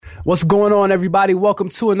What's going on, everybody? Welcome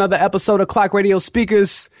to another episode of Clock Radio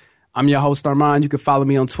Speakers. I'm your host, Armand. You can follow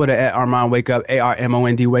me on Twitter at Armand Wake Up,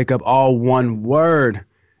 ARMOND Wake Up, all one word.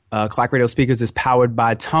 Clock Radio Speakers is powered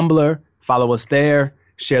by Tumblr. Follow us there.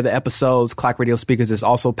 Share the episodes. Clock Radio Speakers is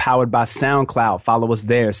also powered by SoundCloud. Follow us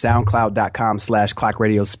there, soundcloud.com/Clock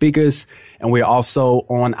Radio Speakers. And we're also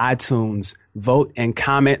on iTunes. Vote and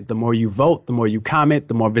comment. The more you vote, the more you comment,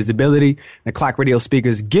 the more visibility the Clock Radio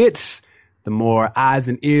Speakers gets, the more eyes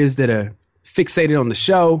and ears that are fixated on the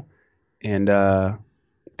show. And that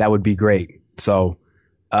would be great. So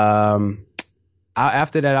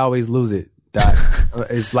after that, I always lose it.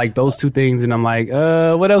 It's like those two things, and I'm like,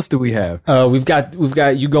 what else do we have? We've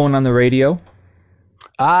got you going on the radio.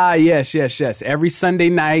 Yes. Every Sunday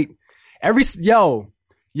night,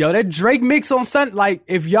 Yo, that Drake mix on Sunday, like,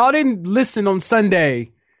 if y'all didn't listen on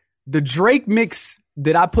Sunday, the Drake mix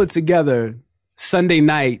that I put together Sunday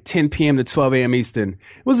night, 10 p.m. to 12 a.m. Eastern,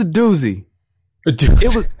 it was a doozy.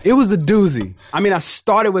 It was a doozy. I mean, I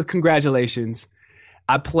started with Congratulations.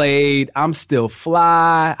 I played I'm Still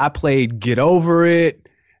Fly. I played Get Over It.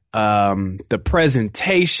 The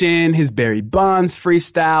Presentation, his Barry Bonds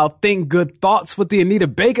freestyle, Think Good Thoughts with the Anita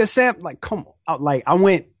Baker sample. Like, come on. Like, I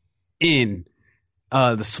went in.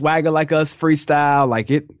 The Swagger Like Us freestyle, like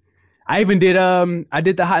it. I even did I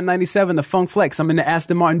did the Hot 97, the Funk Flex. I'm in the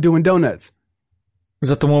Aston Martin doing donuts. Is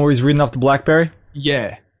that the one where he's reading off the BlackBerry?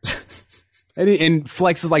 Yeah. and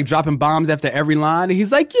Flex is like dropping bombs after every line. And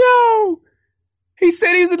he's like, yo, he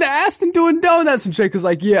said he's in the Aston doing donuts. And Drake is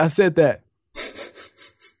like, yeah, I said that.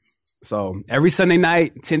 So every Sunday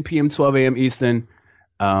night, 10 p.m., 12 a.m. Eastern.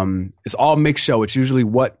 It's all mixed show. It's usually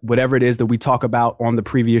whatever it is that we talk about on the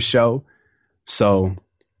previous show. So,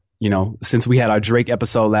 since we had our Drake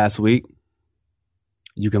episode last week,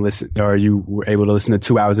 you can listen, or you were able to listen to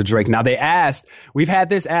 2 hours of Drake. Now, we've had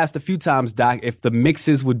this asked a few times, Doc, if the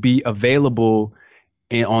mixes would be available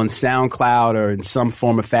on SoundCloud or in some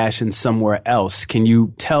form or fashion somewhere else. Can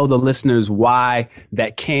you tell the listeners why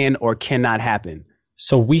that can or cannot happen?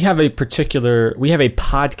 So we have a podcast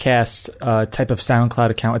type of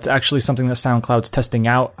SoundCloud account. It's actually something that SoundCloud's testing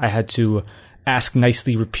out. I had to ask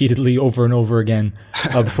nicely repeatedly over and over again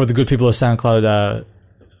before the good people of SoundCloud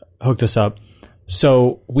hooked us up.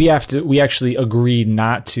 So we actually agreed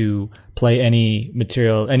not to play any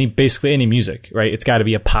material, basically any music, right? It's got to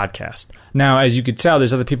be a podcast. Now, as you could tell,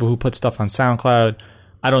 there's other people who put stuff on SoundCloud.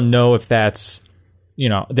 I don't know if that's,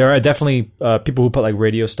 there are definitely people who put like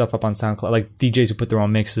radio stuff up on SoundCloud, like DJs who put their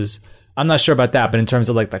own mixes. I'm not sure about that, but in terms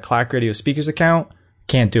of like the Clock Radio Speakers account,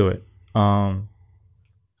 can't do it.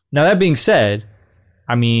 Now, that being said,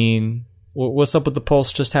 I mean, what's up with the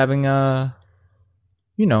Pulse just having,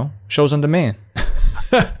 shows on demand?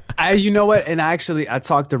 You know what? And I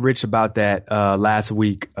talked to Rich about that last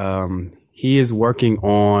week. He is working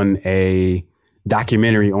on a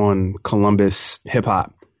documentary on Columbus hip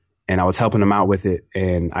hop, and I was helping him out with it.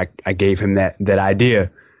 And I gave him that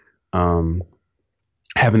idea, having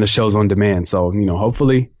the shows on demand. So,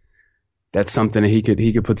 hopefully that's something that he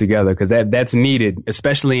could put together, because that's needed,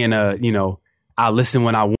 especially in a, I'll listen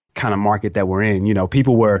when I want kind of market that we're in.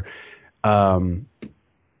 People were,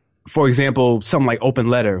 for example, something like Open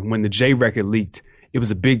Letter, when the J record leaked, it was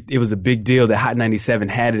a big deal that Hot 97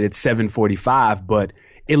 had it at 7:45, but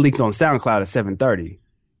it leaked on SoundCloud at 7:30.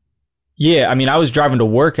 Yeah, I mean, I was driving to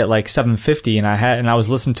work at like 7:50, and I was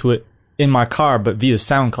listening to it in my car, but via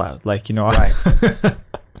SoundCloud, right.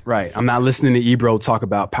 Right. I'm not listening to Ebro talk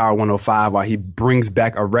about Power 105 while he brings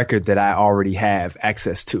back a record that I already have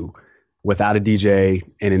access to without a DJ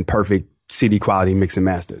and in perfect CD quality mix and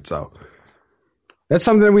mastered. So that's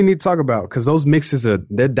something that we need to talk about, because those mixes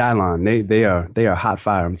they're dial-on. They are hot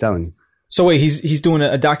fire, I'm telling you. So wait, he's doing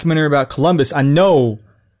a documentary about Columbus. I know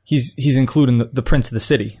he's including the Prince of the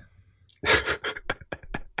City.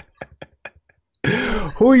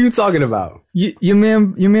 Who are you talking about? Your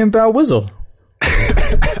man Bow Wizzle.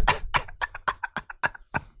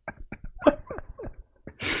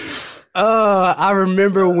 I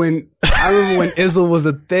remember when Izzle was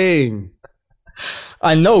a thing.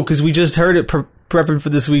 I know, because we just heard it prepping for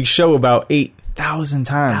this week's show about 8,000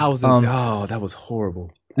 times. Oh, that was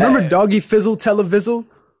horrible. Remember Doggy Fizzle Televizzle?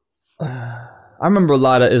 I remember a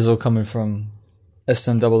lot of Izzle coming from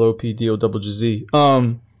SNOOPDOWZ.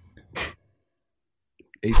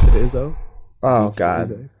 Ace to the Izzo. Oh,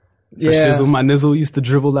 God. For shizzle, my nizzle used to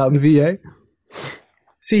dribble out in VA.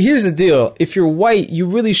 See, here's the deal. If you're white, you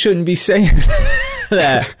really shouldn't be saying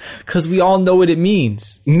that, because we all know what it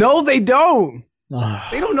means. No, they don't.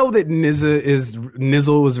 They don't know that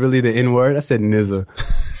Nizzle was really the N-word. I said Nizza.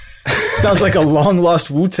 Sounds like a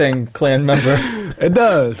long-lost Wu-Tang Clan member. It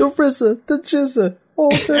does. The RZA, the Jizza, Oh,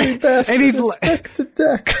 dirty bastard! And he's Inspect the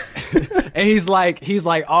deck. And he's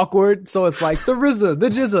like awkward, so it's like the RZA, the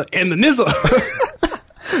Jizza, and the Nizza.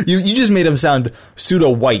 You just made him sound pseudo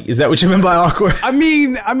white. Is that what you meant by awkward? I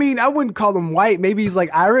mean, I wouldn't call him white. Maybe he's like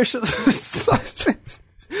Irish or something.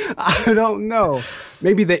 I don't know.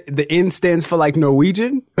 Maybe the N stands for like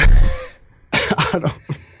Norwegian. I don't.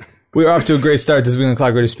 We're off to a great start this week on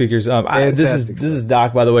Clock Radio Speakers. This is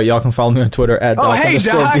Doc, by the way. Y'all can follow me on Twitter at Doc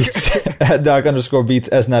Doc. Beats at Doc Beats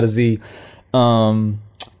S not a Z.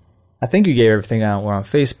 I think you gave everything out. We're on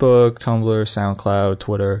Facebook, Tumblr, SoundCloud,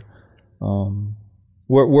 Twitter.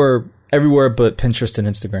 We're everywhere but Pinterest and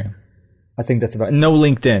Instagram. I think that's about no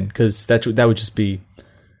LinkedIn because that would just be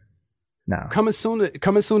no. Coming soon to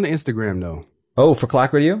Instagram though. Oh, for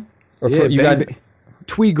Clock Radio? Or yeah, for you got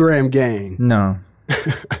Tweegram gang. No.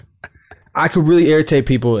 I could really irritate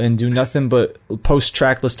people and do nothing but post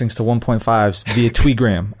track listings to 1.5s via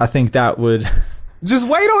Tweegram. I think that would just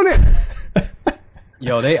wait on it.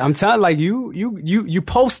 Yo, I'm telling like you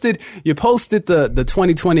posted the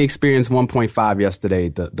 2020 Experience 1.5 yesterday,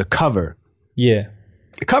 the cover. Yeah.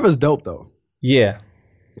 The cover's dope though. Yeah.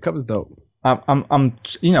 The cover's dope. I'm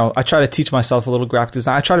I try to teach myself a little graphic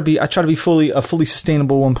design. I try to be a fully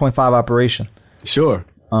sustainable 1.5 operation. Sure.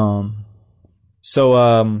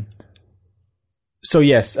 So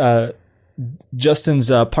yes, Justin's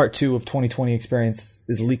part 2 of 2020 Experience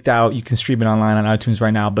is leaked out. You can stream it online on iTunes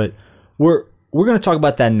right now, but we're going to talk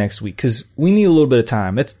about that next week because we need a little bit of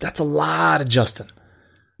time. That's a lot of Justin.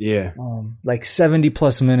 Yeah. Like 70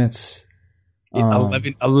 plus minutes.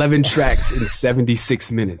 11 tracks in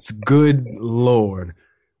 76 minutes. Good Lord.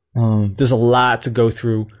 There's a lot to go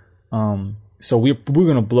through. So we're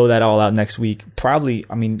going to blow that all out next week. Probably,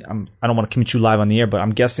 I mean, I don't want to commit you live on the air, but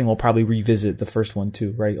I'm guessing we'll probably revisit the first one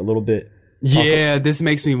too, right? A little bit. Yeah, this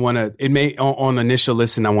makes me want to, on initial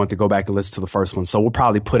listen, I want to go back and listen to the first one. So we'll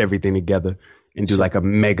probably put everything together and do like a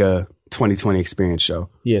mega 2020 Experience show.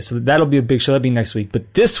 Yeah, so that'll be a big show. That'll be next week.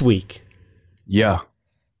 But this week. Yeah.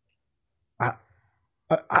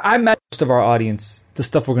 I imagine most of our audience, the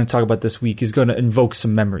stuff we're going to talk about this week is going to invoke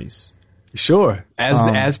some memories. Sure.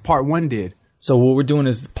 As part 1 did. So what we're doing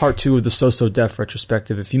is part 2 of the So Def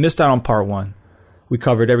retrospective. If you missed out on part 1, we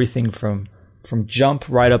covered everything from Jump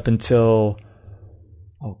right up until,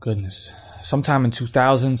 oh goodness, sometime in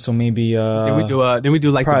 2000. So maybe then we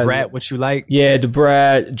do like the Brat, What You Like. Yeah, the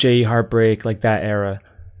Brat, J Heartbreak, like that era.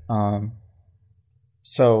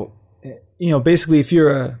 So basically, if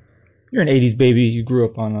you're an 80s baby, you grew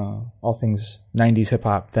up on all things 90s hip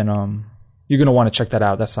hop, then you're gonna want to check that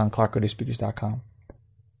out. That's on clockradiospeakers.com.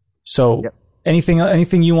 So. Yep.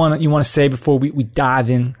 Anything you want to say before we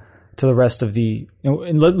dive in to the rest of the?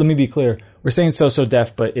 And let me be clear. We're saying So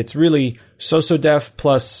Def, but it's really So Def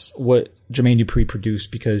plus what Jermaine Dupri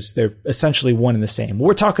produced because they're essentially one and the same. What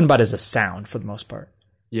we're talking about is a sound for the most part.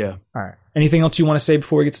 Yeah. All right. Anything else you want to say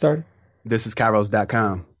before we get started? This is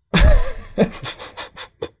Kairos.com.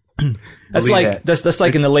 That's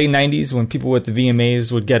like in the late 90s when people with the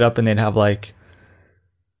VMAs would get up and they'd have like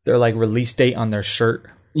their like release date on their shirt.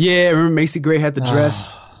 Yeah, remember Macy Gray had the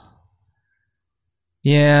dress?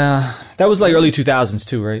 Yeah. That was like early 2000s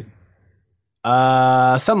too, right?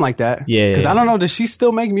 Something like that. Yeah. Because I don't know, does she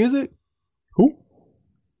still make music? Who?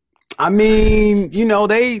 I mean,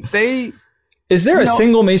 they Is there a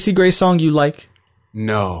single Macy Gray song you like?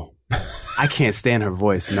 No. I can't stand her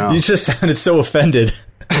voice, no. You just sounded so offended.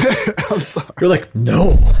 I'm sorry. You're like,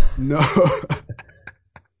 no. No.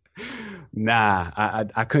 Nah,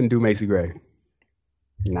 I couldn't do Macy Gray.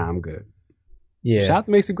 Nah, I'm good. Yeah. Shout out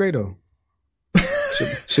to Macy Gray though.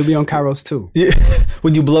 She'll be on Kairos too. Yeah.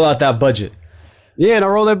 When you blow out that budget. Yeah, and I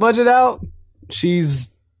roll that budget out.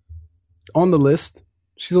 She's on the list.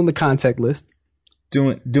 She's on the contact list.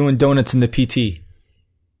 Doing donuts in the PT.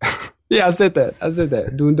 Yeah, I said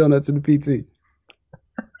that. Doing donuts in the PT.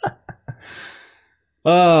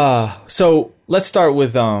 So let's start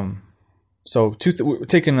with we're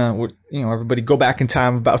taking everybody go back in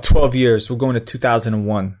time about 12 years. We're going to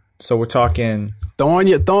 2001. So we're talking throwing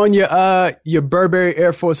your Burberry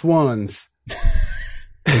Air Force Ones.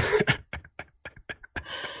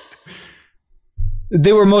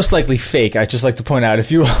 They were most likely fake. I'd just like to point out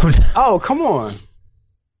if you own. Oh, come on.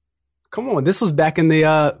 This was back in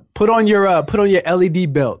the put on your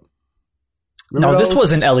LED belt. Remember this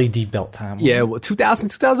wasn't LED belt time. Yeah, well, 2000,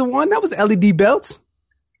 2001, that was LED belts.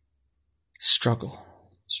 Struggle.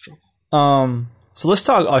 So let's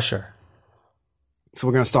talk Usher. So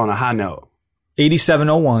we're going to start on a high note.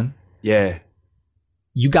 8701. Yeah.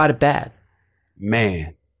 You Got It Bad.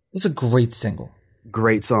 Man. This is a great single.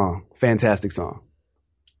 Great song. Fantastic song.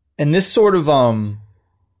 And this sort of,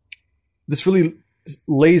 this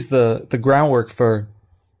lays the groundwork for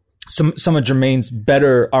some of Jermaine's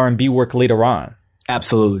better R&B work later on.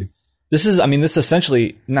 Absolutely. This is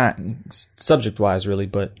essentially not subject wise really,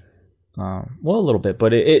 but a little bit,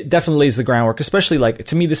 but it definitely lays the groundwork. Especially like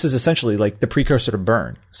to me, this is essentially like the precursor to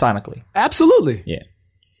Burn sonically. Absolutely. Yeah.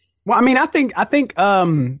 Well, I mean, I think,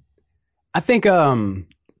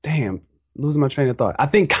 damn, losing my train of thought. I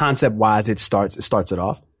think concept wise, it starts it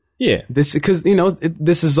off. Yeah. This, because,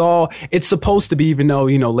 this is all, it's supposed to be, even though,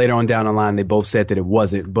 later on down the line, they both said that it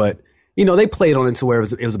wasn't, but, they played on it to where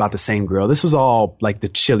it was about the same girl. This was all like the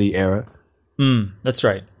Chili era. That's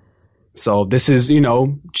right. So this is,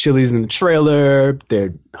 Chili's in the trailer.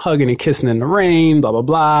 They're hugging and kissing in the rain, blah, blah,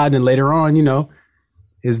 blah. And then later on,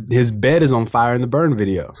 his bed is on fire in the Burn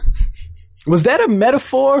video. Was that a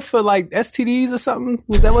metaphor for like STDs or something?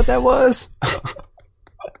 Was that what that was?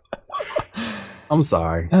 I'm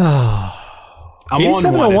sorry. I'm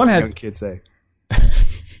 8701 on one, as had young kids say.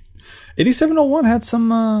 8701 had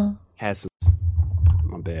some Had some,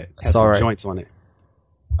 my bad. Had That's some all right. joints on it.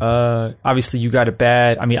 obviously You Got It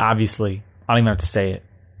Bad. I mean, obviously, I don't even have to say it,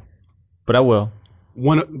 but I will.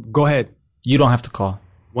 Go ahead. You Don't Have to Call.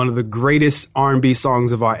 One of the greatest R&B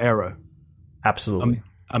songs of our era. Absolutely.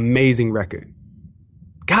 Amazing record.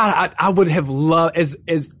 God, I would have loved,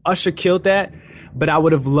 as Usher killed that, but I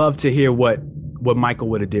would have loved to hear what Michael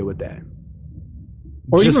would have did with that.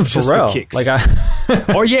 Or even for Pharrell. kicks. Like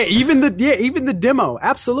Or even the demo.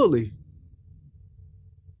 Absolutely.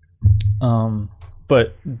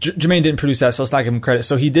 But Jermaine didn't produce that, so let's not give him credit.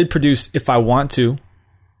 So he did produce If I Want To,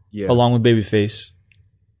 along with Babyface.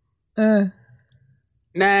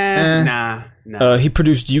 Nah. He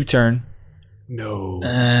produced U-Turn. No.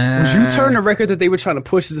 Was U-Turn the record that they were trying to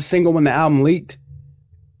push as a single when the album leaked?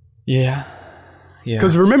 Yeah.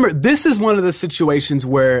 Because remember, this is one of the situations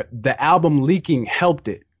where the album leaking helped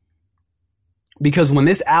it. Because when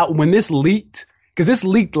this leaked, because this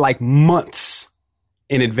leaked like months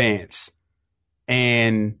in advance,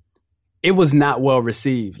 and it was not well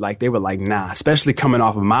received. Like they were like, nah, especially coming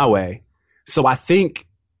off of My Way. So I think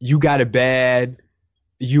You Got It Bad,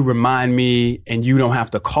 You Remind Me, and You Don't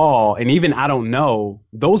Have to Call, and even I Don't Know,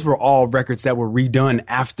 those were all records that were redone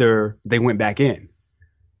after they went back in.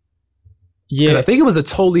 Yeah. I think it was a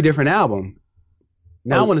totally different album.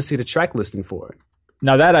 Now I want to see the track listing for it.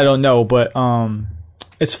 Now that I don't know, but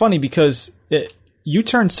it's funny because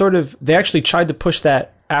U-Turn sort of, they actually tried to push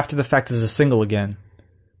that after the fact as a single again.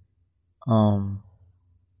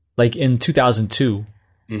 Like in 2002.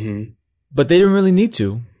 Mm-hmm. But they didn't really need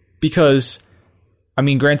to because, I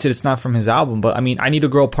mean, granted it's not from his album, but I mean, I Need a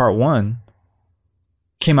Girl Part 1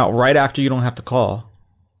 came out right after You Don't Have to Call.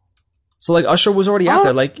 So like Usher was already out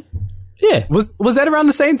there. Like, yeah. Was that around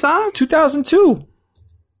the same time? 2002.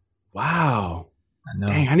 Wow. I know.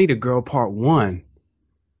 Dang, I Need a Girl Part 1.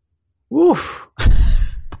 Woof.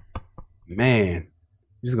 Man,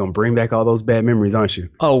 you're just going to bring back all those bad memories, aren't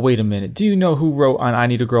you? Oh, wait a minute. Do you know who wrote on I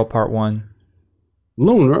Need a Girl Part 1?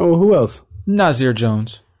 Loon, or who else? Nasir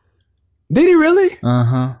Jones. Did he really?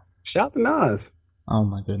 Uh-huh. Shout to Nas. Oh,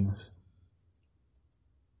 my goodness.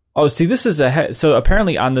 Oh, see, this is so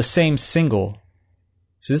apparently on the same single.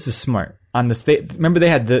 So this is smart. On the remember they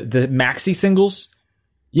had the maxi singles?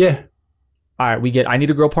 Yeah. All right, we get I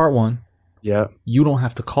Need a Girl Part 1. Yeah. You Don't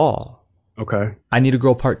Have to Call. Okay. I Need a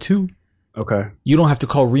Girl Part 2. Okay. You Don't Have to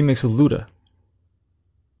Call remix with Luda.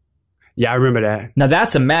 Yeah, I remember that. Now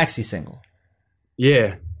that's a maxi single.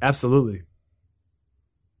 Yeah, absolutely.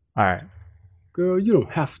 All right. Girl, you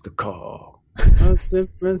don't have to call.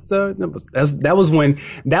 that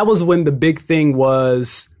was when the big thing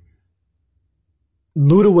was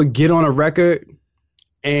Luda would get on a record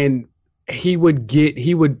and he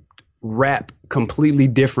would rap completely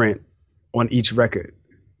different on each record.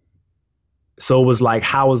 So it was like,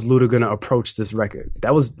 how is Luda gonna approach this record?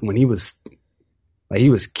 That was when he was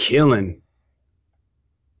killing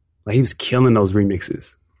those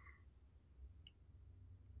remixes.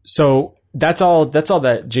 So that's all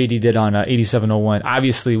that JD did on 8701.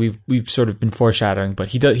 Obviously, we've sort of been foreshadowing, but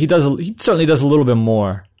he certainly does a little bit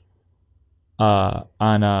more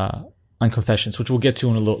on Confessions, which we'll get to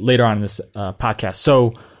in a little later on in this podcast.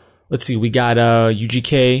 So let's see, we got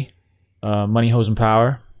UGK, Money, Hose, and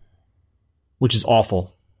Power, which is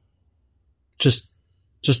awful, just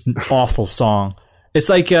an awful song. It's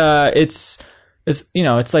like it's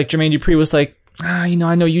like Jermaine Dupri was like, I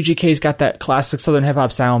know UGK's got that classic Southern hip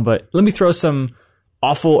hop sound, but let me throw some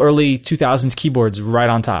awful early 2000s keyboards right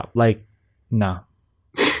on top. Like, no.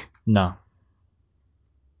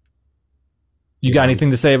 You got anything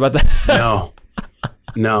to say about that?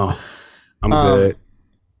 No. I'm good.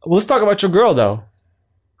 Well, let's talk about your girl though.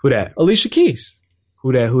 Who that? Alicia Keys.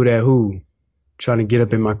 Who? Trying to get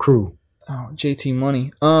up in my crew. Oh, JT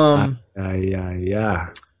Money. Yeah.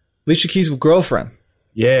 Alicia Keys with Girlfriend.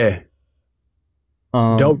 Yeah.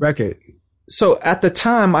 Dope record. So at the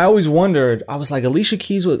time, I always wondered, I was like, Alicia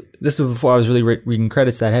Keys with, this was before I was really reading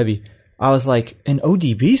credits that heavy. I was like, an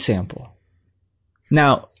ODB sample.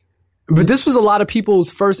 Now. But this was a lot of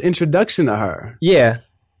people's first introduction to her. Yeah.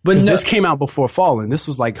 But this came out before Fallen. This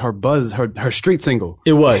was like her buzz, her street single.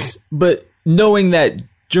 It was. But knowing that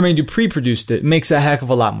Jermaine Dupri produced it makes a heck of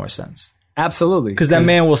a lot more sense. Absolutely. Because that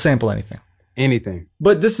man will sample anything. Anything.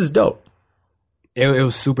 But this is dope. It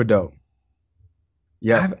was super dope.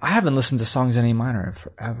 Yeah. I haven't listened to Songs in A minor in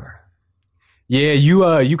forever. Yeah,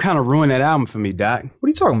 you kind of ruined that album for me, Doc. What are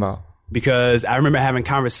you talking about? Because I remember having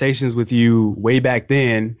conversations with you way back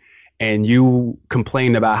then, and you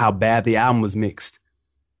complained about how bad the album was mixed.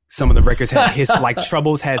 Some of the records had hiss, like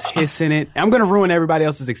Troubles has hiss in it. I'm going to ruin everybody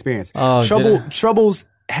else's experience. Oh, Troubles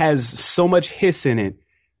has so much hiss in it,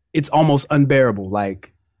 it's almost unbearable.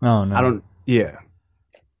 Like, oh no,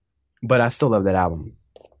 but I still love that album.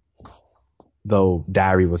 Though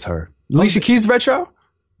Diary was her. Alicia Keys retro?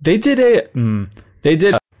 They did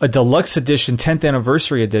a deluxe edition, 10th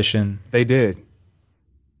anniversary edition. They did.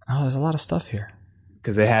 Oh, there's a lot of stuff here.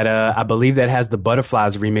 Because they had I believe that has the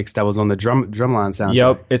Butterflies remix that was on the Drumline soundtrack.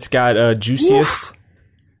 Yep, it's got Juiciest.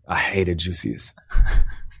 I hated Juiciest.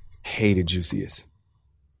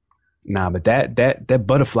 Nah, but that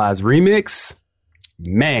Butterflies remix,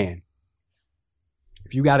 man.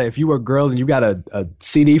 If you were a girl and you got a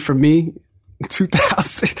CD from me,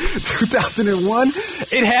 2001,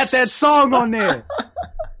 it had that song on there.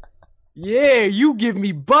 Yeah, you give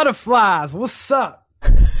me butterflies. What's up?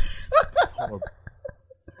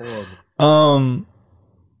 Horrible.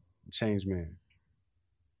 Change man.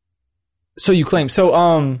 So you claim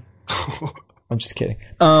I'm just kidding.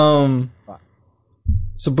 But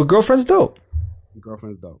Girlfriend's dope.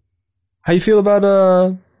 Girlfriend's dope. How you feel about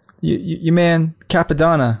your man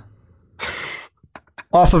Capadonna?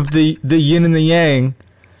 Off of the Yin and the Yang,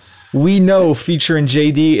 We Know featuring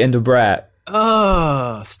JD and Da Brat.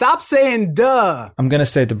 Stop saying duh. I'm gonna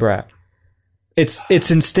say Da Brat. It's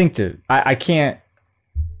instinctive. I can't,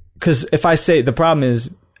 because if I say, the problem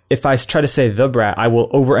is if I try to say The Brat, I will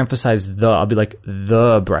overemphasize the. I'll be like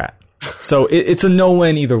The Brat. So it's a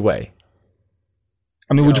no-win either way.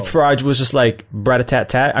 I mean, would you prefer I was just like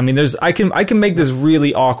brat-a-tat-tat? I mean, I can make this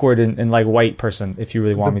really awkward and like white person if you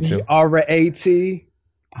really want me to. B-R-A-T.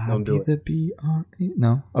 Don't do it. The B-R-A.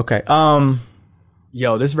 No. Okay.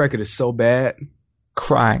 Yo, this record is so bad.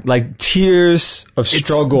 Crying, like tears of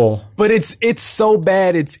struggle. But it's so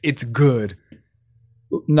bad. It's good.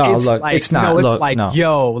 No, it's look, like, it's not. No, it's look, like, no.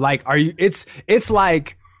 Yo, like, are you? It's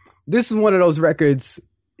like, this is one of those records.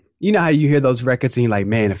 You know how you hear those records and you're like,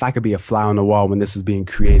 man, if I could be a fly on the wall when this is being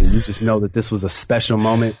created, you just know that this was a special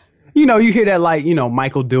moment. You know, you hear that like,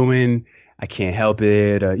 Michael doing I Can't Help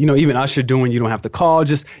It, or, even Usher doing You Don't Have to Call.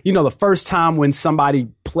 Just, the first time when somebody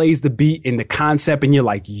plays the beat and the concept and you're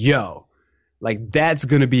like, yo, like that's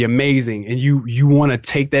going to be amazing. And you want to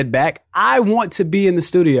take that back. I want to be in the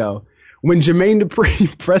studio when Jermaine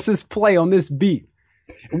Dupri presses play on this beat.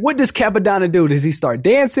 What does Capadonna do? Does he start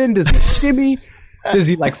dancing? Does he shimmy? Does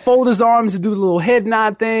he like fold his arms and do the little head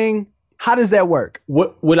nod thing? How does that work?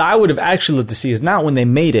 What I would have actually loved to see is not when they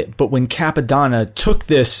made it, but when Capadonna took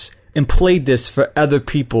this and played this for other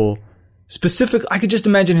people. Specifically, I could just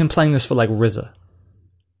imagine him playing this for like RZA.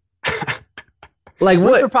 Like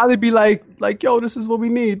what? RZA would probably be like, yo, this is what we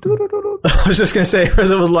need. I was just gonna say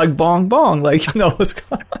RZA was like bong bong, like what's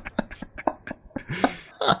going on.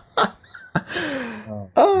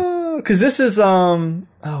 Oh, because this is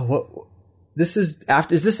what. This is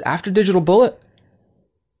after. Is this after Digital Bullet?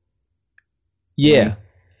 Yeah.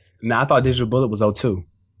 Nah, I thought Digital Bullet was 02.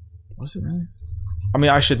 Was it really? I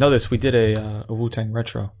mean, I should know this. We did a Wu-Tang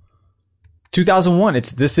retro. 2001.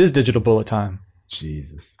 This is Digital Bullet time.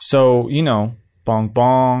 Jesus. So bong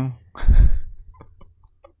bong.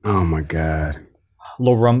 Oh my God.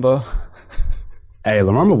 La Rumba. Hey,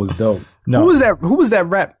 La Rumba was dope. No. Who was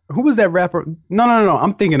that rapper? No.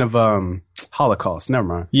 I'm thinking of Holocaust. Never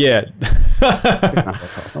mind. Yeah.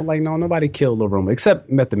 I'm like, no, nobody killed Lil Rumba except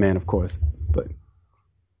Method Man, of course. But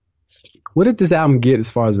what did this album get as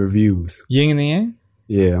far as reviews? Yin and the Yang?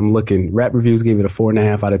 Yeah, I'm looking. Rap Reviews gave it a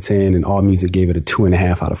 4.5 out of 10, and All Music gave it a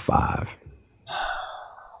 2.5 out of 5.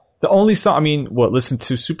 The only song, listen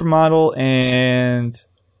to Supermodel and...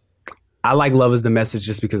 I like Love Is the Message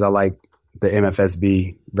just because I like the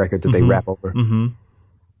MFSB record that they rap over.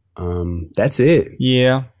 Mm-hmm. That's it.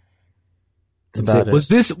 Yeah. That's about it. Was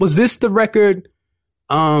this the record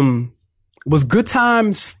Was Good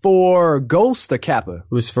Times for Ghost or Kappa?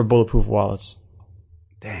 It was for Bulletproof Wallets.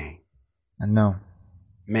 Dang. I know.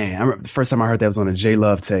 Man, I remember the first time I heard that was on a J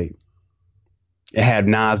Love tape. It had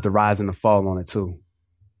Nas, The Rise and the Fall on it too.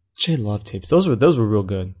 J Love tapes. Those were real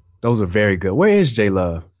good. Those are very good. Where is J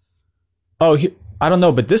Love? Oh, I don't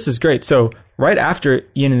know, but this is great. So right after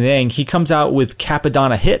Yin and Yang, he comes out with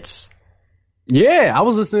Capadonna Hits. Yeah, I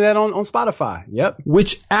was listening to that on Spotify. Yep.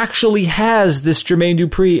 Which actually has this Jermaine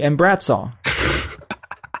Dupri and Brat song.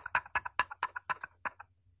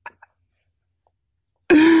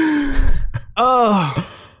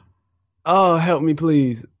 Oh, help me,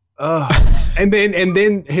 please. And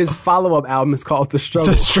then his follow-up album is called The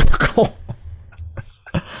Struggle. The Struggle.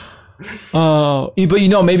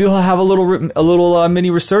 But maybe he'll have a little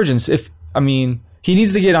mini resurgence. He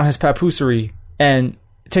needs to get on his papoossery and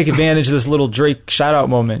take advantage of this little Drake shout out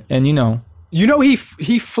moment. And he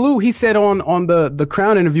flew. He said on the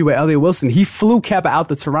Crown interview with Elliot Wilson, he flew Kappa out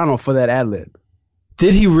to Toronto for that ad lib.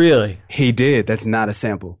 Did he really? He did. That's not a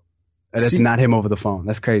sample. That's not him over the phone.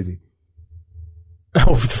 That's crazy.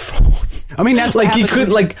 Over the phone. I mean, that's like he could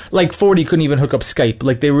like 40 couldn't even hook up Skype.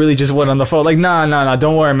 Like they really just went on the phone. Like nah,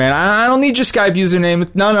 don't worry, man. I don't need your Skype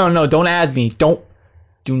username. No, don't add me. Do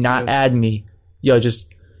not add me. Yo,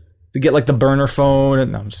 just to get like the burner phone.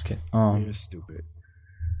 And no, I'm just kidding. You're stupid.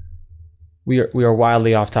 We are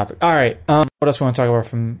wildly off topic. All right. What else we want to talk about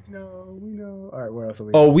from? No, we know. All right, what else?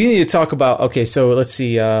 We need to talk about. Okay, so let's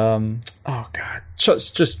see. Oh God,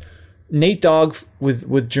 just Nate Dogg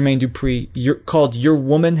with Jermaine Dupri. Called "Your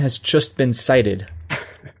Woman Has Just Been Sighted."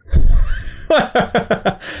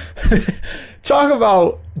 Talk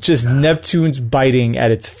about just Neptune's biting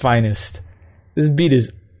at its finest. This beat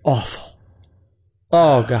is awful.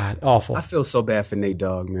 Oh God, awful. I feel so bad for Nate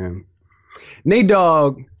Dogg, man. Nate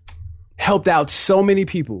Dogg helped out so many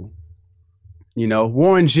people.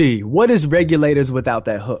 Warren G. What is Regulators without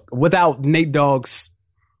that hook? Without Nate Dogg's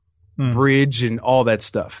bridge and all that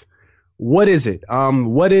stuff? What is it?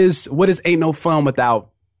 What is Ain't No Fun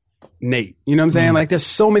without Nate? You know what I'm saying? Like there's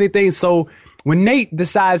so many things. So when Nate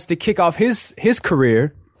decides to kick off his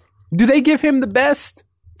career, do they give him the best?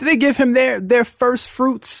 Do they give him their first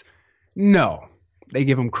fruits? No. They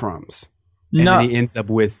give him crumbs. And then he ends up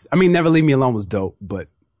with Never Leave Me Alone was dope, but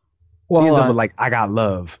he ends up with like I Got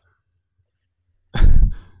Love.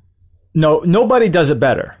 No, Nobody Does It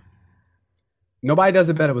Better. Nobody Does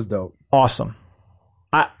It Better was dope. Awesome.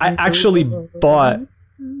 I actually bought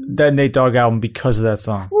that Nate Dogg album because of that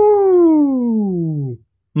song. Ooh.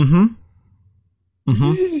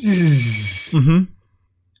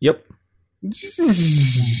 Yep.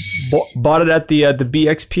 Bought it at the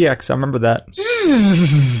BXPX. I remember that.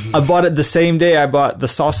 I bought it the same day I bought the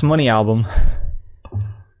Sauce Money album.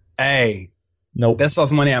 Hey. Nope. That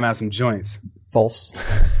Sauce Money album has some joints. False.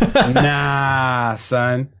 Nah,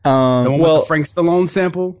 son. The one with the Frank Stallone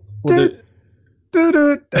sample. That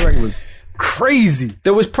record was crazy.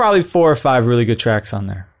 There was probably 4 or 5 really good tracks on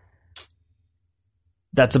there.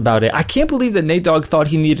 That's about it. I can't believe that Nate Dogg thought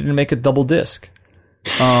he needed to make a double disc.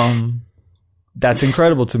 That's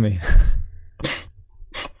incredible to me.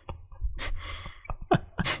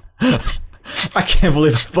 I can't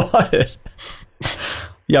believe I bought it.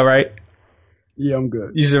 Yeah, right? Yeah, I'm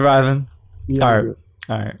good. You surviving? Yeah, All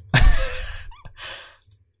right.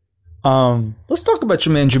 Let's talk about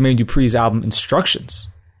your man Jermaine Dupri's album Instructions.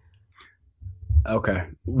 Okay.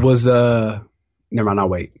 Was never mind, I'll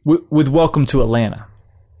wait. With Welcome to Atlanta.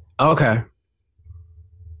 Okay.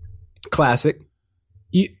 Classic.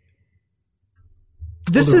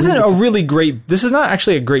 This isn't a really great. This is not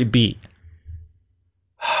actually a great beat.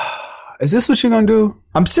 Is this what you're gonna do?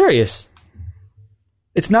 I'm serious.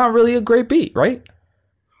 It's not really a great beat, right?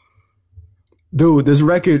 Dude, this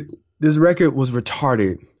record was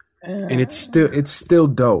retarded, and it's still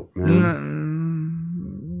dope,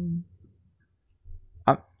 man.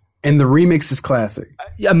 And the remix is classic.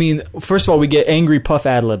 I mean, first of all, we get Angry Puff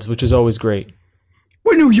ad-libs, which is always great.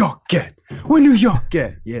 Where New York at? Where New York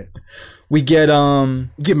at? Yeah. We get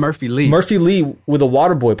Murphy Lee. Murphy Lee with a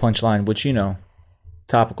Waterboy punchline, which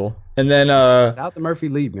topical. And then shout out to Murphy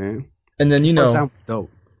Lee, man. And then first sound was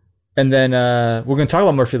dope. And then we're gonna talk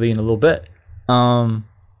about Murphy Lee in a little bit.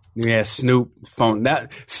 Yeah, Snoop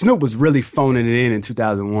was really phoning it in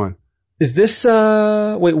 2001. Is this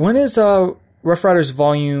wait, when is Rough Riders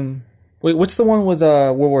Volume? Wait, what's the one with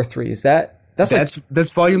World War III? Is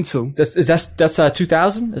that's Volume 2. That's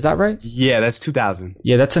 2000? Is that right? Yeah, that's 2000.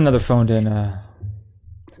 Yeah, that's another phoned in.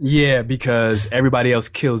 Yeah, because everybody else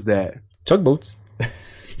kills that. Tugboats.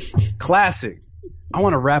 Classic. I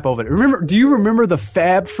want to rap over it. Do you remember the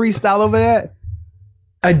Fab freestyle over that?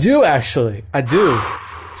 I do, actually. I do.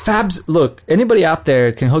 Fabs, look, anybody out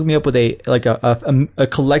there can hook me up with a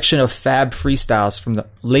collection of Fab freestyles from the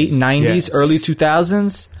late 90s, Yes. early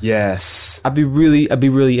 2000s. Yes. I'd be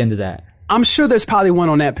really into that. I'm sure there's probably one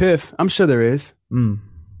on that Piff. I'm sure there is.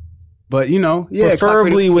 But, yeah.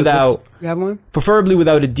 Preferably without- You have one? Preferably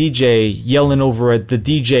without a DJ yelling over at the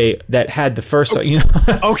DJ that had the first song,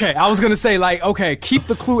 Okay, I was going to say, keep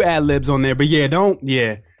the Clue ad-libs on there, but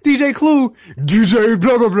DJ Clue, DJ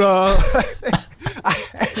blah, blah, blah.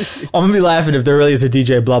 I'm gonna be laughing if there really is a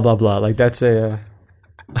DJ blah blah blah. Like that's a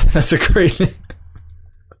great name.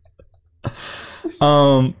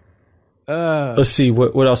 Let's see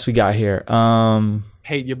what else we got here.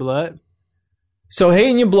 Hate Your Blood. So Hate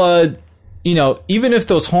in Your Blood, even if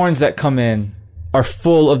those horns that come in are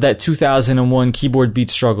full of that 2001 keyboard beat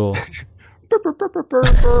struggle.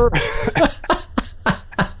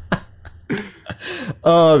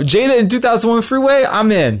 Jada in 2001 Freeway,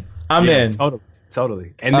 I'm in. I'm in.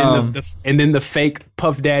 Totally. And then the fake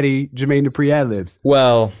Puff Daddy Jermaine Dupri ad libs.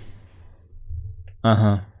 Well,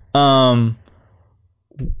 what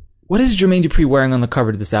is Jermaine Dupri wearing on the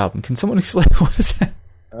cover to this album? Can someone explain what is that?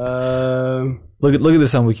 Look at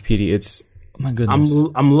this on Wikipedia. It's oh my goodness.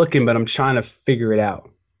 I'm looking, but I'm trying to figure it out.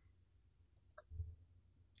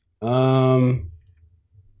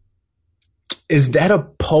 Is that a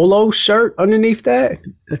polo shirt underneath that?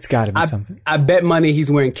 It's got to be something. I bet money he's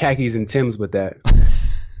wearing khakis and Timbs with that.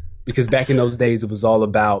 Because back in those days, it was all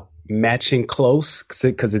about matching close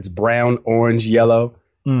because it's brown, orange, yellow,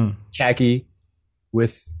 khaki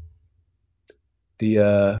with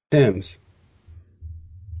the Timbs.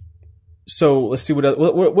 So let's see what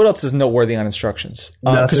else is noteworthy on instructions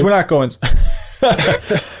because we're not going.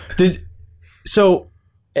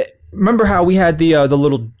 Remember how we had the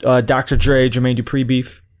little Dr. Dre Jermaine Dupri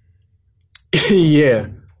beef? Yeah.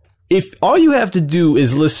 If all you have to do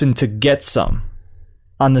is listen to Get Some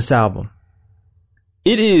on this album,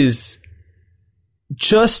 it is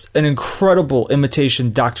just an incredible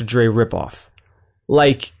imitation Dr. Dre ripoff.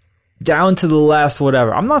 Like, down to the last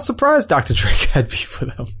whatever. I'm not surprised Dr. Dre had beef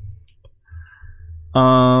with him.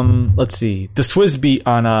 Let's see. The Swizz beat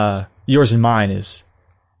on Yours and Mine is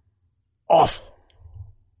awful.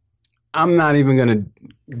 I'm not even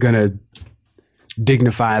gonna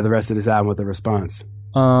dignify the rest of this album with a response.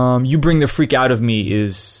 You Bring the Freak Out of Me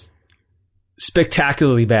is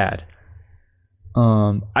spectacularly bad.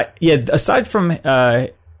 Aside from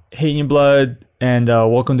Hate in Your Blood and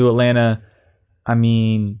Welcome to Atlanta, I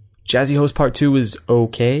mean, Jazzy Host Part 2 is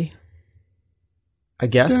okay, I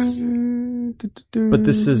guess. But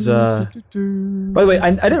this is by the way,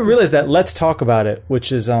 I didn't realize that Let's Talk About It,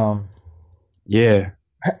 which is yeah.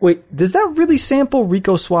 Wait, does that really sample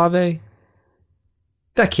Rico Suave?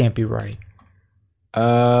 That can't be right.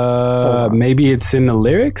 Maybe it's in the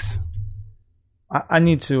lyrics. I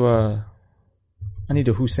need to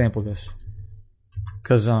who sample this?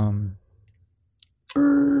 Because you all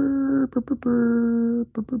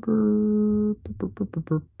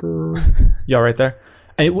right there?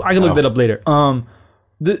 I can look that up later.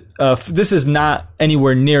 This is not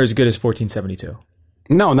anywhere near as good as 1472.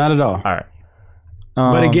 No, not at all. All right.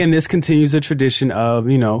 But again, this continues the tradition of,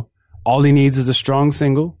 all he needs is a strong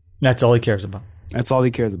single. That's all he cares about. That's all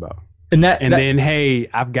he cares about. And then, hey,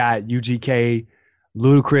 I've got UGK,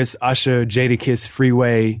 Ludacris, Usher, Jadakiss,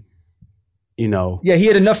 Freeway, Yeah, he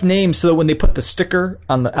had enough names so that when they put the sticker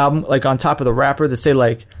on the album, like on top of the rapper, to say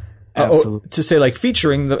like,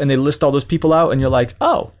 featuring, and they list all those people out, and you're like,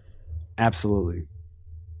 oh. Absolutely.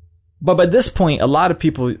 But by this point, a lot of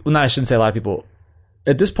people, well, no, I shouldn't say a lot of people.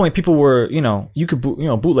 At this point, people were,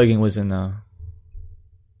 bootlegging was in there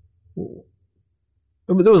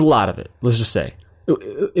was a lot of it. Let's just say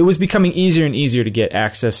it was becoming easier and easier to get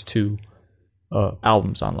access to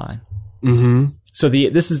albums online. Mm-hmm. So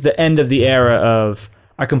this is the end of the era of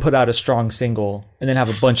I can put out a strong single and then have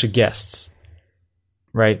a bunch of guests,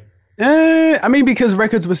 right? Because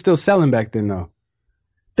records were still selling back then, though.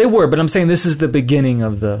 They were, but I'm saying this is the beginning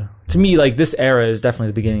of to me, like, this era is definitely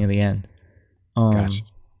the beginning of the end. Gotcha.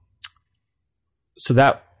 So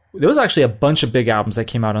there was actually a bunch of big albums that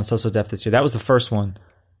came out on So Def this year. That was the first one.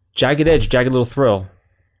 Jagged Edge, Jagged Little Thrill.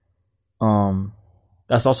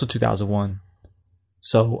 That's also 2001.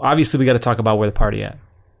 So obviously we got to talk about Where the Party At.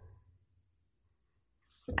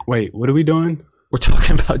 Wait, what are we doing? We're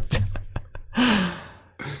talking about...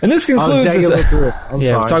 And this concludes... We're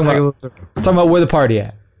talking about Where the Party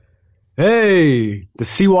At. Hey, the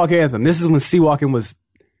Seawalk Anthem. This is when Seawalking was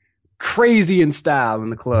crazy in style in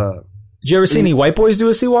the club. Did you ever see any white boys do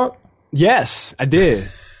a Seawalk? Yes, I did.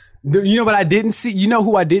 You know what I didn't see? You know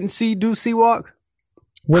who I didn't see do Seawalk?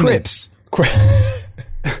 Women. Crips.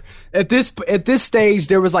 At this stage,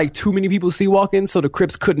 there was like too many people C-walking, so the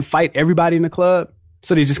Crips couldn't fight everybody in the club.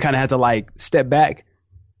 So they just kind of had to like step back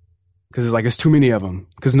because it's like there's too many of them.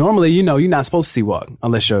 Because normally, you know, you're not supposed to C-walk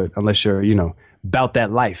unless you're you know, about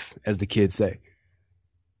that life, as the kids say.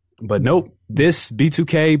 But nope, this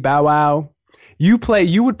B2K, Bow Wow, you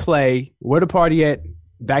would play Where the Party At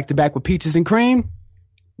back to back with Peaches and Cream,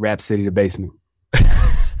 Rap City The Basement.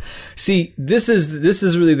 See, this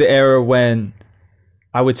is really the era when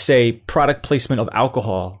I would say product placement of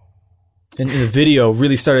alcohol in the video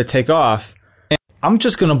really started to take off. And I'm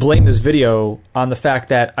just going to blame this video on the fact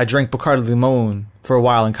that I drank Bacardi Limon for a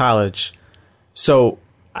while in college. So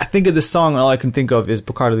I think of this song and all I can think of is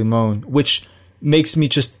Bacardi Limon, which makes me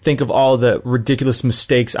just think of all the ridiculous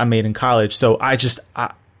mistakes I made in college. So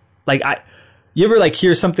you ever like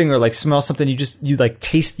hear something or like smell something, you like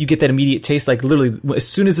taste, you get that immediate taste. Like literally as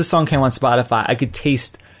soon as the song came on Spotify, I could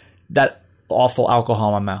taste that awful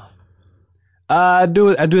alcohol in my mouth. I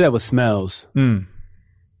do that with smells.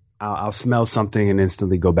 I'll smell something and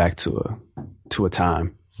instantly go back to a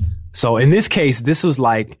time. So in this case, this was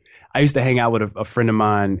like, I used to hang out with a friend of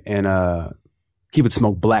mine and he would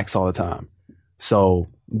smoke blacks all the time. So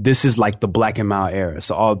this is like the Black and Mild era.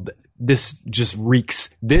 So this just reeks,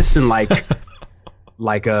 this and like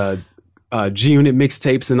G-Unit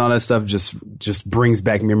mixtapes and all that stuff just brings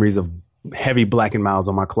back memories of heavy Black and Milds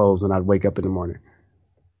on my clothes when I'd wake up in the morning.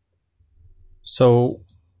 So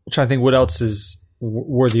I'm trying to think what else is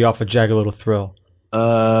worthy off of Jagged Little Thrill.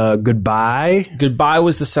 Goodbye. Goodbye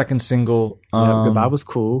was the second single. Yeah, Goodbye was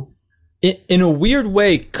cool. In a weird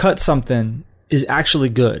way, Cut Something is actually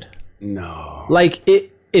good. No. Like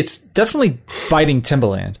it's definitely biting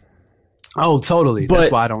Timbaland. Oh, totally.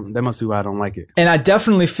 That must be why I don't like it. And I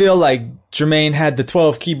definitely feel like Jermaine had the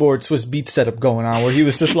 12 keyboard Swiss beat setup going on where he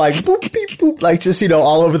was just like boop, beep, boop, like just, you know,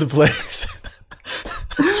 all over the place.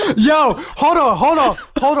 Yo, hold on.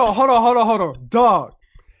 Dog.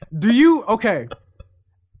 Okay.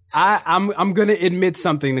 I'm gonna admit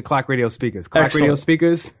something to Clock Radio Speakers. Radio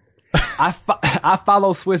Speakers. I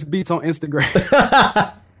follow Swiss Beats on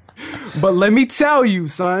Instagram. But let me tell you,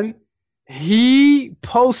 son, he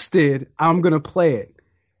posted, I'm going to play it.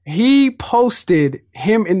 He posted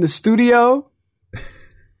him in the studio.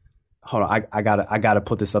 Hold on. I gotta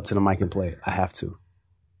put this up to the mic and play it. I have to.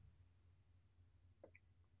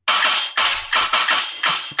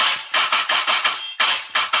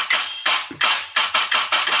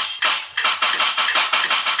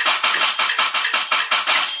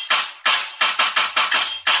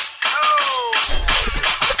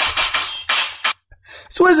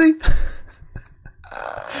 Swizzy.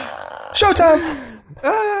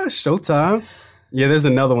 Showtime. Yeah, there's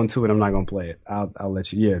another one too, and I'm not gonna play it. I'll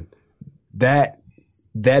let you. Yeah, that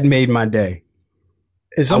made my day.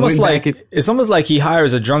 It's almost like he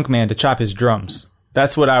hires a drunk man to chop his drums.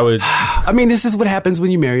 That's what I would. I mean, this is what happens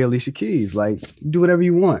when you marry Alicia Keys. Like, do whatever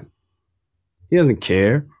you want. He doesn't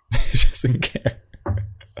care. He doesn't care.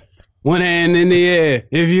 One hand in the air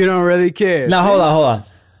if you don't really care. Now hold on.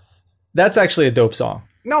 That's actually a dope song.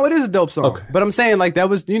 No, it is a dope song. Okay. But I'm saying, like, that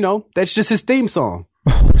was, you know, that's just his theme song.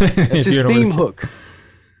 That's his theme hook.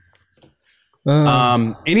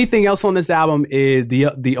 Anything else on this album is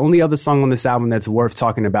the only other song on this album that's worth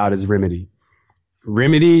talking about is Remedy.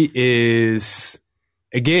 Remedy is,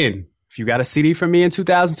 again, if you got a CD from me in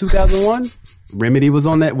 2000, 2001, Remedy was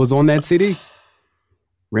on that CD.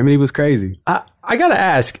 Remedy was crazy. I gotta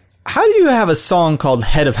ask, how do you have a song called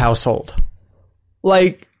Head of Household?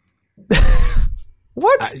 Like...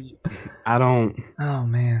 What? I don't. Oh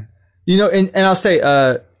man. You know, and I'll say,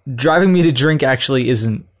 Driving Me to Drink actually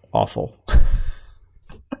isn't awful.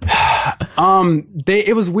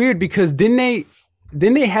 It was weird because didn't they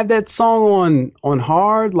have that song on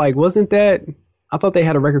Hard? Like, wasn't that? I thought they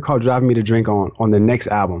had a record called Driving Me to Drink on the next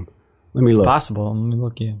album. Let me look. It's possible. Let me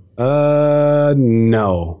look. Yeah.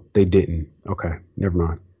 No, they didn't. Okay, never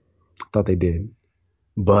mind. I thought they did,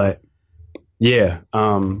 but yeah.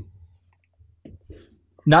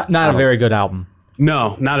 Not a very good album.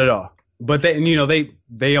 No, not at all. But they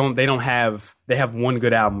have one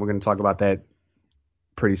good album. We're going to talk about that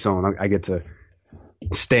pretty soon. I get to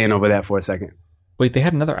stand over that for a second. Wait, they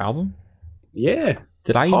had another album? Yeah.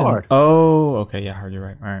 Did I Hard. Oh, okay. Yeah, I heard you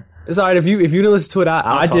right. All right. It's all right if you didn't listen to it.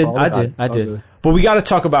 I did. But we got to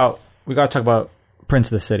talk about Prince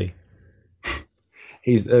of the City.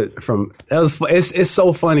 He's it's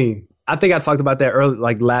so funny. I think I talked about that early,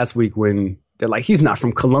 like last week when they're like, he's not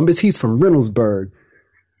from Columbus, he's from Reynoldsburg.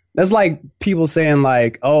 That's like people saying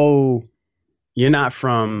like, oh, you're not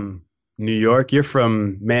from New York, you're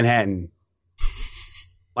from Manhattan.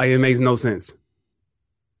 Like, it makes no sense.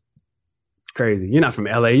 It's crazy. You're not from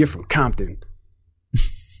LA. You're from Compton.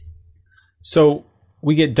 So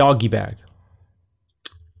we get Doggy Bag.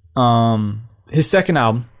 His second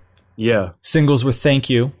album. Yeah. Singles were Thank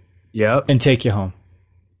You. Yep. And Take You Home.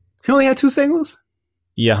 He only had 2 singles?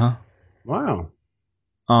 Yeah. Huh? Wow.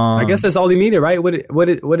 I guess that's all he needed, right? What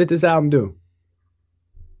did this album do?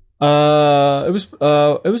 It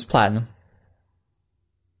was platinum.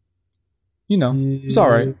 You know, it's all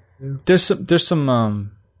right. There's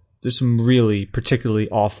some really particularly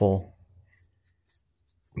awful.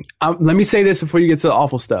 Let me say this before you get to the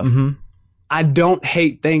awful stuff. Mm-hmm. I don't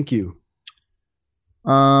hate Thank You.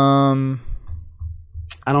 I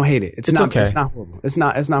don't hate it. It's not okay. It's not horrible. It's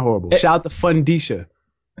not horrible. Shout out to Fundisha.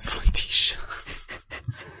 Fundisha.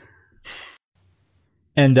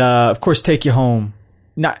 And of course, Take You Home.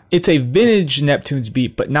 It's a vintage Neptunes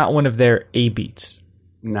beat, but not one of their A beats.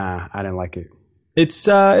 Nah, I didn't like it. It's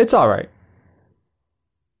all right.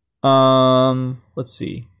 Let's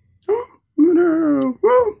see. We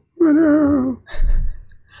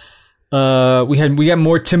got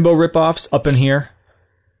more Timbo ripoffs up in here.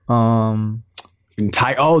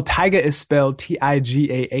 Tyga is spelled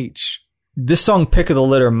Tigah. This song "Pick of the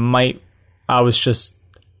Litter"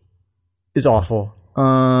 is awful.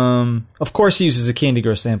 Of course he uses a Candy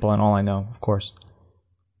Girl sample on All I Know, of course.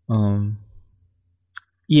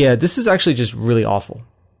 Yeah, this is actually just really awful.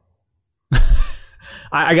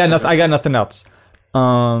 I got nothing else.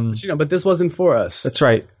 But this wasn't for us. That's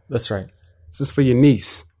right. This is for your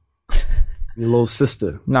niece. Your little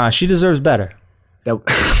sister. Nah, she deserves better.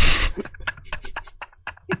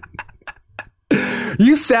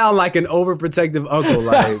 You sound like an overprotective uncle,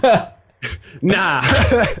 like nah.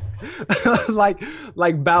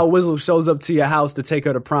 like Bow Wizzle shows up to your house to take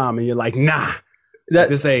her to prom, and you're like, nah,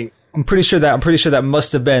 this ain't. I'm pretty sure that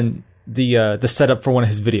must have been the setup for one of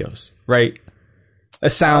his videos, right? It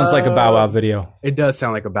sounds like a Bow Wow video. It does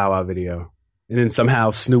sound like a Bow Wow video, and then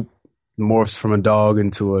somehow Snoop morphs from a dog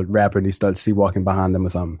into a rapper, and he starts walking behind them or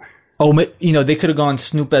something. Oh, they could have gone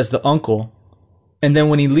Snoop as the uncle, and then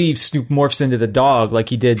when he leaves, Snoop morphs into the dog like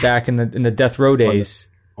he did back in the Death Row days.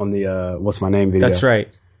 On the What's My Name video. That's right.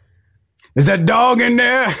 Is that dog in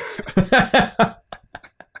there?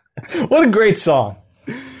 What a great song.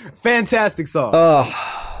 Fantastic song.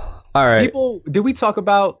 All right. Did we talk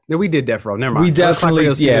about... We did Death Row. Never mind. We definitely,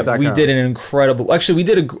 we did an incredible... Actually,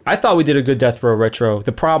 I thought we did a good Death Row retro.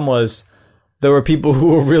 The problem was there were people who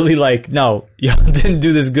were really like, no, y'all didn't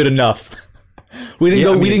do this good enough. We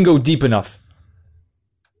didn't go deep enough.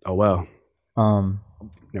 Oh, well. Never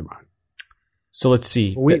mind. So let's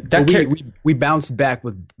see. We bounced back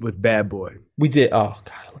with Bad Boy. We did. Oh,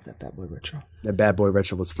 God, I love that Bad Boy retro. That Bad Boy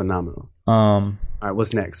retro was phenomenal. All right,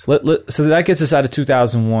 what's next? So that gets us out of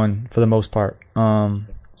 2001 for the most part.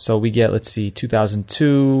 So we get, let's see,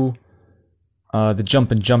 2002, the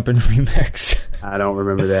Jumpin' remix. I don't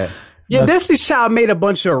remember that. Yeah, Destiny's Child made a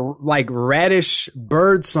bunch of like radish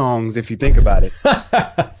bird songs, if you think about it.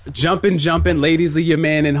 Jumpin', ladies, leave your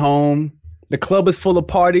man at home. The club is full of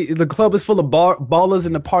ballers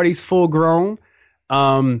and the party's full grown.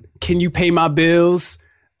 Can you pay my bills?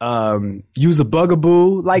 Use a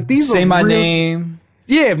bugaboo. Like these say my name.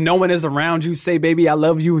 Yeah, if no one is around you, say baby I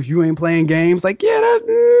love you if you ain't playing games. Like yeah,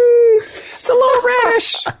 it's a little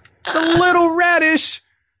radish. It's a little radish.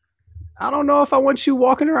 I don't know if I want you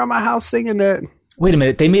walking around my house singing that. Wait a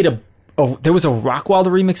minute, they made there was a Rockwilder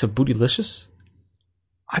remix of Bootylicious?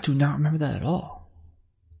 I do not remember that at all.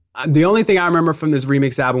 The only thing I remember from this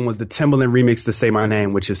remix album was the Timbaland remix to Say My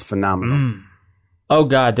Name, which is phenomenal. Oh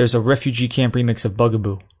God, there's a refugee camp remix of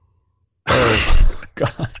Bugaboo. Oh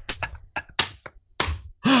God.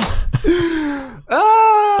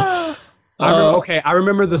 I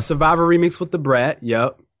remember the Survivor remix with the Brat.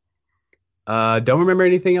 Yep. Don't remember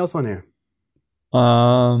anything else on there.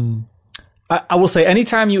 I will say,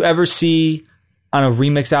 anytime you ever see on a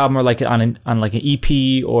remix album or like on like an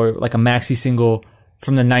EP or like a maxi single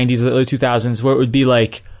from the 90s or the early 2000s, where it would be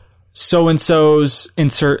like so and so's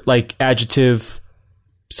insert like adjective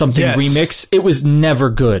something remix, it was never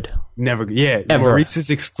good. Never, yeah. Ever. Maurice's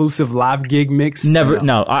exclusive live gig mix. Never.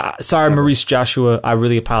 No. Sorry, never. Maurice Joshua. I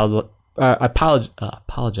really apologize,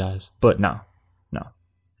 but no.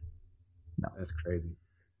 That's crazy.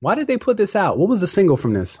 Why did they put this out? What was the single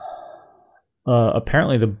from this?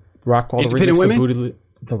 Apparently the Rockwilder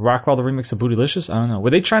remix of Bootylicious. I don't know. Were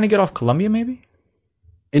they trying to get off Columbia? Maybe.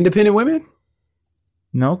 Independent Women?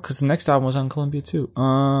 No, because the next album was on Columbia too.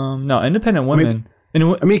 No, Independent Women.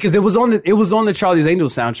 Because it was on the Charlie's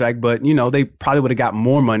Angels soundtrack, but they probably would have got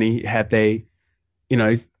more money had they,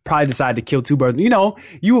 probably decided to kill two birds.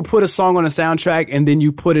 You would put a song on a soundtrack and then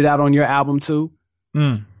you put it out on your album too.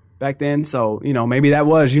 back then. So, maybe that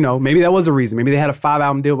was a reason. Maybe they had a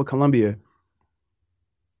 5-album deal with Columbia.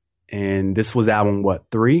 And this was album,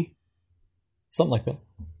 3? Something like that.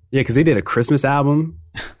 Yeah, because they did a Christmas album.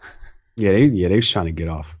 They was trying to get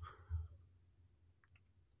off.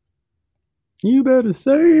 You better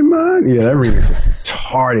say mine. Yeah, that remix was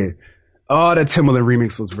retarded. Oh, that Timbaland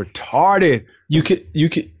remix was retarded.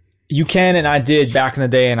 You can, and I did back in the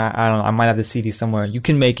day, and I don't know, I might have the CD somewhere. You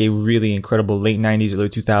can make a really incredible late 90s, early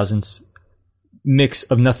 2000s mix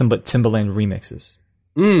of nothing but Timbaland remixes.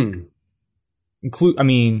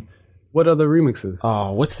 What other remixes?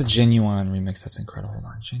 Oh, what's the Genuine remix? That's incredible. Hold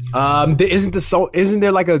on, Genuine. Isn't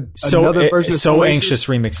there like another version of So Anxious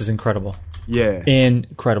remix is incredible. Yeah.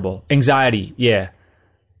 Incredible. Anxiety, yeah.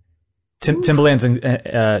 Timbaland's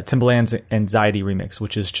Anxiety remix,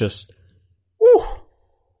 which is just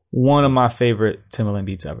one of my favorite Timbaland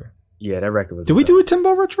beats ever. Yeah, that record was. Did we do a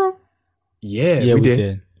Timbo retro? Yeah, we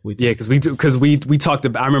did. We did. Yeah, because we talked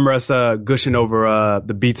about. I remember us gushing over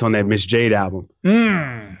the beats on that Miss Jade album.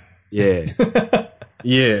 Yeah,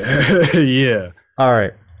 yeah, yeah. All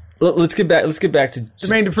right, let's get back. Let's get back to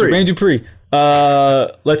Jermaine Dupri.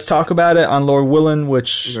 Let's talk about it on Lord Willin',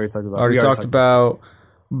 which we already talked about.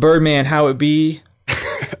 Birdman, How It Be.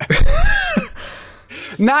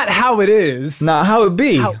 Not How It Is. Not How It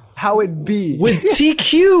Be. How It Be. With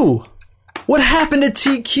TQ. What happened to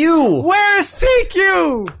TQ? Where's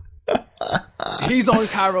TQ? He's on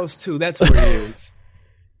Kairos too. That's where he is.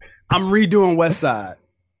 I'm redoing West Side.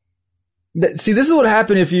 See, this is what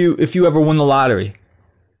happened if you ever won the lottery.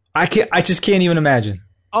 I just can't even imagine.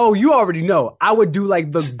 Oh, you already know. I would do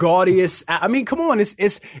like the gaudiest. I mean, come on,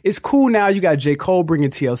 it's cool now. You got J. Cole bringing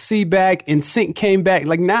TLC back, NSYNC came back.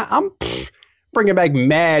 Like now, I'm bringing back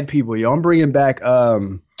mad people, yo. I'm bringing back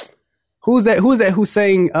who's that? Who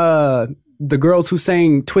sang the girls who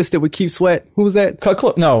sang "Twisted" with Keith Sweat? Who was that? Cut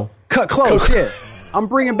Close. Yeah, I'm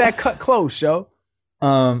bringing back Cut Close, yo.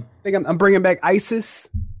 I think I'm bringing back ISIS.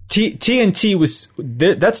 TNT was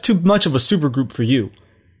that's too much of a super group for you.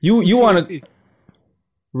 You want to.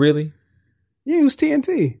 Really? Yeah, it was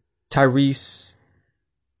TNT. Tyrese.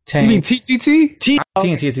 Tank. You mean TGT?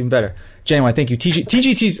 TNT is even better. Genuine, thank you.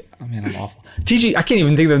 TGT's. Oh man, I'm awful. I can't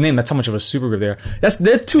even think of the name. That's how much of a supergroup they are.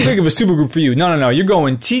 They're too big of a supergroup for you. No. You're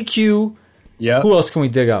going TQ. Yeah. Who else can we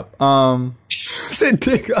dig up? Said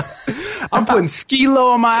dig up. I'm putting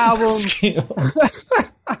Skee-Lo on my album.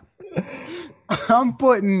 I'm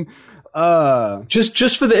putting.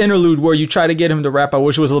 Just for the interlude where you try to get him to rap. I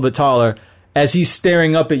wish it was a little bit taller. As he's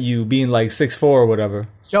staring up at you, being like 6'4" or whatever.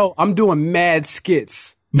 Yo, I'm doing mad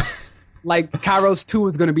skits. Like Kairos 2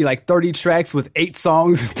 is going to be like 30 tracks with 8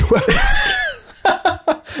 songs and 12.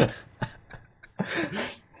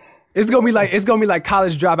 It's gonna be like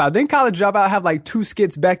College Dropout. Didn't College Dropout have like 2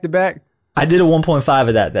 skits back to back? I did a 1.5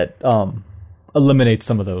 of that eliminates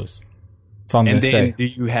some of those. That's all I'm gonna say. Do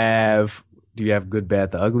you have Good,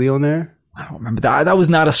 Bad, the Ugly on there? I don't remember that. That was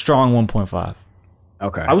not a strong 1.5.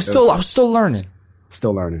 Okay. I was still learning.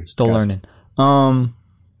 Still learning. How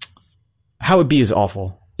It Be is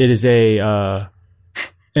awful. It is and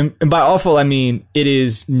by awful I mean it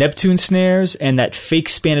is Neptune snares and that fake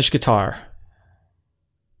Spanish guitar.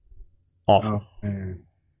 Awful.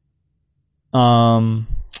 Oh, man.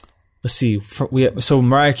 Let's see. So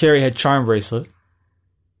Mariah Carey had Charm Bracelet.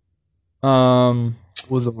 What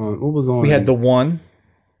was on? We had The One.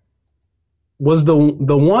 Was the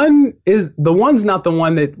one's not the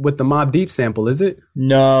one that with the Mobb Deep sample, is it?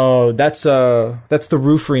 No, that's the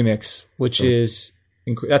Roof remix, which is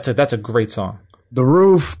that's a great song. The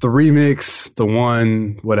Roof, the remix, the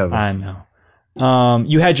one, whatever. I know.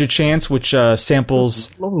 You Had Your Chance, which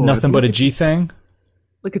samples Nothing But a G Thing.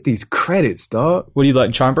 Look at these credits, dog. What do you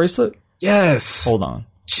like, Charm Bracelet? Yes. Hold on.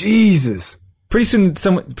 Jesus. Pretty soon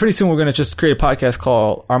we're gonna just create a podcast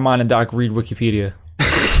called Armand and Doc Read Wikipedia.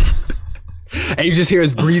 And you just hear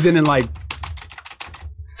us breathing and like.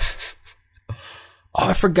 Oh,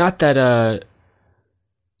 I forgot that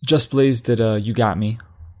Just Blaze did You Got Me.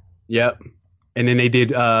 Yep. And then they did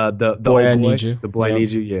the Boy I Need You. The Boy I Need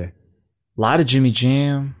You, yeah. A lot of Jimmy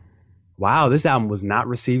Jam. Wow, this album was not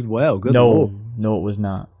received well. Good No, Lord. No, it was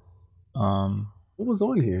not. What was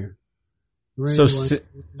on here?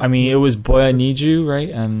 It was Boy I Need You, right?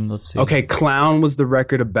 And let's see. Okay, Clown was the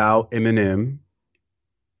record about Eminem.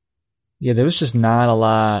 Yeah, there was just not a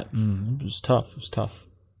lot. It was tough.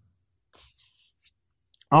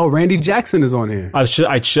 Oh, Randy Jackson is on here.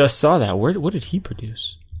 I just saw that. What did he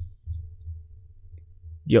produce?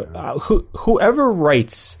 Yo, whoever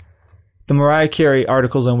writes the Mariah Carey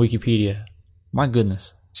articles on Wikipedia, my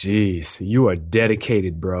goodness. Jeez, you are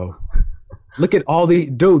dedicated, bro. Look at all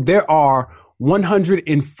there are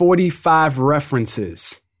 145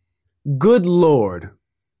 references. Good Lord.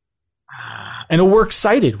 And a works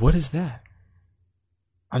cited. What is that?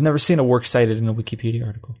 I've never seen a works cited in a Wikipedia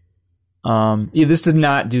article. Yeah, this did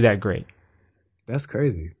not do that great. That's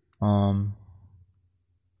crazy. That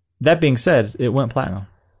being said, it went platinum.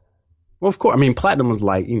 Well, of course. I mean, platinum was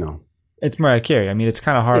like, It's Mariah Carey. I mean, it's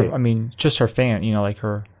kind of hard. Yeah. I mean, just her fan, like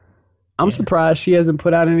her. I'm surprised she hasn't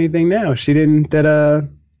put out anything now. She didn't, that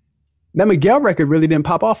Miguel record really didn't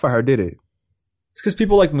pop off for her, did it? It's because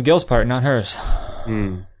people like Miguel's part, not hers.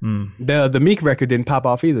 The Meek record didn't pop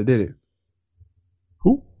off either, did it?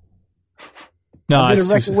 Who? No, I did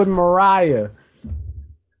it's a record with Mariah.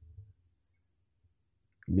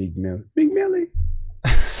 Meek Millie.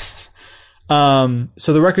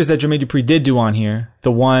 So the records that Jermaine Dupri did do on here,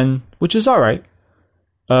 the one which is all right,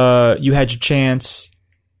 You Had Your Chance,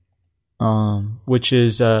 which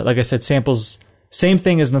is like I said, samples same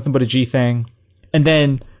thing as Nothing But a G Thing, and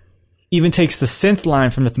then even takes the synth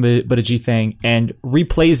line from Nothing But a G Thing and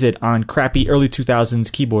replays it on crappy early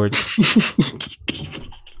 2000s keyboards.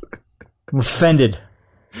 I'm offended.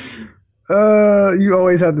 You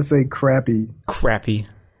always have to say crappy.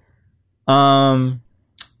 And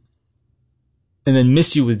then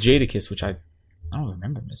Miss You with Jadakiss, which I don't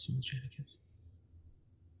remember Miss You with Jadakiss.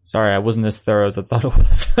 Sorry, I wasn't as thorough as I thought it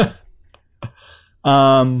was.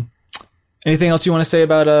 Anything else you want to say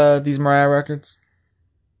about these Mariah records?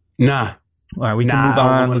 Nah. All right, we can move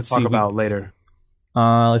on. Let's talk about later.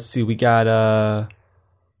 Let's see. We got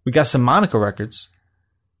some Monica records.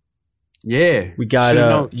 Yeah. We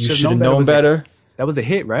got You Should Have Known Better. That was a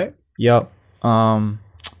hit, right? Yep.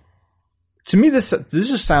 To me, this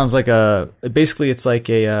just sounds like basically it's like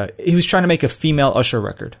he was trying to make a female Usher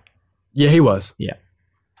record. Yeah, he was. Yeah.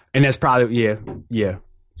 And that's probably, yeah.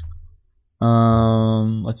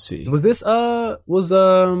 Let's see. Was this, So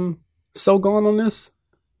Gone on this?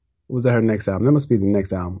 Or was that her next album? That must be the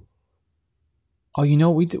next album. Oh,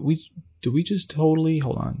 did we just totally,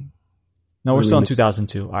 hold on. No, we're still in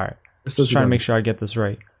 2002. All right. Just trying to make sure I get this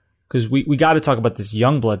right. Because we got to talk about this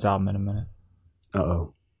Youngbloods album in a minute.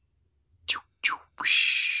 Uh-oh.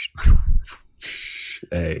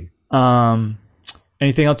 Hey.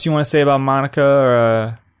 Anything else you want to say about Monica?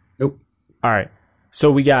 Or, Nope. All right.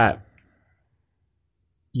 So we got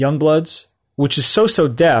Youngbloods, which is So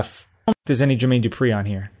Def. I don't think there's any Jermaine Dupri on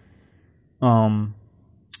here.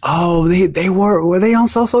 Oh, they were they on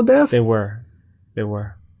So Def? They were.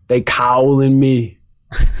 They cowling me.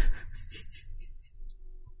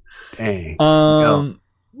 Dang.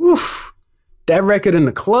 Woof. That record in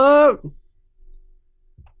the club.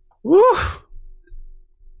 Woof.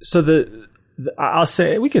 So I'll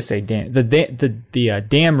say we could say Damn. The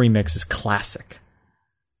Damn remix is classic.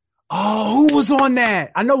 Oh, who was on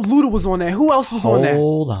that? I know Luda was on that. Who else was on that?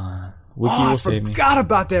 Hold on. Wiki will save me. I forgot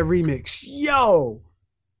about that remix. Yo.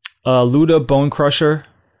 Luda, Bone Crusher,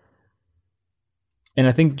 and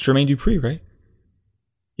I think Jermaine Dupri, right?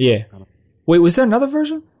 Yeah. Wait, was there another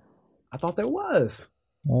version? I thought there was.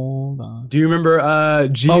 Hold on. Do you remember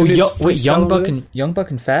G? Young Buck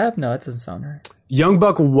and Fab? No, that doesn't sound right. Young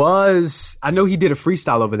Buck was. I know he did a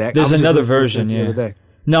freestyle over that. There's another version, yeah. The other day.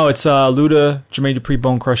 No, it's Luda, Jermaine Dupri,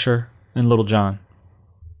 Bone Crusher, and Little John.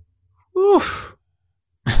 Oof.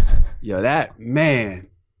 Yo, that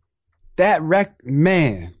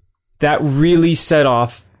really set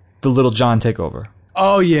off the Little John takeover.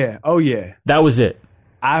 Oh yeah. That was it.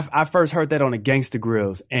 I first heard that on the Gangsta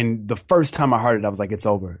Grills, and the first time I heard it, I was like, "It's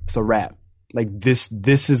over. It's a wrap. Like this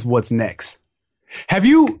is what's next." Do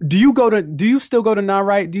you still go to Nah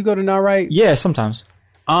Right? Do you go to Nah Right? Yeah, sometimes.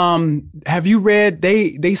 Have you read?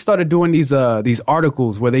 They started doing these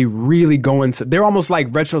articles where they really go into. They're almost like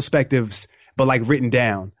retrospectives, but like written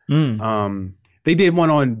down. They did one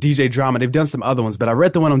on DJ Drama. They've done some other ones, but I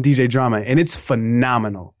read the one on DJ Drama, and it's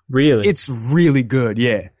phenomenal. Really? It's really good,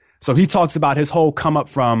 yeah. So he talks about his whole come up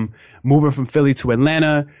from moving from Philly to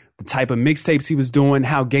Atlanta, the type of mixtapes he was doing,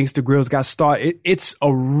 how Gangsta Grills got started. It's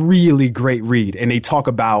a really great read. And they talk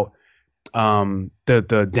about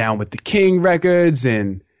the Down with the King records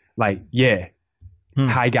and like, yeah,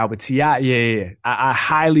 how he got with T.I. Yeah. I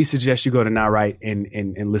highly suggest you go to Nah Right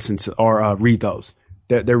and listen to or read those.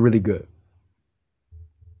 They're really good.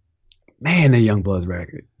 Man, that Youngbloods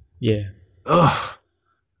record. Yeah. Ugh.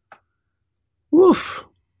 Woof.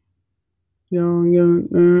 Young.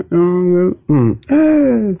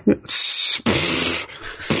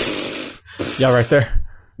 Y'all right there?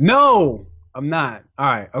 No, I'm not. All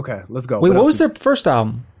right. Okay, let's go. Wait, what was their first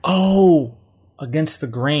album? Oh, Against the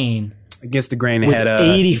Grain. Against the Grain. With had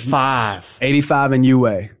 85. 85 and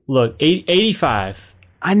UA. Look, 85.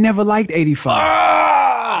 I never liked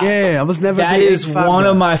 85. Yeah, I was never. That big is 85 one guy.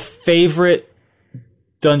 of my favorite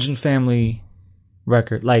Dungeon Family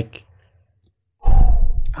record. Like,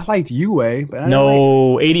 I liked UA, but I didn't like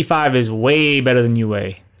no, 85 is way better than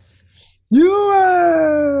UA.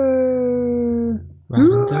 UA.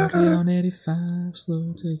 Riding dirty on 85,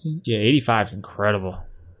 slow taking. Yeah, 85 is incredible.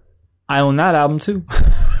 I own that album too.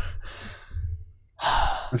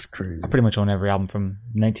 That's crazy. I pretty much own every album from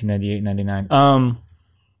 1998, 99.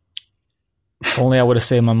 If only I would have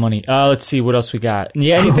saved my money. Let's see what else we got.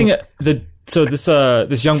 Yeah, anything. So this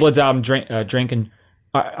Youngblood's album, Drinking.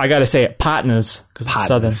 I gotta say it, Partners, because it's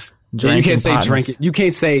Southern. Yeah, you can't say Partners. drinking.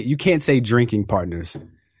 You can't say drinking partners. You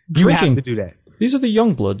Drinking. have to do that. These are the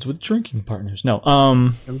Youngbloods with drinking partners. No,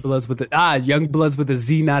 Youngbloods with Youngbloods with a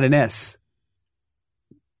Z, not an S.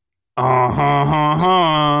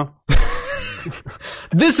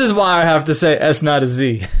 This is why I have to say S, not a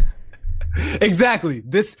Z. Exactly.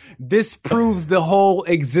 This proves the whole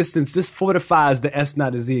existence. This fortifies the S,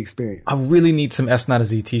 not a Z experience. I really need some S, not a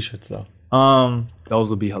Z t-shirts though. Those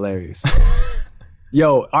will be hilarious.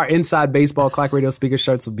 Yo, our Inside Baseball Clock Radio speaker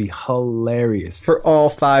shirts will be hilarious. For all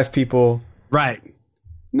 5 people. Right.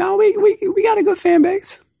 No, we got a good fan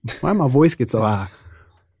base. Why my voice gets so high?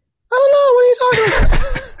 I don't know. What are you talking about?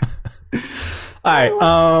 All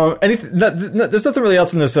right. Anything? There's nothing really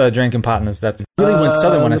else in this Drinking Partners that's really went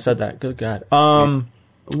Southern when I said that. Good God.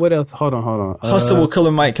 What else? Hold on. Hustle with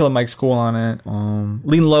Killer Mike's cool on it.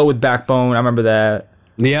 Lean Low with Backbone. I remember that.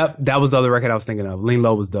 Yep, that was the other record I was thinking of. Lean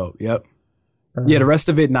Low was dope. Yep. Yeah, the rest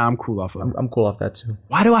of it, I'm cool off of. I'm cool off that too.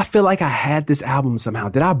 Why do I feel like I had this album somehow?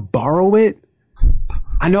 Did I borrow it?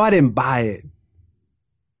 I know I didn't buy it.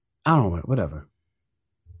 I don't know. Whatever.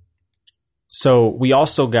 So we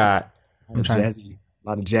also got a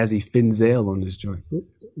lot of jazzy Finzel on this joint.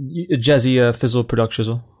 Jazzy Fizzle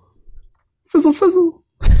Production. Fizzle.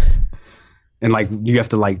 And like you have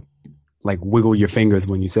to like wiggle your fingers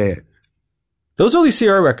when you say it. Those early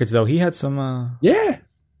Sierra records though, he had some. Yeah.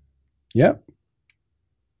 Yep.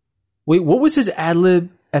 Wait, what was his ad lib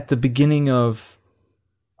at the beginning of?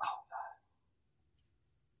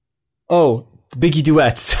 Oh, the Biggie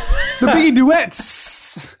duets. The Biggie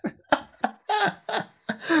duets.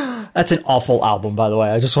 That's an awful album, by the way.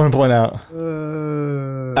 I just want to point out.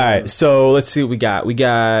 All right, so let's see what we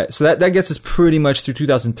got. So that gets us pretty much through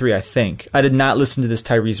 2003, I think. I did not listen to this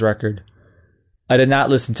Tyrese record. I did not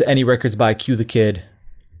listen to any records by Q the Kid.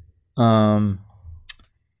 But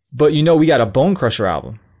we got a Bone Crusher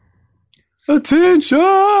album. Attention!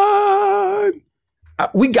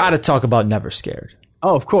 We got to talk about Never Scared.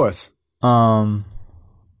 Oh, of course.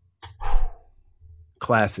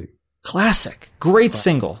 Classic. Great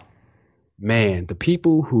single. Man, the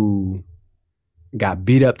people who got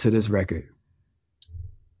beat up to this record,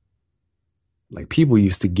 like people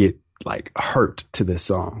used to get like hurt to this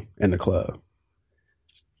song in the club.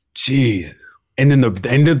 Jeez. And then the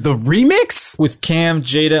remix with Cam,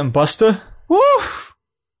 Jada, and Busta. Woo!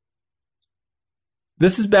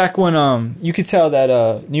 This is back when you could tell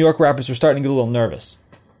that New York rappers were starting to get a little nervous.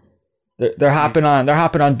 They're hopping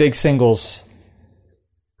on big singles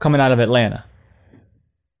coming out of Atlanta,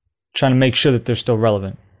 trying to make sure that they're still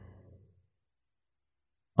relevant.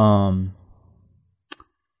 But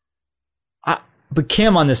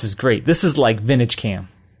Cam on this is great. This is like vintage Cam.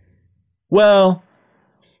 Well,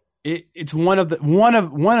 it's one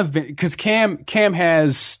of because Cam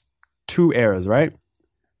has 2 eras, right?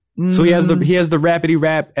 So he has the Rapidy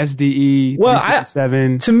Rap SDE. Well,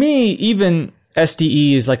 7. To me, even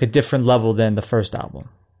SDE is like a different level than the first album,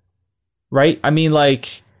 right? I mean,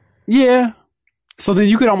 like, yeah. So then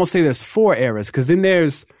you could almost say there's 4 eras because then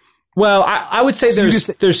there's. Well, I would say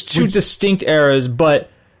there's 2 distinct eras,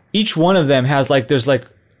 but each one of them has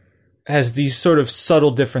these sort of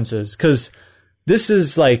subtle differences. Because this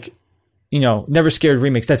is like, Never Scared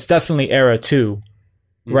remix. That's definitely era 2,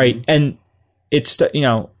 right? Mm-hmm. And it's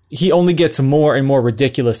he only gets more and more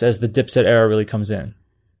ridiculous as the Dipset era really comes in.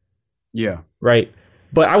 Yeah. Right.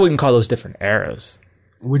 But I wouldn't call those different eras.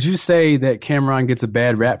 Would you say that Cameron gets a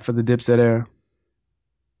bad rap for the Dipset era?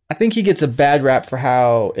 I think he gets a bad rap for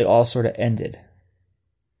how it all sort of ended.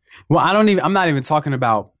 Well, I'm not even talking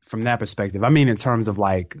about from that perspective. I mean, in terms of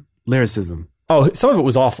like lyricism. Oh, some of it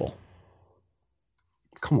was awful.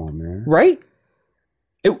 Come on, man. Right?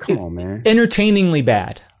 Come on, man. Entertainingly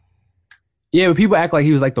bad. Yeah, but people act like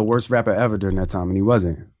he was like the worst rapper ever during that time, and he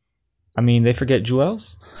wasn't. I mean, they forget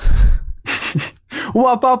Jewels.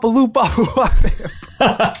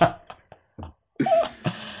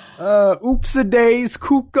 Oops a days,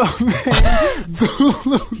 Kuka man,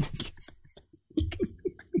 Zulu.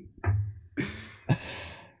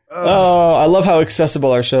 Oh, I love how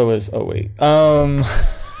accessible our show is. Oh wait,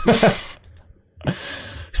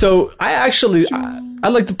 So I'd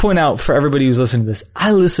like to point out for everybody who's listening to this,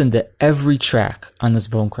 I listened to every track on this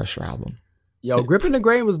Bone Crusher album. Yo, Gripping the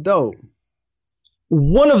Grain was dope.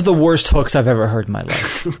 One of the worst hooks I've ever heard in my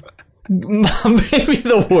life. Maybe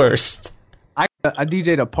the worst. I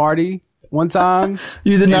DJ'd a party one time.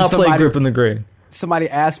 You did not play Gripping the Grain. Somebody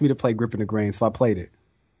asked me to play Gripping the Grain, so I played it.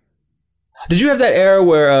 Did you have that era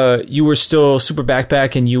where you were still super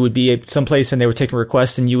backpack and you would be at someplace and they were taking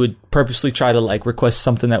requests and you would purposely try to like request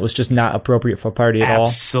something that was just not appropriate for a party at all?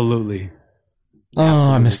 Absolutely.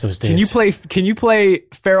 I miss those days. Can you play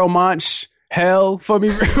Pharoah Monch Hell for me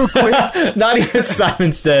real quick? Not even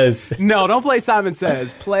Simon Says. No, don't play Simon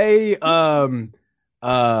Says. Play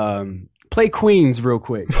play Queens real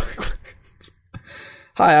quick.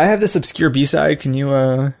 Hi, I have this obscure B-side. Can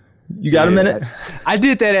you you got a minute? I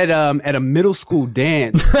did that at a middle school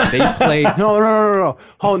dance. They played no.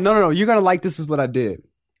 You're gonna like this is what I did.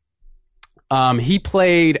 He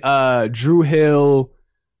played Dru Hill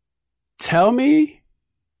Tell Me.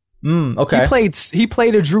 Okay. He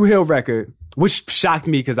played a Dru Hill record, which shocked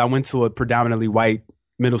me because I went to a predominantly white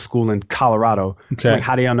middle school in Colorado. Okay. Like,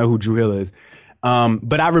 how do y'all know who Dru Hill is?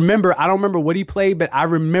 But I don't remember what he played, but I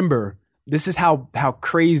remember, this is how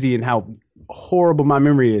crazy and how horrible my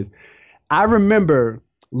memory is. I remember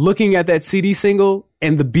looking at that CD single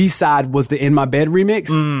and the B-side was the In My Bed remix.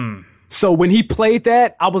 So when he played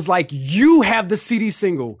that, I was like, you have the CD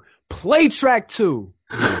single. Play track 2.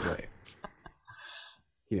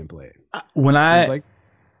 He didn't play it. When I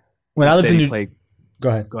lived in Go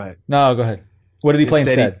ahead. No, go ahead. What did he play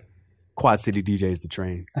instead? Quad City DJs The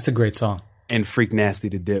Train. That's a great song. And Freak Nasty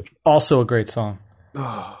The Dip. Also a great song.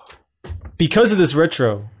 Because of this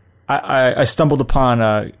retro, I stumbled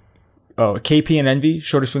upon KP and Envy,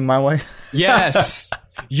 Shorty Swing My Way. Yes.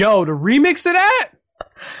 Yo, the remix of that?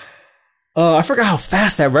 I forgot how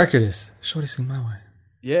fast that record is. Shorty Swing My Way.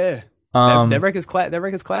 Yeah. That record's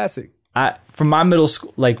classic. From my middle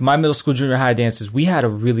school, junior high dances, we had a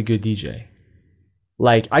really good DJ.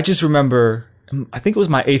 Like, I just remember, I think it was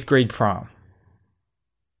my 8th grade prom.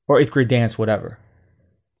 Or 8th grade dance, whatever.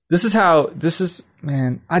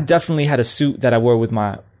 Man, I definitely had a suit that I wore with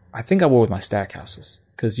my Stackhouses.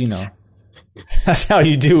 Because, that's how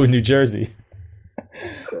you do in New Jersey.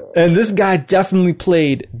 And this guy definitely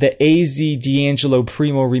played the AZ D'Angelo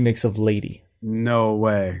Primo remix of Lady. No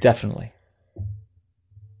way. Definitely. It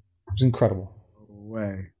was incredible. No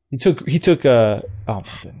way. He took oh my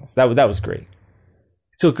goodness. That was great.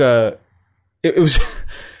 He took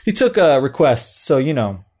requests, so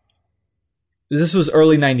this was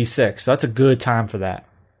early 96, so that's a good time for that.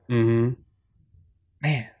 Mm-hmm.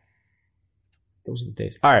 Man. Those are the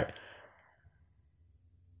days. All right. I'm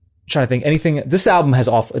trying to think anything. This album has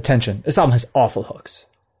awful hooks.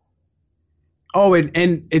 Oh,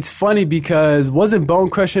 and it's funny because wasn't Bone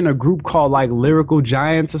Crusher in a group called like Lyrical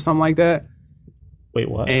Giants or something like that? Wait,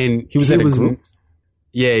 what? And he was in a group?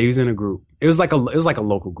 Yeah, he was in a group. It was like a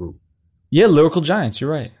local group. Yeah, Lyrical Giants, you're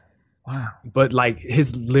right. Wow. But like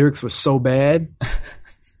his lyrics were so bad.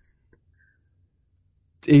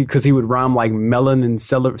 Because he would rhyme like melon and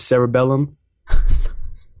cerebellum.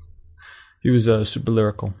 He was super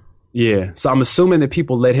lyrical. Yeah. So I'm assuming that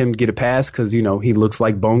people let him get a pass because, he looks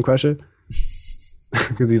like Bone Crusher.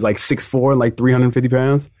 Because he's like 6'4", like 350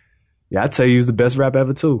 pounds. Yeah, I tell you, he's the best rap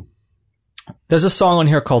ever, too. There's a song on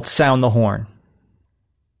here called Sound the Horn,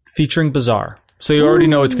 featuring Bizarre. So you already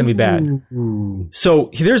know it's going to be bad. So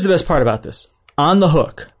here's the best part about this. On the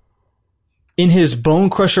hook, in his Bone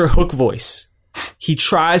Crusher hook voice, he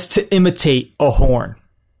tries to imitate a horn.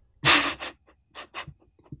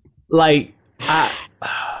 Like,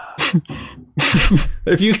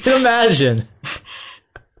 if you can imagine.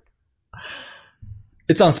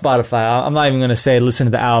 It's on Spotify. I'm not even going to say listen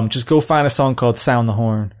to the album. Just go find a song called Sound the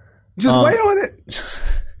Horn. Just wait on it.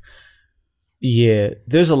 Yeah,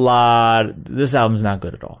 there's a lot. This album's not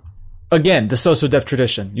good at all. Again, the So So Def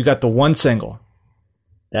tradition. You got the one single.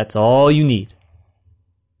 That's all you need.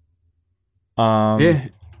 Yeah.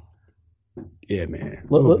 Yeah, man.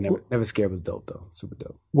 Never Scared was dope, though. Super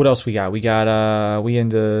dope. What else we got? We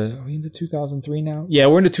into 2003 now? Yeah,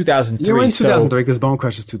 we're into 2003. Yeah, we're in 2003 because Bone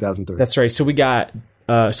Crusher's 2003. That's right. So we got...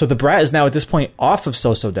 so the Brat is now at this point off of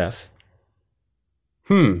So So Def.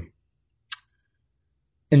 And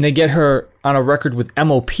they get her on a record with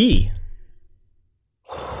MOP.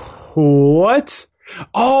 What?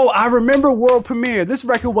 Oh, I remember World Premiere. This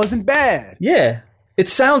record wasn't bad. Yeah. It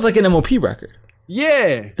sounds like an MOP record.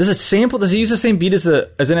 Yeah. Does it use the same beat as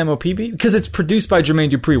an MOP beat? Because it's produced by Jermaine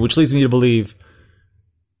Dupri, which leads me to believe.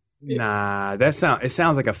 Nah, it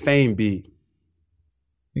sounds like a Fame beat.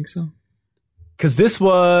 Think so? Because this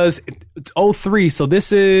was 03, so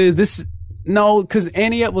this. No, because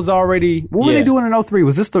Annie Up was already. What were they doing in 03?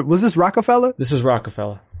 Was this Rockefeller? This is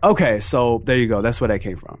Rockefeller. Okay, so there you go. That's where that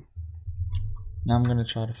came from. Now I'm gonna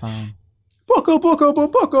try to find.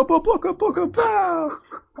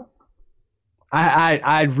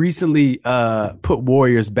 I recently put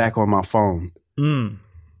Warriors back on my phone.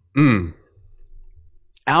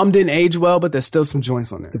 Album didn't age well, but there's still some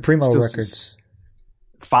joints on there. The Primo still records.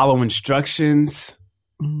 Follow Instructions.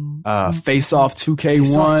 Face Off 2K1.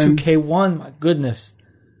 Face Off 2K1. My goodness.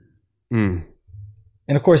 And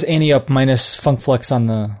of course, Annie Up minus Funk Flex on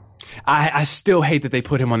the. I still hate that they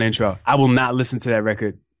put him on the intro. I will not listen to that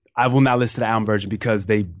record. I will not listen to the album version because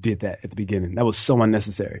they did that at the beginning. That was so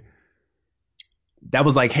unnecessary. That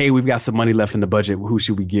was like, hey, we've got some money left in the budget. Who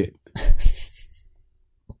should we get?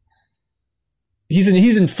 He's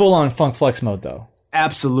in full on Funk Flex mode though.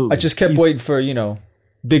 Absolutely. I just kept waiting for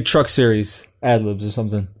Big Truck Series ad libs or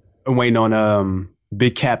something. I'm waiting on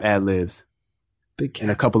Big Cap ad libs. Big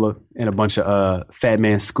Cap and a bunch of Fat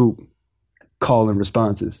Man Scoop call and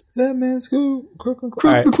responses. Fat Man Scoop, Crooklyn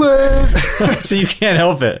Clan. So you can't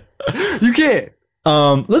help it. You can't.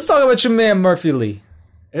 Let's talk about your man Murphy Lee.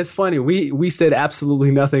 It's funny. We said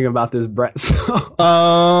absolutely nothing about this Brett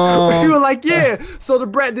song. We were like, yeah. So the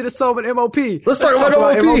Brett did a song with MOP. Let's talk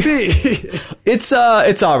about MOP. It's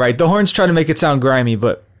all right. The horns try to make it sound grimy,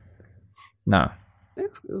 but no, it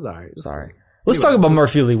was all right. It's all right. Let's talk about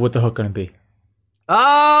Murphy Lee. What the hook gonna be?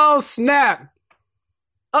 Oh snap!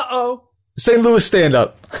 Uh-oh. St. Louis stand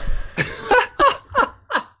up.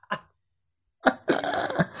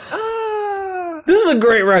 This is a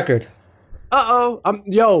great record.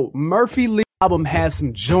 Yo, Murphy Lee album has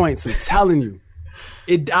some joints. I'm telling you,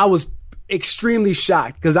 I was extremely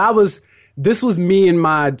shocked because this was me in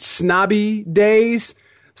my snobby days.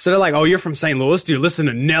 So they're like, "Oh, you're from St. Louis? Do you listen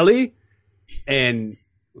to Nelly?" And I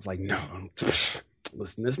was like, "No,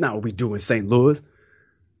 listen, that's not what we do in St. Louis."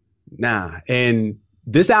 Nah. And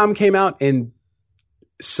this album came out and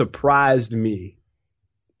surprised me.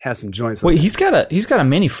 Has some joints. Wait, he's got a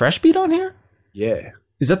Manny Fresh beat on here? Yeah.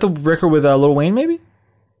 Is that the record with Lil Wayne, maybe?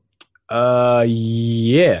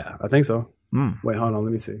 Yeah, I think so. Wait, hold on,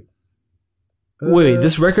 let me see. Wait,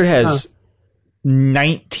 this record has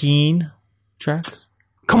 19 tracks?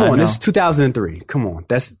 Come on, this is 2003. Come on,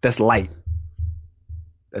 that's light.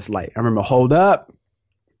 That's light. I remember Hold Up.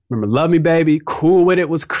 Remember Love Me Baby. Cool With It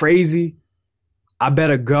was crazy. I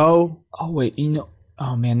Better Go. Oh, wait,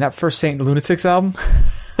 oh man, that first Saint Lunatics album?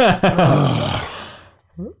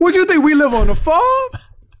 What you think, we live on a farm?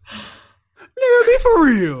 Nigga, be for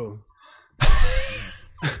real.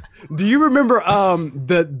 Do you remember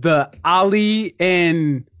the Ali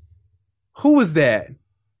and who was that?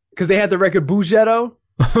 Because they had the record Bougetto.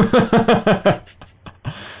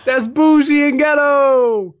 That's Bougie and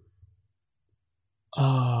Ghetto.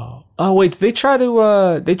 Oh wait, they try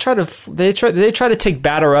to take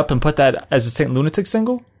Batter Up and put that as a Saint Lunatic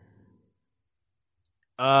single?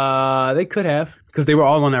 They could have because they were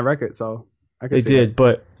all on that record, so I could they did, that.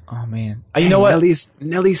 But oh man, you know what?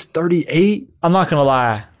 Nelly's 38. I'm not gonna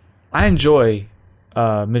lie, I enjoy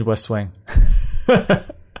Midwest Swing.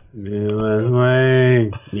 Midwest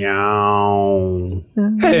Swing, meow.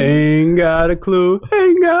 Ain't got a clue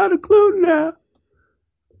now.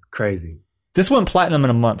 Crazy. This went platinum in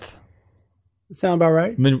a month. Sound about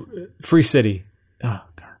right? Free City. Oh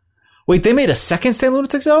god. Wait, they made a second Saint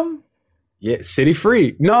Lunatics album? Yeah, City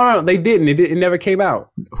Free. No, they didn't. It never came out.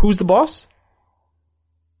 Who's the Boss?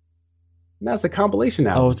 That's a compilation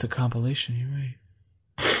album. Oh, it's a compilation. You're right.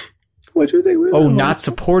 What you think? Not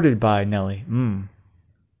supported by Nelly.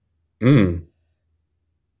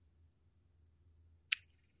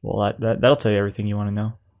 Well, that'll tell you everything you want to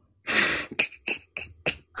know.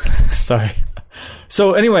 Sorry.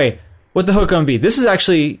 So anyway, what the hook gonna be? This is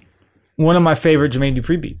actually one of my favorite Jermaine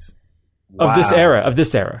Dupri beats of this era.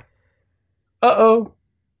 Uh-oh.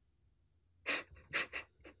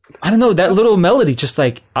 I don't know, that little melody just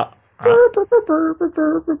like it works.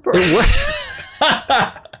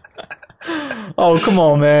 Oh, come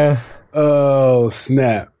on, man. Oh,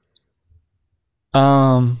 snap.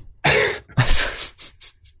 I'm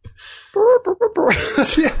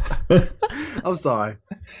sorry.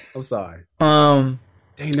 Dang,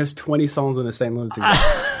 there's 20 songs on the same lunatic.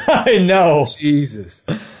 I know. Jesus.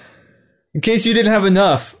 In case you didn't have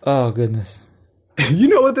enough. Oh, goodness. You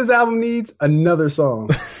know what this album needs? Another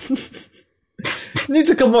song.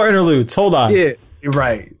 Needs a couple more interludes. Hold on. Yeah, you're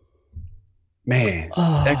right. Man,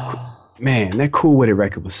 that Cool With It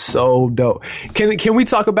record was so dope. Can we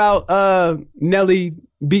talk about Nelly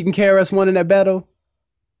beating KRS-One in that battle?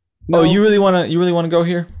 No? Oh, you really want to go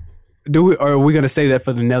here? Or are we gonna say that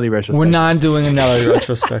for the Nelly retrospective? We're not doing a Nelly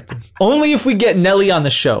retrospective. Only if we get Nelly on the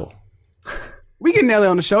show. We get Nelly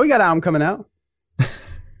on the show. We got an album coming out.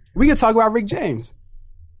 We can talk about Rick James.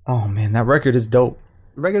 Oh man, that record is dope.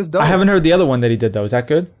 The record is dope. I haven't heard the other one that he did though. Is that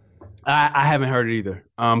good? I haven't heard it either.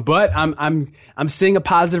 But I'm seeing a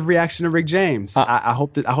positive reaction to Rick James. I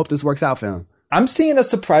hope this works out for him. I'm seeing a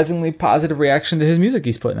surprisingly positive reaction to his music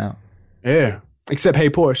he's putting out. Yeah. Except Hey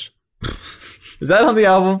Porsche. Is that on the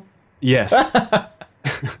album? Yes.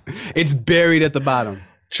 It's buried at the bottom.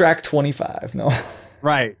 Track 25. No.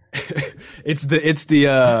 Right. It's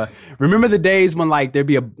the remember the days when like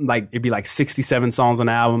it'd be like 67 songs on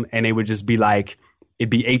the album and they would just be like it'd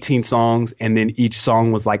be 18 songs and then each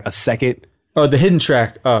song was like a second. Oh, the hidden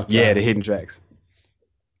track. Oh, God. Yeah, the hidden tracks.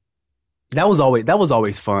 That was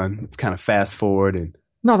always fun. Kind of fast forward and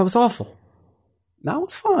No, that was awful. that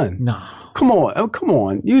was fun. No. Come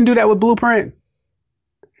on. You didn't do that with Blueprint.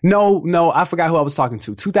 No, I forgot who I was talking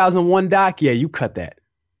to. 2001 Doc. Yeah, you cut that.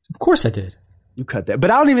 Of course I did. You cut that.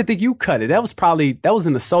 But I don't even think you cut it. That was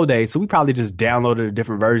in the Soul days, so we probably just downloaded a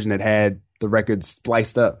different version that had the records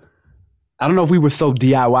spliced up. I don't know if we were so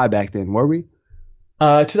DIY back then, were we?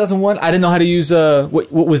 2001, I didn't know how to use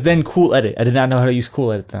what was then Cool Edit. I did not know how to use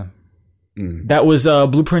Cool Edit then. That was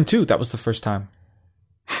Blueprint 2. That was the first time.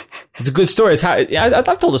 It's a good story. It's how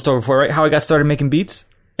I've told the story before, right? How I got started making beats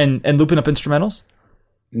and looping up instrumentals.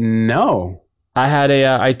 No.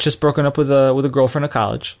 I just broken up with a girlfriend at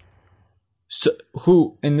college.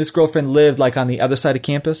 And this girlfriend lived like on the other side of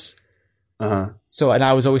campus. So, and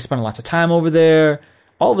I was always spending lots of time over there.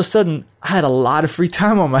 All of a sudden, I had a lot of free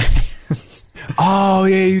time on my hands. Oh,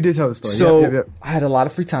 yeah, you did tell the story. So Yep. I had a lot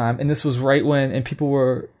of free time, and this was right when, and people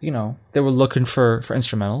were, they were looking for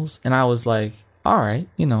instrumentals, and I was like, all right,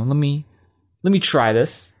 let me try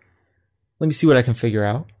this. Let me see what I can figure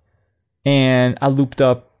out. And I looped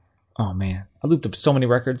up so many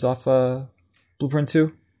records off Blueprint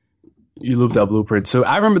 2. You looped up Blueprint 2.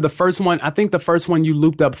 I remember the first one. I think the first one you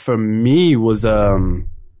looped up for me was it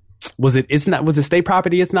State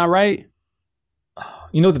Property? It's Not Right?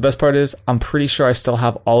 You know what the best part is? I'm pretty sure I still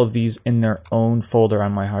have all of these in their own folder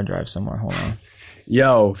on my hard drive somewhere. Hold on.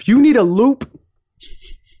 Yo, if you need a loop,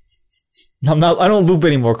 I don't loop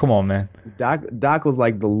anymore. Come on, man. Doc was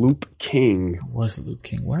like the loop king. I was the loop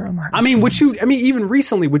king. Where am I? Even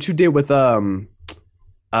recently, what you did with what's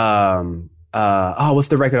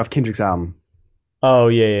the record off Kendrick's album? Oh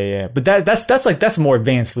yeah. But that's more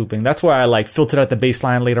advanced looping. That's where I like filtered out the bass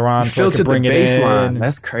line later on, so I could bring it in.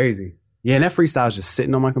 That's crazy. Yeah, and that freestyle is just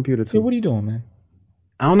sitting on my computer too. Dude, what are you doing, man?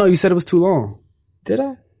 I don't know. You said it was too long. Did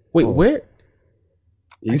I? Wait, where?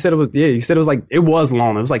 You said it was. Yeah, you said it was like it was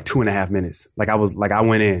long. It was like 2.5 minutes. I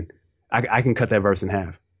went in. I can cut that verse in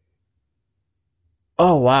half.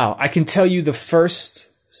 Oh wow! I can tell you the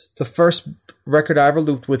first record I ever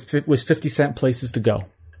looped with was 50 Cent, Places to Go.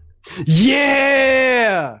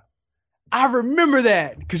 Yeah, I remember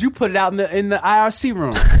that because you put it out in the IRC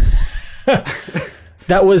room.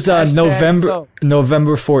 That was November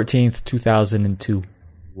 14th, 2002.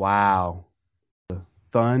 Wow,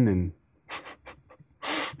 fun and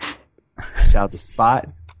shout out to Spot,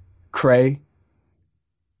 Cray,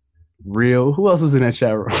 Real. Who else was in that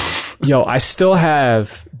chat room? Yo, I still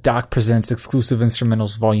have Doc Presents Exclusive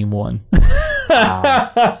Instrumentals Volume 1.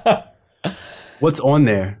 What's on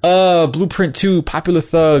there? Blueprint 2, Popular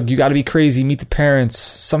Thug, You Gotta Be Crazy, Meet the Parents,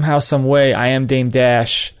 Somehow, Some Way, I Am Dame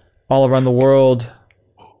Dash, All Around the World,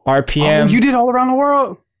 RPM. Oh, you did All Around the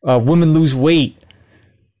World? Women Lose Weight,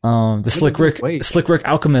 the Slick Rick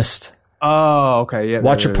Alchemist. Oh, okay, yeah.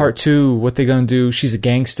 Watch Your Part 2, What They Gonna Do, She's a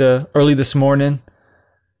Gangsta, Early This Morning.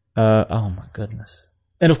 Oh my goodness.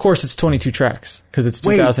 And of course it's 22 tracks, because it's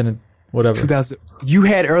 2000 and whatever. 2000. You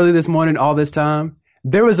had Early This Morning all this time?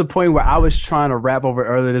 There was a point where I was trying to rap over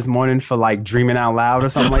Early This Morning for like Dreaming Out Loud or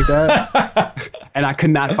something like that. And I could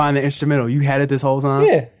not find the instrumental. You had it this whole time?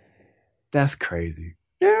 Yeah. That's crazy.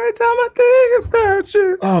 Every time I think about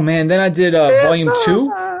you. Oh man, then I did Volume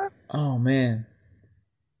 2. Oh man.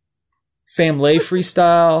 Family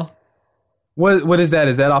Freestyle. What is that?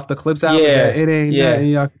 Is that off the Clips album? Yeah. It ain't yeah. that.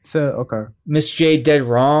 Y'all can tell. Okay. Miss J, Dead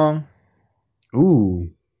Wrong. Ooh.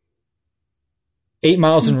 8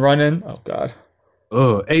 Miles and Running. Oh god.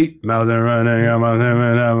 8 miles and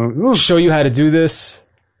running. Show You How to Do This.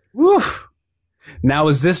 Woof. Now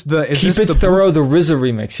is this the Keep It Thorough, the RZA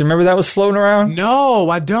remix? You remember that was floating around? No,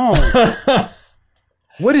 I don't.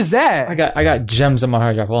 What is that? I got gems on my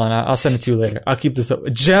hard drive. Hold on, I'll send it to you later. I'll keep this up.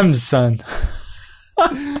 Gems, son.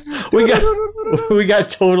 we got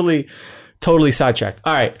totally sidetracked.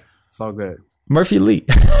 All right. It's all good. Murphy Lee.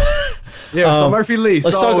 Yeah, so Murphy Lee.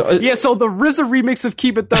 let's So talk- so the RZA remix of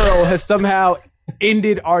Keep It Thorough has somehow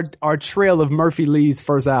ended our trail of Murphy Lee's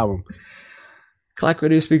first album. Clack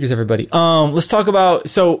Radio speakers, everybody. Let's talk about,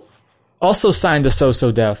 so also signed to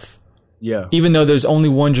So Def, Yeah. even though there's only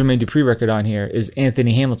one Jermaine Dupri record on here, is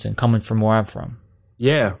Anthony Hamilton, Coming From Where I'm From.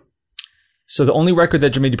 Yeah. So the only record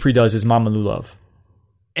that Jermaine Dupri does is Mama Lou Love.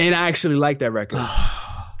 And I actually like that record.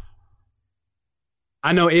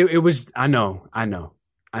 I know it was I know.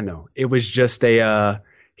 It was just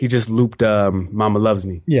he just looped Mama Loves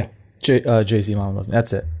Me. Yeah. Jay-Z, Mama Love Me.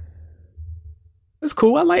 That's it. It's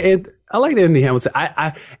cool. I like Anthony Hamilton.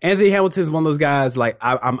 Anthony Hamilton is one of those guys, like,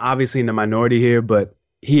 I'm obviously in the minority here, but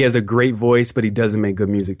he has a great voice, but he doesn't make good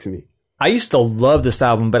music to me. I used to love this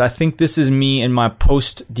album, but I think this is me and my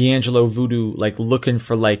post D'Angelo voodoo, like looking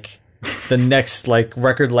for like the next like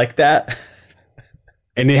record like that.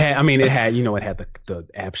 And it had the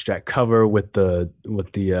abstract cover with the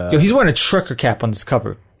Yo, he's wearing a trucker cap on this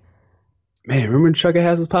cover. man, remember when Trucker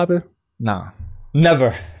House was popping? Nah.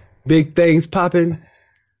 Never. Big things popping.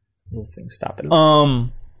 Little thing, stop it.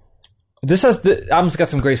 The album's got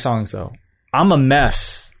some great songs though. I'm a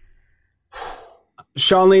Mess.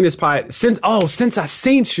 Charlene is probably Since I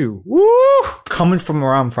Seen You. Woo! Coming From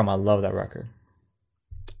Where I'm From. I love that record.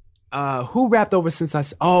 Who rapped over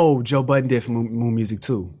Joe Budden did for Moon Music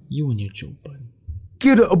too. You and your Joe Budden.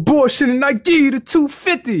 Get an abortion and I give you the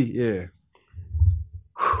 250. Yeah.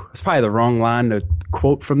 It's probably the wrong line to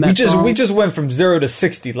quote from that song. We just went from 0 to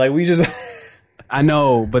 60. Like we just I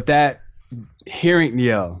know, but that hearing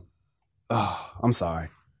I'm sorry.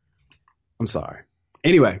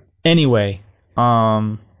 Anyway,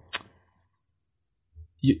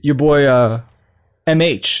 your boy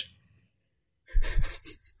MH.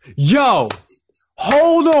 yo,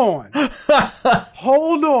 hold on.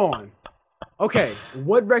 Okay,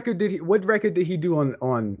 what record did he do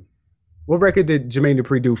on what record did Jermaine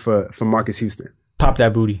Dupri do for Marcus Houston? Pop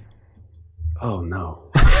That Booty. Oh no.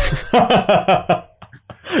 But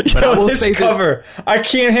I will say cover. I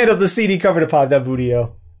can't handle the CD cover to Pop That Booty,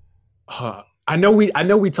 yo. I know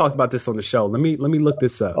we talked about this on the show. Let me look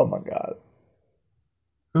this up. Oh my god.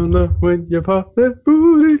 When you pop that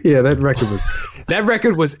booty. Yeah, that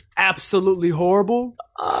record was absolutely horrible.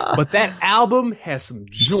 But that album has some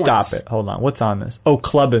joints. Stop it. Hold on. What's on this? Oh,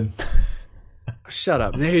 Clubbin'. Shut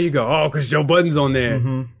up. There you go. Oh, because Joe Budden's on there.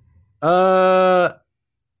 Mm-hmm.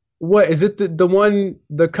 What is it?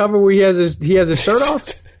 The cover where he has his shirt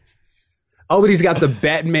off? Oh, but he's got the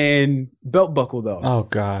Batman belt buckle though. Oh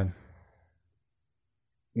God.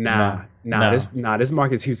 Nah. This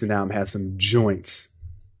Marcus Houston album has some joints.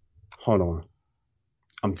 Hold on.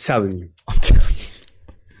 I'm telling you.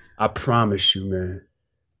 I promise you, man.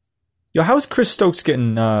 Yo, how is Chris Stokes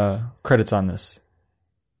getting credits on this?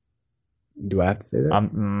 Do I have to say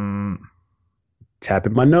that?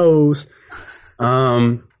 Tapping my nose.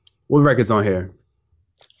 What records on here?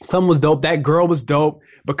 Clubbin' was dope. That Girl was dope.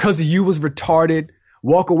 Because of You was retarded.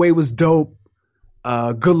 Walk Away was dope.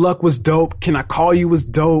 Good Luck was dope. Can I Call You was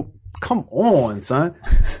dope. Come on, son.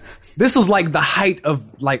 This was like the height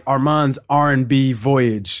of like Armand's R&B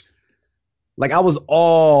voyage. Like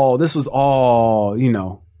this was all, you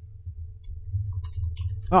know.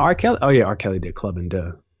 Oh, R. Kelly. Oh yeah, R. Kelly did Clubbin',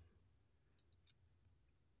 duh.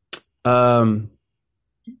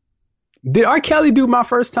 Did R. Kelly do My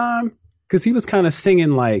First Time? Because he was kind of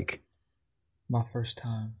singing like My First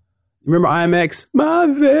Time. Remember IMX? My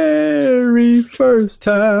very first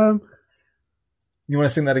time. You want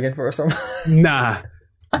to sing that again for us? Nah.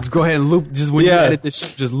 Just go ahead and loop. Just when you edit this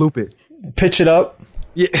shit, just loop it. Pitch it up.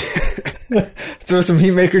 Yeah. Throw some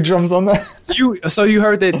Heatmaker drums on that. So you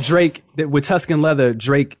heard that Drake, that with Tuscan Leather,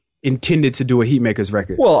 Drake intended to do a Heatmakers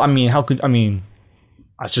record. Well, I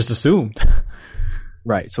just assumed.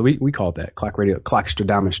 Right. So we called that Clock Radio.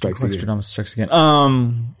 Clockstradamus strikes again. Clockstradamus strikes again.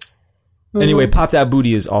 Anyway, Pop That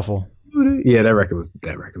Booty is awful. Yeah, that record was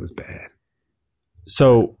bad.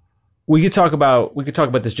 So we could talk about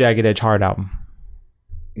this Jagged Edge Hard album.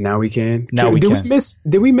 Now we can.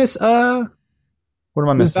 Did we miss what am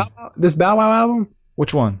I missing? This Bow Wow album?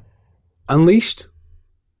 Which one? Unleashed?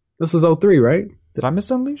 This was 03, right? Did I miss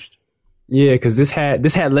Unleashed? Yeah, because this had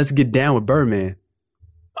Let's Get Down with Birdman.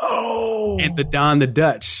 Oh. And the Don the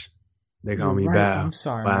Dutch. They call me right. Bow. I'm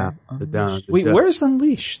sorry. Bow. The Don the Wait, Dutch. where's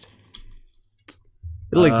Unleashed?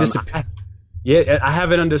 It disappeared. Yeah, I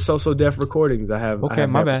have it under So Def Recordings. Okay,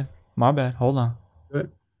 my bad. Hold on. Good.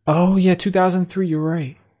 Oh yeah, 2003. You're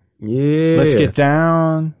right. Yeah. Let's Get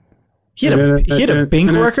Down. He had a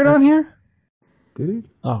Bink record on here? Did he?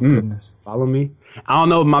 Oh, goodness. Follow Me. I don't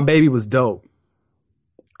know. My Baby was dope.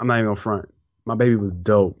 I'm not even on front. My Baby was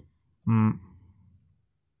dope.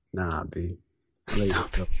 Nah, B. Lazy.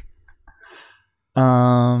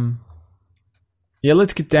 Yeah,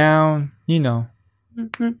 let's get down. You know.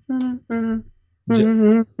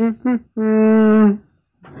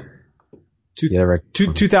 Yeah, right.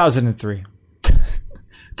 2003.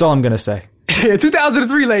 That's all I'm gonna say.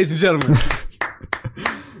 2003, ladies and gentlemen.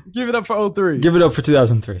 Give it up for 03. Give it up for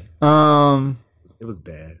 2003. It was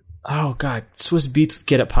bad. Oh God, Swiss Beats with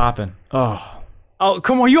 "Get It Poppin'." Oh,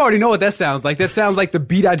 come on! You already know what that sounds like. That sounds like the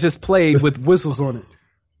beat I just played with whistles on it.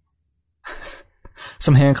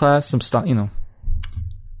 Some hand claps, some stuff. You know.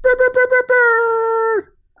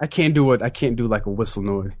 I can't do it. I can't do like a whistle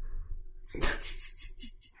noise.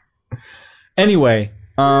 Anyway,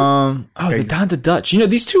 the Don the Dutch. You know,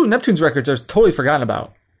 these two Neptunes records are totally forgotten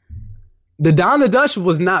about. The Don the Dutch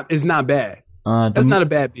is not bad. That's not a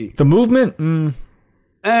bad beat. The Movement.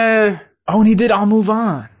 Oh, and he did "I'll Move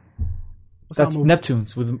On." That's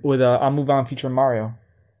Neptunes with "I'll Move On" featuring Mario.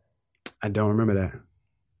 I don't remember that.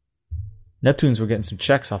 Neptunes were getting some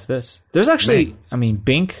checks off this. There's actually,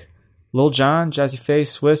 Bink, Lil Jon, Jazzy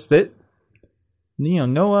Face, Swiss. That,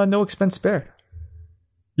 no expense spared.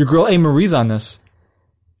 Your girl A. Marie's on this.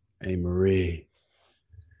 A. Marie.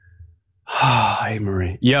 A.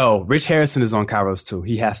 Marie. Yo, Rich Harrison is on Kairos too.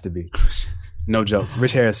 He has to be. No jokes.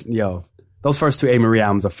 Rich Harrison. Yo, those first two A. Marie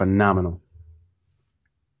albums are phenomenal.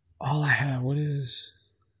 All I Have. What is?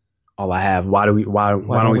 All I Have. Why don't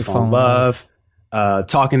we fall in love?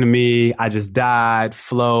 Talking to Me. I Just Died.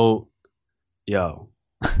 Float. Yo,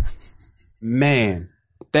 man,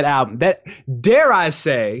 that album. That dare I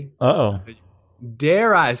say?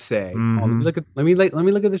 Dare I say? Mm-hmm. Let me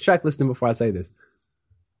look at the track listing before I say this,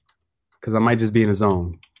 because I might just be in a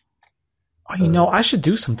zone. Oh, I should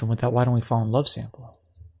do something with that "Why Don't We Fall in Love" sample.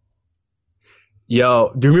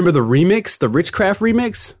 Yo, do you remember the remix, the Richcraft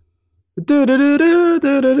remix?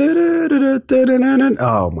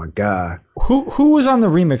 Oh my god! Who was on the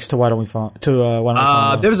remix to "Why Don't We Fall" Why Don't We Fall in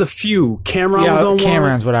Love? There was a few. Cameron was on one.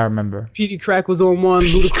 Cameron's what I remember. Petey Crack was on one.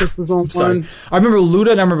 Ludacris was on one. I remember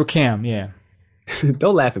Luda and I remember Cam. Yeah.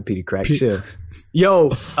 Don't laugh at Petey Crack. Chill.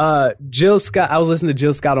 Yo, Jill Scott. I was listening to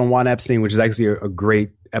Jill Scott on Juan Epstein, which is actually a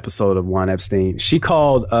great episode of Juan Epstein. She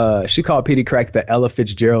called Petey Crack the Ella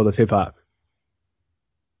Fitzgerald of hip hop.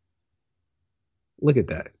 Look at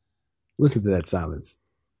that. Listen to that silence.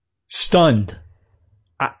 Stunned.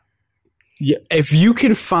 Yeah. If you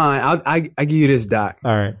can find, I give you this, Doc.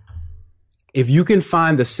 All right. If you can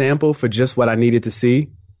find the sample for Just What I Needed to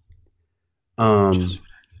See,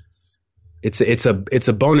 it's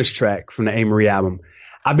a bonus track from the A. Marie album.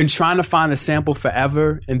 I've been trying to find the sample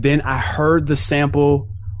forever, and then I heard the sample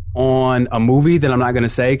on a movie that I'm not going to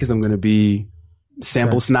say because I'm going to be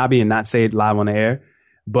sample snobby and not say it live on the air.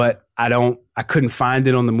 But I couldn't find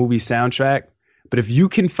it on the movie soundtrack. But if you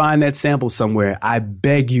can find that sample somewhere, I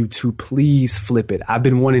beg you to please flip it. I've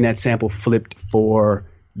been wanting that sample flipped for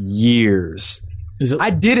years. I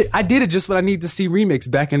did it Just What I Need to See remix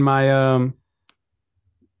back in my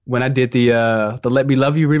when I did the Let Me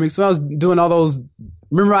Love You remix. When I was doing all those,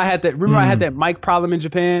 I had that mic problem in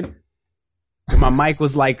Japan. My mic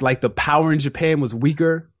was like the power in Japan was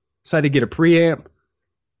weaker, so I had to get a preamp.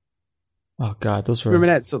 Oh God, those were.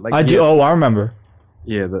 Remember that? So I do. Oh, I remember.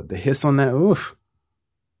 Yeah, the hiss on that. Oof.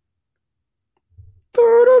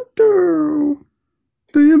 Do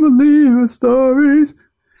you believe in stories?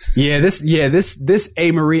 This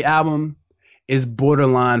A. Marie album is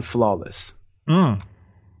borderline flawless. So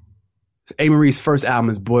A. Marie's first album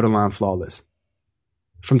is borderline flawless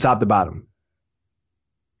from top to bottom.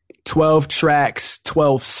 12 tracks,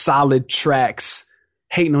 12 solid tracks.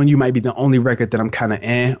 Hating on You might be the only record that I'm kind of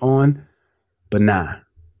on. But nah,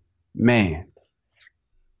 man.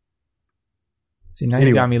 See, now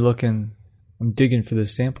you got me looking. I'm digging for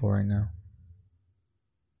this sample right now.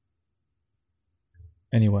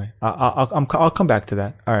 Anyway, I'll come back to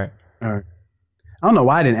that. All right. I don't know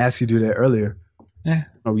why I didn't ask you to do that earlier.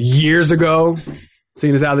 Years ago.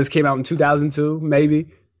 Seeing as how this came out in 2002,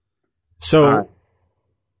 maybe. So,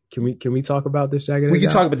 can we talk about this Jagged Edge? We can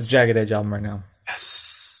talk about this Jagged Edge album right now. Yes.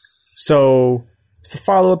 So. It's a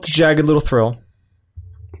follow-up to Jagged Little Thrill.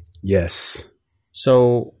 Yes.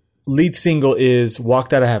 So, lead single is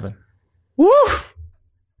Walked Out of Heaven. Woo!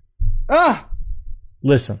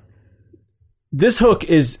 Listen. This hook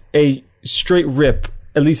is a straight rip,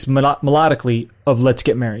 at least melodically, of Let's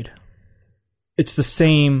Get Married. It's the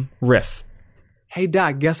same riff. Hey,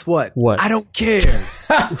 Doc, guess what? What? I don't care.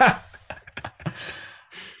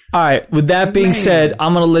 All right. With that being said,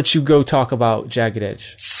 I'm going to let you go talk about Jagged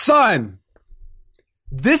Edge. Son!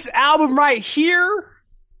 This album right here,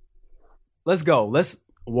 let's go. Let's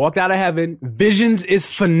Walk Out of Heaven. Visions is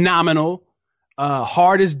phenomenal.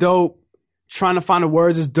 Hard is dope. Trying to find the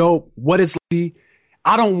words is dope. What is I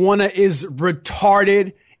don't wanna is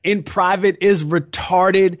retarded. In private is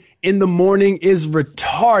retarded. In the morning is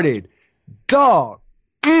retarded. Dog.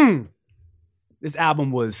 This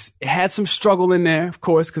album it had some struggle in there, of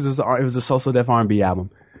course, because it was a social def R&B album.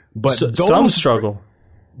 But some struggle.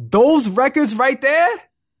 Those records right there,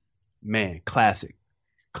 man, classic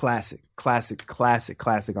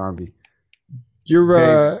R&B.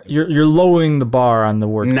 You're lowering the bar on the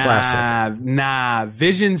word classic. Nah.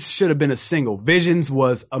 Visions should have been a single. Visions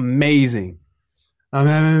was amazing. I'm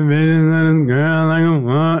having visions of this girl like a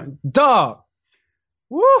want. Dog.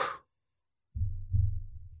 Woo.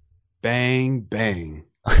 Bang, bang.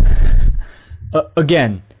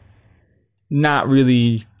 Again, not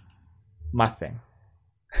really my thing.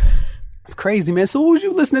 It's crazy, man. So what was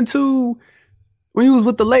you listening to when you was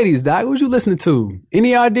with the ladies, Doc? What was you listening to?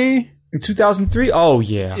 NERD? In 2003? Oh,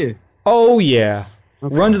 yeah. Yeah. Oh, yeah.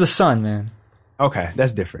 Okay. Run to the Sun, man. Okay,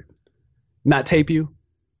 that's different. Not Tape You?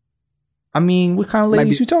 I mean, what kind of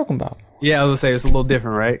ladies you talking about? Yeah, I was going to say, it's a little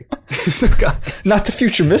different, right? Not the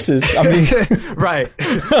future misses. I mean, right.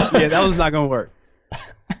 Yeah, that was not going to work.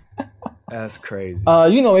 That's crazy.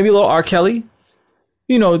 Maybe a little R. Kelly.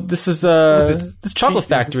 This is this Chocolate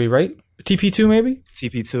Factory, right? TP2 maybe?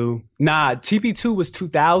 TP2. Nah, TP2 was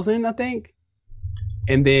 2000, I think.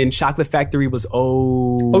 And then Chocolate Factory was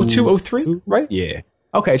 02, 03, right? Yeah.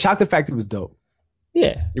 Okay, Chocolate Factory was dope.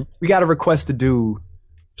 Yeah. We got a request to do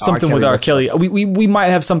something with R. Kelly. We might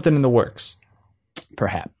have something in the works.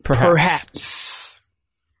 Perhaps.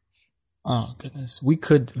 Oh, goodness. We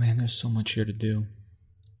could... Man, there's so much here to do.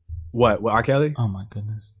 What? With R. Kelly? Oh, my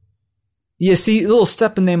goodness. Yeah, see, a little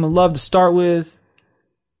Step in the Name of Love to start with.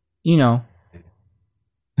 12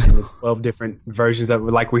 different versions of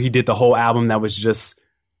it, like where he did the whole album that was just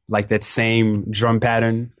like that same drum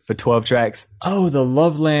pattern for 12 tracks. Oh, the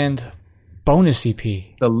Loveland bonus EP.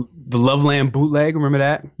 The Loveland bootleg, remember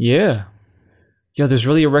that? Yeah. Yo, there's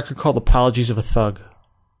really a record called Apologies of a Thug.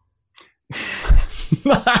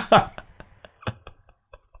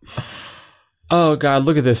 Oh, God,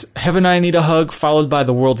 look at this. Heaven I Need a Hug, followed by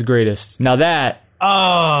The World's Greatest. Now that...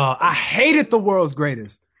 Oh, I hated The World's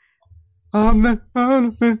Greatest. I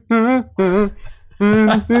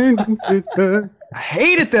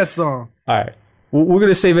hated that song. All right. We're going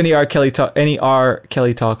to save any R. Kelly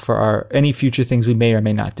talk for any future things we may or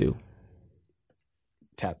may not do.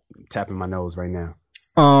 Tapping my nose right now.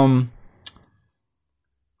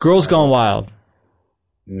 Girls Gone Wild.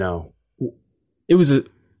 No. Was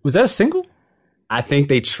that a single? I think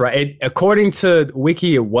they tried. According to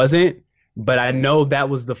Wiki, it wasn't. But I know that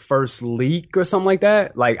was the first leak or something like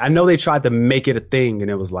that. Like, I know they tried to make it a thing, and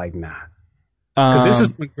it was like, nah. Because this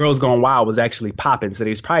is when Girls Gone Wild was actually popping, so they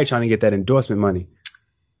was probably trying to get that endorsement money.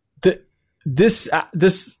 There's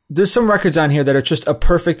some records on here that are just a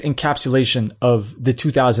perfect encapsulation of the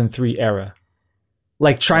 2003 era.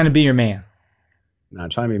 Like, Trying to Be Your Man. Nah,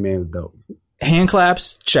 Trying to Be Your Man is dope. Hand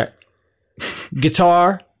claps, check.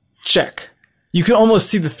 Guitar, check. You can almost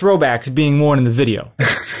see the throwbacks being worn in the video.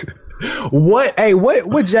 What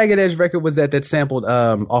Jagged Edge record was that sampled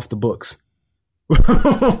Off the Books?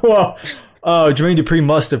 Well, Jermaine Dupri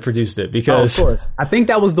must have produced it because of course. I think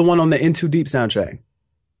that was the one on the In Too Deep soundtrack.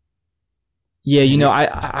 Yeah,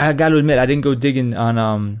 I got to admit I didn't go digging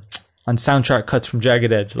on soundtrack cuts from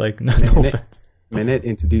Jagged Edge. Like no offense. Man, that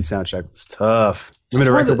In Too Deep soundtrack was tough.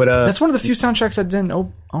 Remember the record with that's one of the few soundtracks I didn't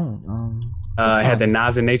own. I had the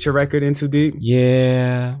Nas and Nature record, In Too Deep.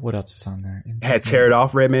 Yeah. What else is on there? Had Tear It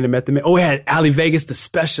Off, Redman and Method Man. Oh, it had Ali Vegas, The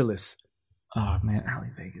Specialist. Oh, man, Ali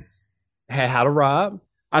Vegas. Had How to Rob.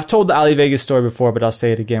 I've told the Ali Vegas story before, but I'll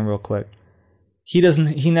say it again real quick. He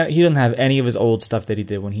doesn't have any of his old stuff that he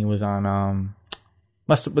did when he was on, that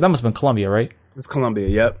must have been Columbia, right? It was Columbia,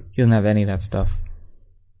 yep. He doesn't have any of that stuff.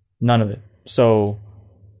 None of it. So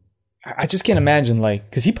I just can't imagine,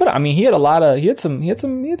 like, because he had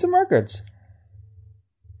some records.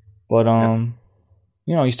 But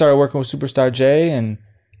he started working with Superstar J, and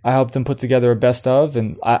I helped him put together a best of,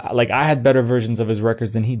 and I had better versions of his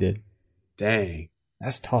records than he did. Dang,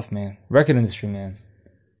 that's tough, man. Record industry, man.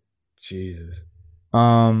 Jesus.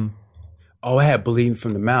 I had Bleeding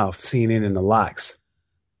from the Mouth, CNN in the Locks.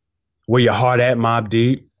 Where Your Heart At, Mobb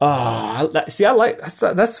Deep. Oh, see, I like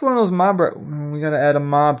that's one of those mob. We got to add a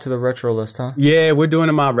mob to the retro list, huh? Yeah, we're doing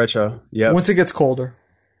a mob retro. Yep. Once it gets colder.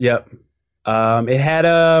 Yep. It had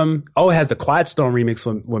it has the Quiet Storm remix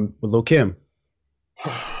with Lil' Kim.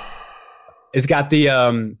 It's got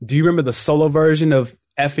the do you remember the solo version of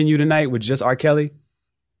Effing You Tonight with just R. Kelly?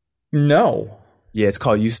 No. Yeah, it's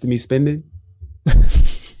called Used to Me Spending.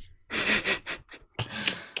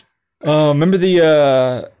 Remember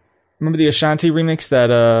the Ashanti remix that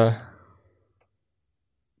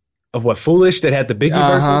Of what, Foolish, that had the Biggie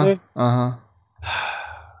verse on there?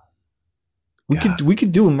 We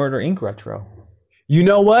could do a Murder Inc. retro. You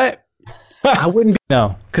know what? I wouldn't be.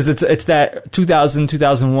 No, because it's that 2000,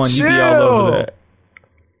 2001. You'd be all over that.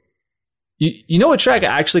 You know what track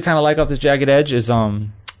I actually kind of like off this Jagged Edge is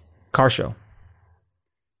Car Show.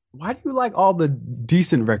 Why do you like all the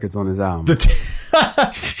decent records on his album?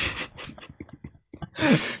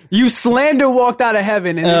 You slander Walked Out of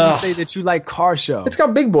Heaven and then you say that you like Car Show. It's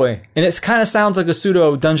got Big Boy, and it kind of sounds like a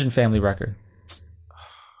pseudo Dungeon Family record.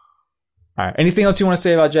 All right. Anything else you want to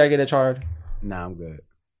say about Jagged Edge Hard? Nah, I'm good.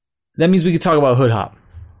 That means we could talk about Hood Hop.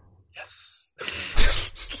 Yes.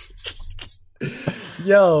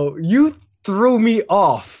 Yo, you threw me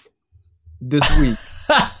off this week.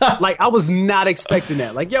 Like, I was not expecting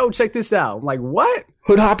that. Like, yo, check this out. I'm like, what?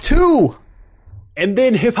 Hood Hop 2. And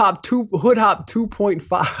then Hood Hop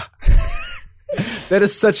 2.5.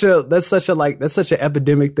 That's such an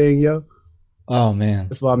epidemic thing, yo. Oh man.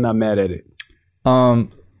 That's why I'm not mad at it.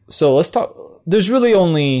 So let's talk. There's really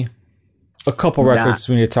only a couple records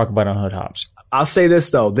we need to talk about on Hood Hops. I'll say this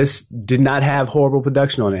though. This did not have horrible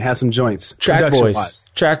production on it. It had some joints. Track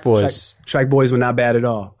Boys were not bad at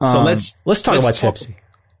all. So let's talk about Tipsy.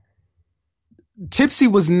 Tipsy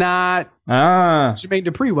was not Jermaine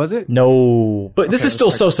Dupri, was it? No. But this is still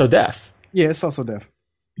So Def. Yeah, it's So Def.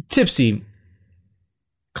 Tipsy.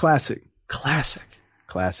 Classic.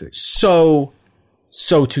 So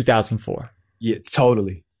 2004. Yeah,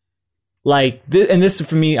 totally. Like, and this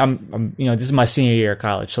for me, I'm this is my senior year of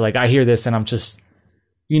college. So like I hear this and I'm just,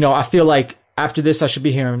 I feel like after this I should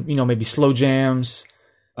be hearing, maybe slow jams.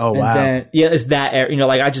 Oh, and wow. Then, it's that,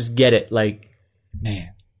 like I just get it. Like,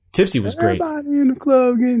 man, Tipsy was great. Everybody in the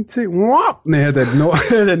club getting whop. They had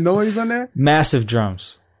that noise on there. Massive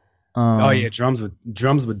drums.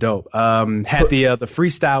 Drums were dope. Had the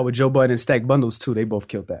freestyle with Joe Budden and Stack Bundles too. They both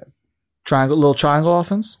killed that. Little triangle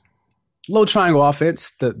offense. Low Triangle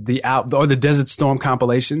Offense, the Desert Storm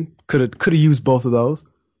compilation could have used both of those.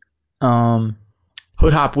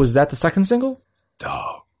 Hood Hop, was that the second single?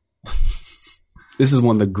 Dog. This is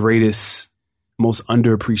one of the greatest, most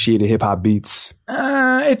underappreciated hip hop beats.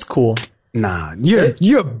 It's cool. Nah, you're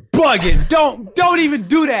bugging. Don't even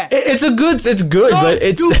do that. It's good, but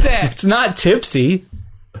it's not Tipsy.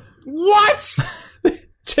 What?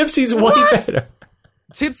 Tipsy's way better.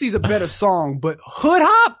 Tipsy's a better song, but Hood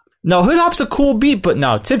Hop? No, Hood Hop's a cool beat, but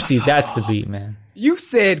no, Tipsy, that's the beat, man. You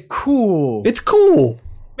said cool. It's cool.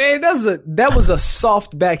 Man, that was a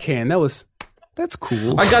soft backhand. That's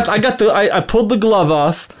cool. I pulled the glove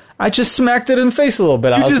off. I just smacked it in the face a little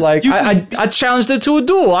bit. I challenged it to a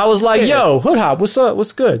duel. I was like, yo, Hood Hop, what's up?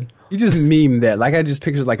 What's good? You just meme that. Like, I just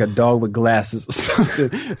pictures like a dog with glasses or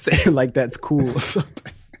something saying like that's cool or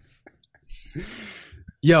something.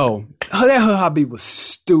 Yo, that Hood Hop beat was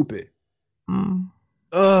stupid.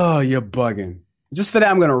 Oh, you're bugging. Just for that,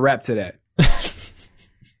 I'm going to rap to that.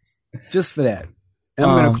 Just for that. And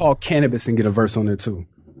I'm going to call Cannabis and get a verse on it too.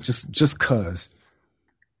 Just cuz.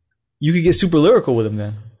 You could get super lyrical with him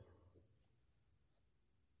then.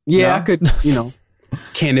 Yeah, no? I could,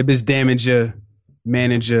 Cannabis Damager,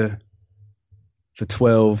 Manager for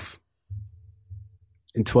 12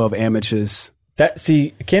 and 12 amateurs.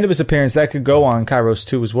 Cannabis Appearance, that could go on Kairos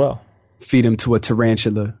 2 as well. Feed him to a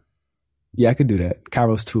tarantula. Yeah, I could do that.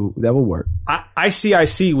 Kairos 2, that would work.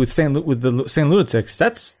 ICIC with the St. Lunatics.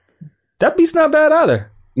 That beat's not bad either.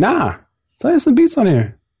 Nah, there's some beats on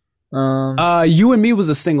here. You and Me was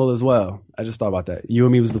a single as well. I just thought about that. You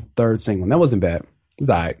and Me was the third single. And that wasn't bad. It was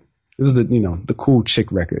alright. It was the cool chick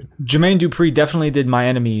record. Jermaine Dupri definitely did My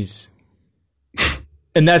Enemies,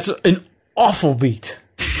 and that's an awful beat.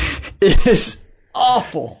 It is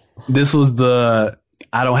awful. This was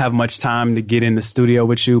I don't have much time to get in the studio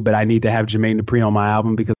with you, but I need to have Jermaine Dupri on my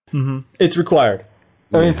album because it's required.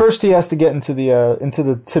 Yeah. I mean, first he has to get into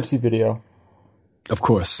the Tipsy video. Of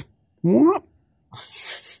course. I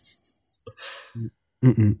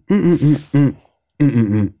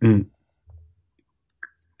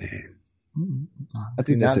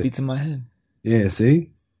think that beats in my head. Yeah, see?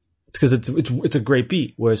 It's because it's a great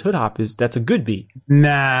beat, whereas Hood Hop that's a good beat.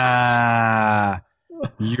 Nah.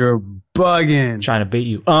 You're bugging. Trying to bait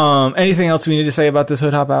you. Anything else we need to say about this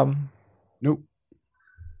Hood Hop album? Nope.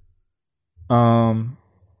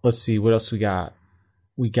 Let's see what else we got.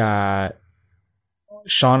 We got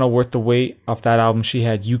Shauna Worth the Wait off that album. She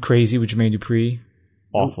had You Crazy with Jermaine Dupri.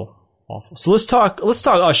 Awful. So let's talk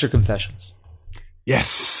Usher Confessions.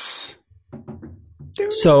 Yes.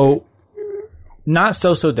 So not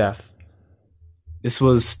So Def.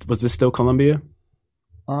 Was this still Columbia?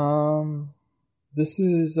 This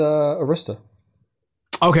is Arista.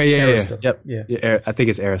 Okay, yeah, Arista. Yep. Yeah. I think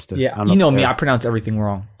it's Arista. Yeah, I don't know you know if it's me, I Arista. pronounce everything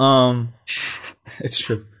wrong. It's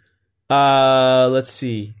true. Let's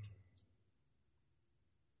see.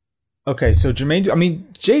 Okay, so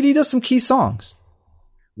JD does some key songs.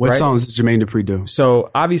 What right? songs does Jermaine Dupri do?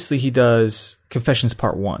 So obviously he does Confessions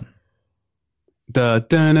Part 1. The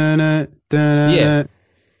da-na-na, da-na-na. Yeah.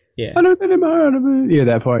 Yeah,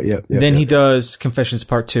 that part. Yep. Then he does Confessions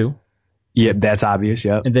Part 2. Yep, that's obvious.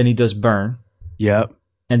 Yep. And then he does Burn. Yep.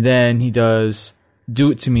 And then he does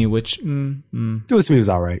Do It To Me, which... Do It To Me was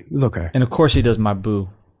all right. It was okay. And of course he does My Boo.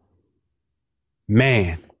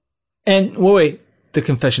 Man. And wait, the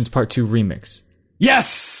Confessions Part 2 remix.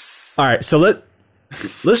 Yes! All right, so let's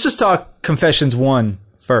just talk Confessions 1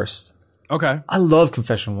 first. Okay. I love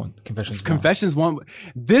Confessions 1. Confessions 1.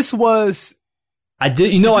 This was... I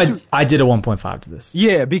did a 1.5 to this.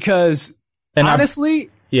 Yeah, because And honestly...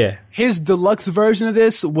 Yeah. His deluxe version of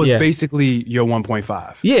this was basically your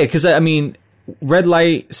 1.5. Yeah, because I mean, Red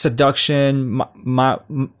Light, Seduction,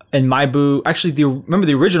 and My Boo. Actually, remember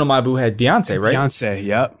the original My Boo had Beyonce, right? Beyonce,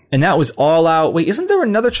 yep. And that was all out. Wait, isn't there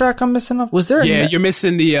another track I'm missing? Was there? You're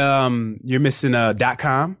missing the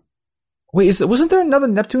 .com. Wait, wasn't there another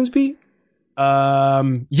Neptune's beat?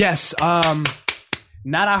 Yes. Not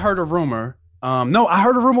I Heard a Rumor. No, I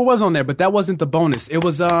Heard a Rumor was on there, but that wasn't the bonus. It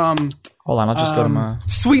was Hold on, I'll just go to my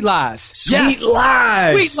Sweet Lies. Sweet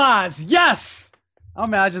Lies. Sweet Lies. Yes. Oh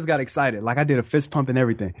man, I just got excited. Like I did a fist pump and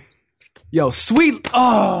everything. Yo,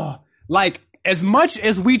 like as much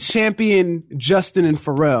as we champion Justin and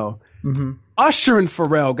Pharrell, Usher and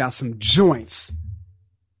Pharrell got some joints.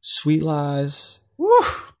 Sweet Lies. Woo.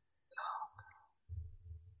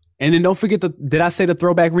 And then don't forget did I say the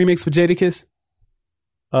throwback remix with Jadakiss?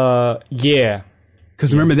 Yeah.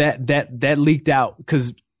 Because remember that leaked out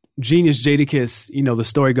because Genius Jadakiss, the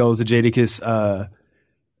story goes that Jadakiss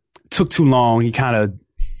took too long. He kind of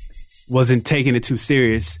wasn't taking it too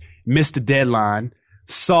serious, missed the deadline,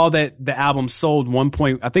 saw that the album sold I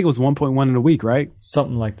think it was 1.1 in a week, right?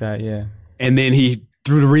 Something like that, yeah. And then he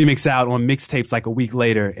threw the remix out on mixtapes like a week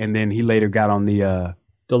later, and then he later got on the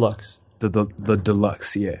deluxe. The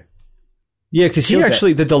deluxe, yeah. Yeah, because he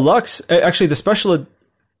actually, the deluxe, actually the special,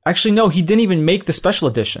 actually no, he didn't even make the special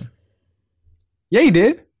edition. Yeah, he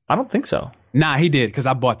did. I don't think so. Nah, he did, because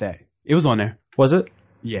I bought that. It was on there. Was it?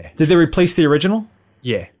 Yeah. Did they replace the original?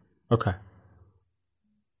 Yeah. Okay.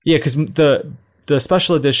 Yeah, because the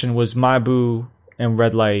special edition was My Boo and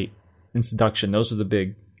Red Light and Seduction. Those were the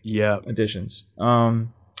big editions. Man,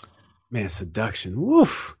 Seduction.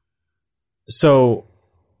 Woof. So,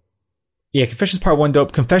 yeah, Confessions Part 1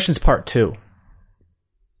 dope. Confessions Part 2.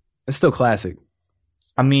 It's still classic.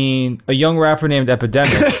 I mean, a young rapper named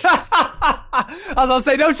Epidemic. I was gonna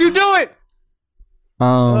say, don't you do it.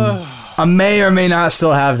 I may or may not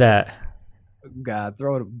still have that. God,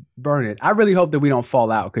 burn it. I really hope that we don't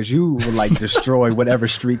fall out because you would like destroy whatever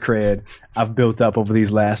street cred I've built up over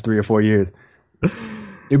these last 3 or 4 years.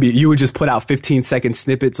 You would just put out 15-second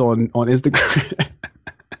snippets on Instagram.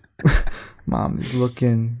 Mom is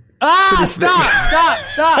looking. Stop.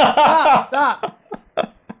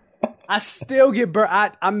 I still get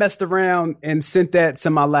burnt. I messed around and sent that to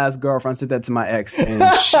my last girlfriend, sent that to my ex,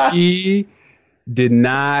 and she did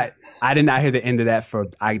not. I did not hear the end of that for,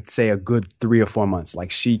 I'd say, a good 3 or 4 months.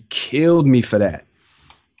 Like, she killed me for that.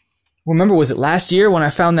 Remember, was it last year when I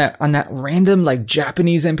found that on that random, like,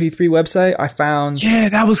 Japanese MP3 website? I found... Yeah,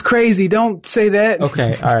 that was crazy. Don't say that.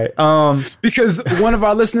 Okay, all right. Because one of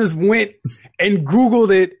our listeners went and Googled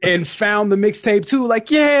it and found the mixtape, too. Like,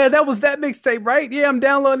 yeah, that was that mixtape, right? Yeah, I'm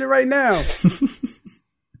downloading it right now.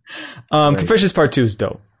 Confessions Part 2 is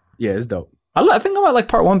dope. Yeah, it's dope. I think I might like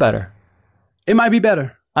Part 1 better. It might be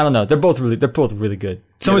better. I don't know. They're both really good.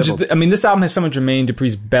 This album has some of Jermaine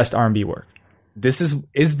Dupri's best R&B work.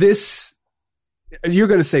 Is this, you're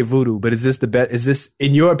going to say Voodoo, but is this the best,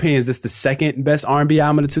 in your opinion, is this the second best R&B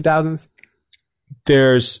album of the 2000s?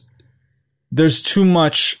 There's too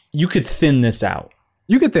much. You could thin this out.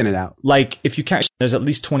 You could thin it out. Like, if you count, there's at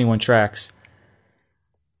least 21 tracks.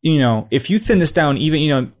 If you thin this down, even,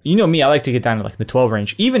 you know me, I like to get down to like the 12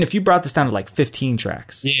 range. Even if you brought this down to like 15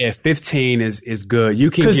 tracks. Yeah, 15 is good. You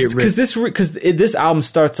can get rid. Because this album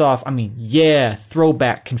starts off, I mean,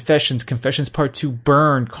 throwback, Confessions Part 2,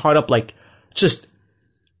 Burn, caught up, like, just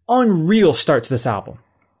unreal start to this album.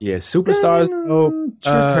 Yeah, Superstars. Truth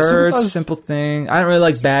Hurts, Simple Thing. I don't really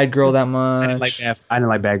like Bad Girl that much. I didn't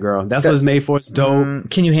like Bad Girl. That's what it's made for. It's dope.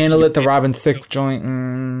 Can You Handle It? The Robin Thicke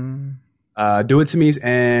joint. Do It To Me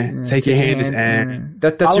and Take Your Hand and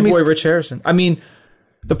that's your boy Rich Harrison. I mean,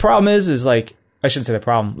 the problem is like, I shouldn't say the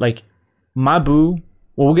problem. Like, My Boo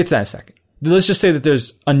Well, we'll get to that in a second. Let's just say that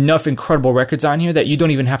there's enough incredible records on here that you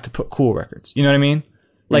don't even have to put cool records. You know what I mean?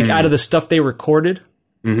 Like, out of the stuff they recorded,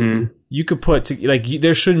 you could put,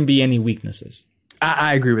 there shouldn't be any weaknesses.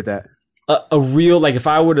 I agree with that. A real, like, if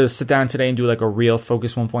I were to sit down today and do, like, a real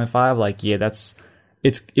Focus 1.5, like, yeah,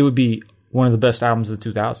 it would be one of the best albums of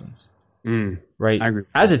the 2000s. Right? I agree.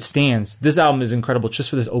 As it stands, this album is incredible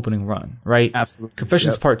just for this opening run, right? Absolutely.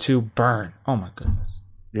 Confessions Part 2, Burn. Oh, my goodness.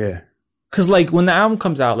 Yeah. Because, like, when the album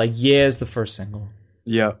comes out, like, Yeah is the first single.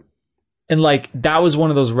 Yep. And, like, that was one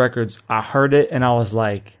of those records. I heard it, and I was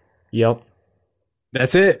like, yep.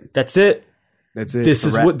 That's it. That's it. That's it. This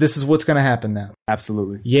is what's going to happen now.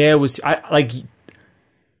 Absolutely. Yeah, it was, that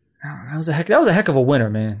was a heck of a winner,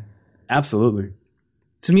 man. Absolutely.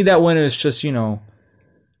 To me, that winner is just, you know,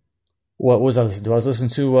 what was I listening to? I was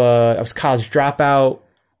listening to, I was College Dropout.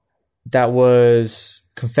 That was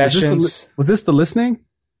Confessions. Was this the Listening?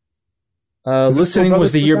 Listening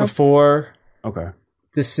was the year before. Okay.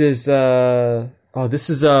 This is Murs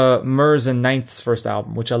and Ninth's first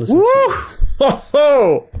album, which I listened to.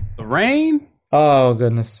 Oh, The Rain? oh,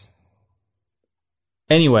 goodness.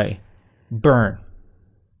 Anyway, Burn.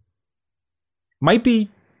 Might be.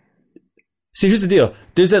 See, here's the deal.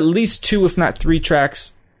 There's at least 2, if not 3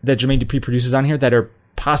 tracks that Jermaine Dupri produces on here that are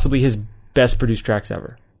possibly his best produced tracks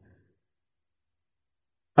ever.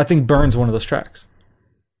 I think Burn's one of those tracks.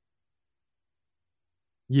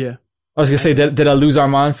 Yeah. I was going to say, did I lose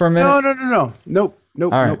Armand for a minute? No. Nope. All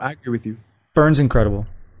right. Nope. I agree with you. Burn's incredible.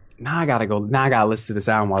 Now I gotta go. Now I gotta listen to this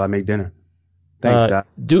album while I make dinner. Thanks, Doc.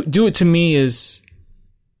 Do It To Me is...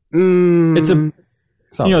 It's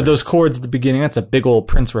those chords at the beginning, that's a big old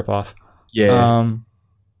Prince ripoff. Yeah.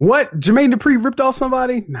 What? Jermaine Dupri ripped off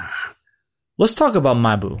somebody? Nah. Let's talk about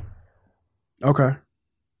My Boo. Okay.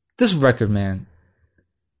 This record, man.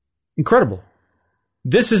 Incredible.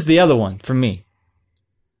 This is the other one for me.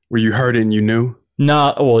 Where you heard it and you knew?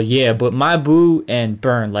 Nah, well, yeah, but My Boo and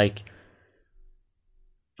Burn, like,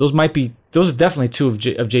 those are definitely 2 of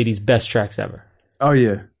JD's best tracks ever. Oh,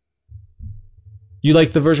 yeah. You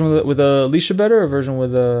like the version with Alicia better or version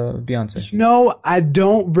with Beyonce? No, I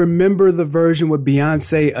don't remember the version with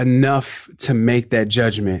Beyonce enough to make that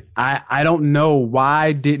judgment. I don't know.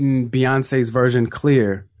 Why didn't Beyonce's version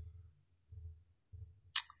clear?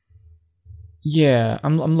 Yeah,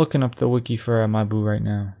 I'm looking up the wiki for My Boo right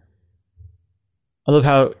now. I love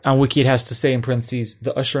how on wiki it has to say in parentheses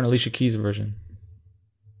the Usher and Alicia Keys version.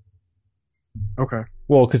 Okay.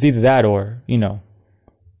 Well, because either that or, you know,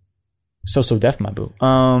 So Def My Boo.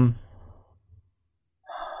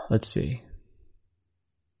 Let's see.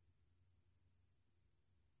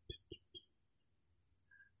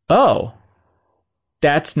 Oh,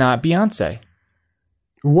 that's not Beyonce.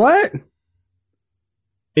 What?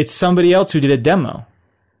 It's somebody else who did a demo.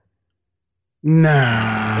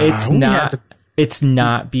 Nah. It's not. It's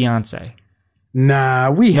not Beyonce. Nah,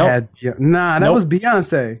 that was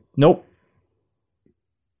Beyonce. Nope.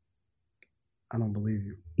 I don't believe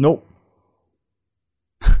you. Nope.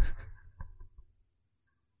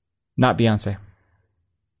 Not Beyonce.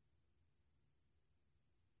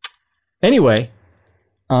 Anyway,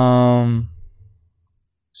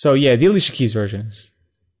 so yeah, the Alicia Keys version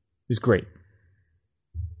is great.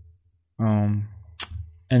 And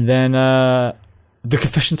then the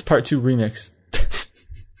Confessions Part 2 remix.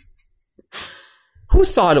 Who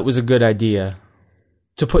thought it was a good idea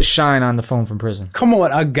to put Shine on the phone from prison? Come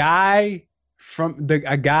on, a guy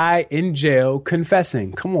in jail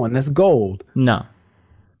confessing. Come on, that's gold. No.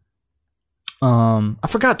 I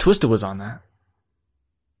forgot Twista was on that.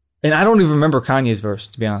 And I don't even remember Kanye's verse,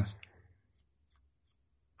 to be honest.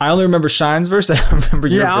 I only remember Shine's verse. I don't remember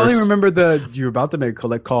your verse. Yeah, I only remember you're about to make a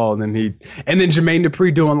collect call, and then Jermaine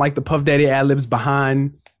Dupri doing like the Puff Daddy ad-libs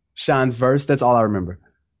behind Shine's verse. That's all I remember.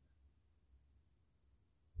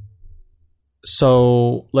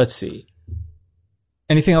 So, let's see.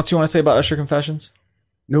 Anything else you want to say about Usher Confessions?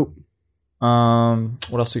 Nope.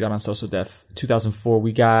 What else we got on So Def? 2004,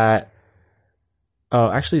 we got...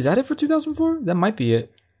 Oh, actually, is that it for 2004? That might be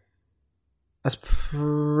it. That's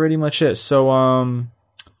pretty much it. So,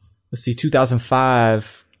 let's see,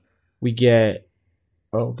 2005, we get...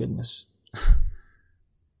 Oh, goodness.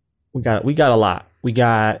 We got a lot. I'm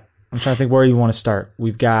trying to think where you want to start.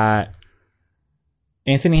 We've got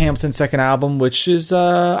Anthony Hamilton's second album, which is...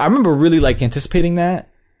 I remember really, like, anticipating that.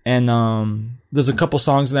 And there's a couple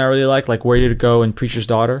songs in there I really like Where Did It Go and Preacher's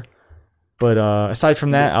Daughter. But aside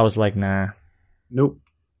from that, I was like, nah. Nope.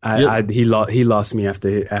 He lost me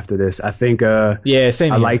after this. I think yeah,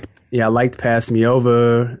 same. I liked Pass Me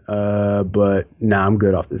Over, but nah, I'm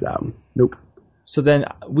good off this album. Nope. So then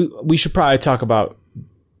we should probably talk about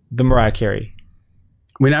the Mariah Carey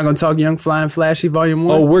We're not gonna talk Young Fly and Flashy Volume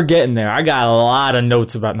 1? Oh, we're getting there. I got a lot of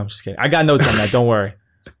notes about. No, I'm just kidding. I got notes on that. Don't worry.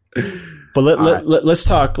 But let's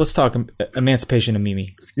talk Emancipation of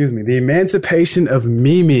Mimi. Excuse me. The Emancipation of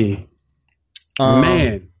Mimi.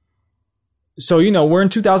 Man. So, we're in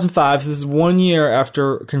 2005. So this is 1 year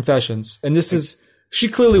after Confessions. And this is, she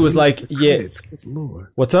clearly was like, yeah. Good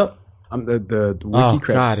Lord. What's up? I'm the wiki credits.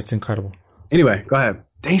 God, it's incredible. Anyway, go ahead.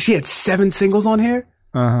 Dang, she had 7 singles on here?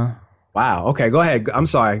 Uh-huh. Wow. Okay, go ahead. I'm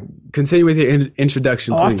sorry. Continue with your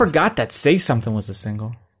introduction, please. I forgot that Say Something was a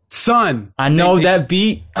single. Son. I know that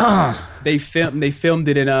beat. They filmed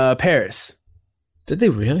it in Paris. Did they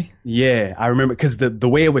really? Yeah, I remember because the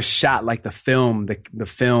way it was shot, like the film,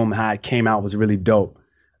 how it came out was really dope.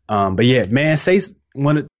 But yeah, man, Say's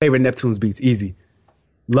one of the favorite Neptunes beats. Easy.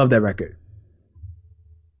 Love that record.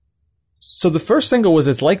 So the first single was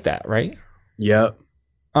It's Like That, right? Yep.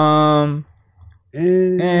 Doesn't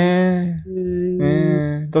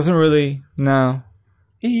really, no.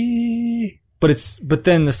 But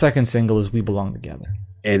then the second single is We Belong Together.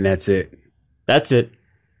 And that's it. That's it.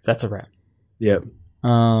 That's a wrap. Yep.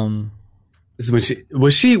 This is when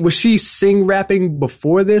was she sing rapping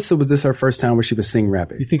before this, or was this her first time where she was sing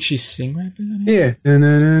rapping? You think she's sing rapping? Yeah.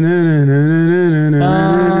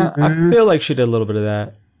 I feel like she did a little bit of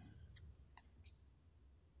that.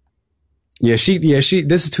 Yeah,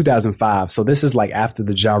 this is 2005, so this is like after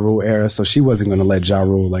the Ja Rule era, so she wasn't going to let Ja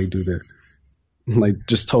Rule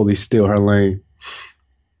just totally steal her lane.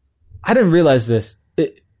 I didn't realize this.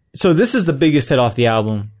 So this is the biggest hit off the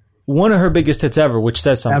album. One of her biggest hits ever, which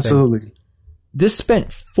says something. Absolutely. This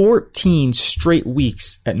spent 14 straight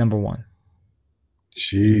weeks at number 1.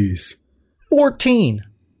 Jeez. 14.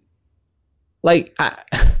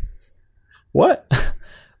 What?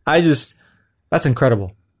 That's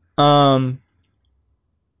incredible.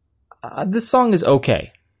 This song is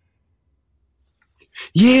okay.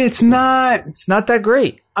 Yeah, it's not that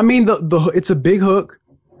great. I mean, it's a big hook.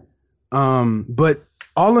 But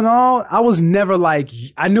all in all, I was never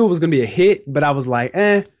I knew it was going to be a hit, but I was like,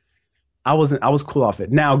 I was cool off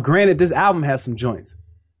it. Now, granted, this album has some joints.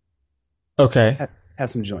 Okay.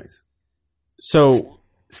 Has some joints. So,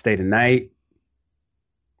 Stay the Night,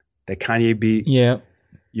 that Kanye beat. Yeah.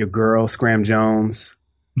 Your Girl, Scram Jones.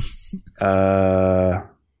 I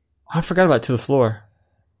forgot about To the Floor.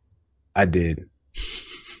 I did.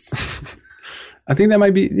 I think that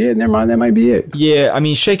might be, never mind, that might be it. Yeah, I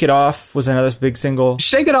mean, Shake It Off was another big single.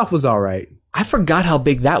 Shake It Off was all right. I forgot how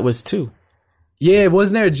big that was, too. Yeah,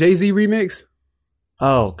 wasn't there a Jay-Z remix?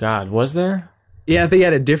 Oh, God, was there? Yeah, I think he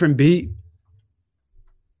had a different beat.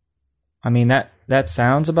 I mean, that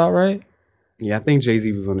sounds about right. Yeah, I think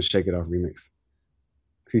Jay-Z was on the Shake It Off remix.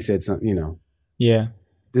 He said something, Yeah.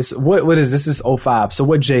 This what is this? This is 05. So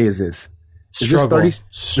what J is this? Struggle. Is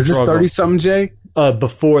this 30-something J?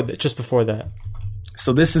 Just before that.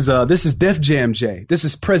 So this is Def Jam J. This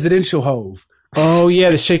is Presidential Hove. Oh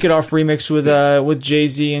yeah, the Shake It Off remix with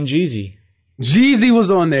Jay-Z and Jeezy. Jeezy was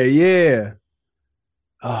on there, yeah.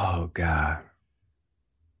 Oh God.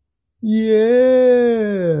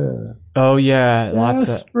 Yeah. Oh yeah,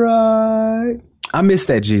 That's right. I miss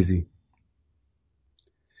that Jeezy.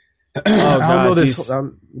 Oh God, I don't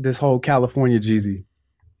know this whole California Jeezy.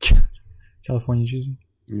 California Jeezy.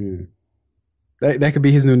 Yeah. That could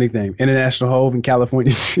be his new nickname. International Hove and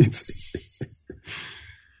California Jeezy.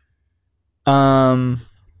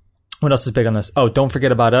 What else is big on this? Oh, Don't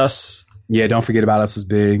Forget About Us. Yeah, Don't Forget About Us was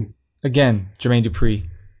big. Again, Jermaine Dupri.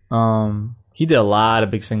 He did a lot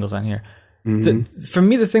of big singles on here. Mm-hmm. For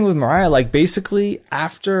me, the thing with Mariah, basically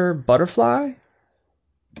after Butterfly,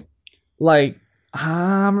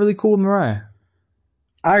 I'm really cool with Mariah.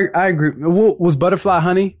 I agree. Was Butterfly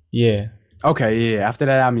Honey? Yeah. Okay, yeah. After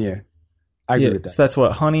that album, yeah. I agree with that. So that's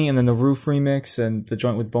what, Honey, and then the Roof remix, and the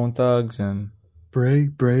joint with Bone Thugs, and...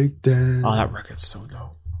 Break down. Oh, that record's so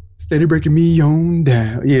dope. Steady breaking me on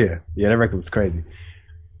down. Yeah. Yeah, that record was crazy.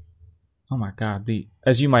 Oh my God.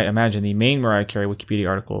 As you might imagine, the main Mariah Carey Wikipedia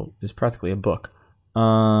article is practically a book.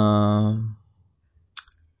 Yeah,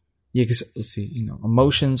 because, let's see,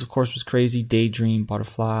 Emotions, of course, was crazy. Daydream,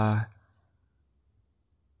 Butterfly.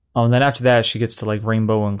 Oh, and then after that, she gets to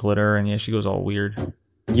Rainbow and Glitter, and yeah, she goes all weird.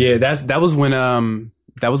 Yeah, that was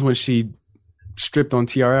when she stripped on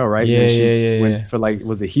TRL, right? Yeah, yeah. Went for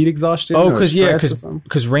was it heat exhaustion? Oh,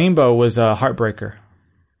 because Rainbow was a heartbreaker.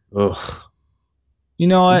 Ugh. You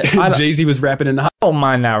know what? Jay-Z was rapping in the. I don't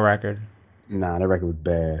mind that record. Nah, that record was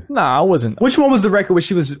bad. Nah, I wasn't. Which one was the record where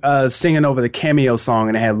she was singing over the Cameo song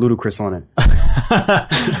and it had Ludacris on it?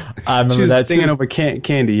 I remember she was that singing too. over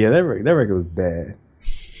Candy. Yeah, that record was bad.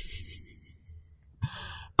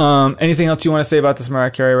 Anything else you want to say about this Mariah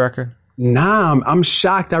Carey record? Nah, I'm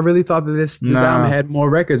shocked. I really thought that this Nah. album had more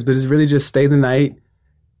records, but it's really just Stay the Night,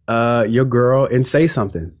 Your Girl, and Say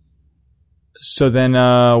Something. So then,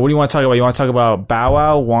 what do you want to talk about? You want to talk about Bow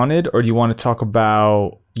Wow, Wanted, or do you want to talk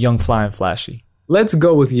about Young Fly and Flashy? Let's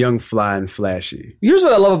go with Young Fly and Flashy. Here's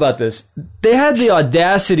what I love about this. They had the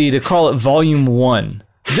audacity to call it Volume 1.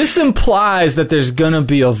 This implies that there's going to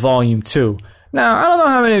be a Volume 2. Now, I don't know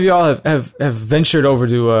how many of y'all have ventured over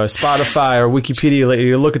to Spotify or Wikipedia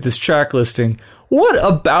lately to look at this track listing. What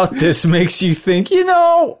about this makes you think,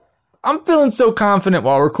 I'm feeling so confident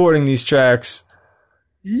while recording these tracks?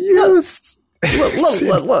 Ventured.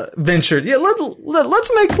 Yeah,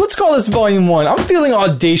 let's call this Volume 1. I'm feeling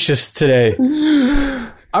audacious today.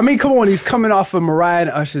 I mean, come on, he's coming off of Mariah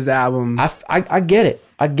and Usher's album. I get it.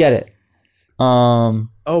 I get it.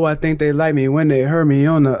 Oh, I think they like me when they heard me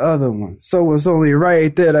on the other one. So it's only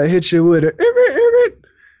right that I hit you with it.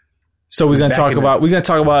 So we're gonna talk about.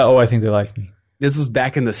 Oh, I think they like me. This was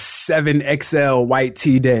back in the 7XL white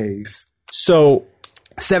tee days. So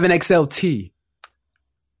 7XL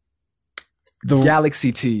the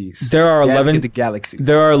Galaxy tees. There are 11. The Galaxy.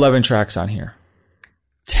 There are 11 tracks on here.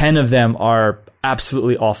 10 of them are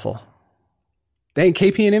absolutely awful. They ain't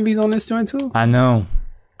KP and Envy's on this joint too. I know.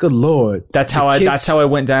 Good Lord. That's how I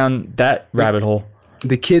went down that rabbit hole.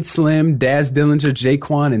 The Kid Slim, Daz Dillinger,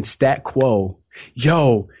 Jaquan, and Stat Quo.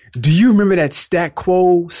 Yo, do you remember that Stat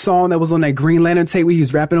Quo song that was on that Green Lantern tape where he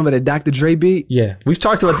was rapping over that Dr. Dre beat? Yeah. We've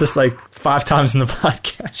talked about this like 5 times in the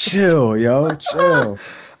podcast. Chill, yo. Chill.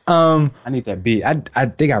 I need that beat. I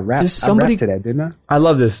think I rapped to that, didn't I? I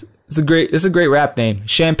love this. It's a great rap name.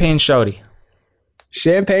 Champagne Shouty.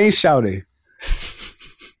 Champagne Shouty.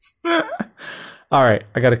 All right,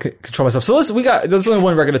 I gotta control myself. So there's only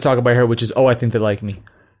one record to talk about here, which is "Oh, I Think They Like Me."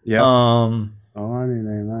 Yeah. Oh, I think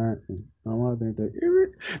they like me. Oh, I think they.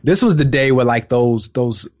 This was the day where like those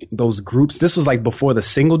groups. This was like before the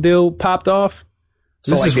single deal popped off.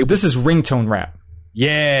 So this is ringtone rap.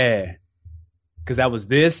 Yeah, because that was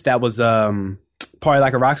Party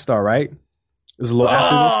Like a Rock Star, right? It was a little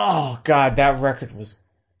after this. Oh God, that record was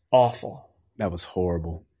awful. That was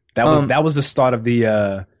horrible. That was the start of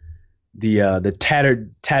the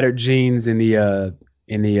tattered jeans and the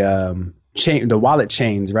chain, the wallet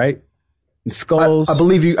chains, right? And skulls. I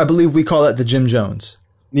believe we call it the Jim Jones.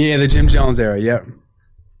 Yeah, the Jim Jones era. Yep.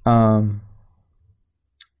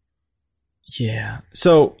 Yeah.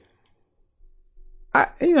 So, I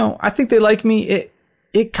think They Like Me.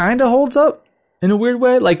 It kind of holds up in a weird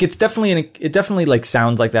way. Like it definitely like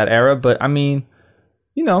sounds like that era. But I mean,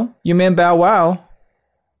 your man Bow Wow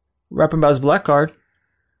rapping about his black card.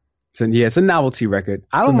 It's a novelty record.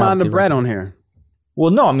 I don't mind the Brat on here.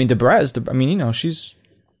 Well, no, I mean the Brat is she's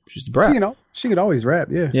the Brat. She could always rap.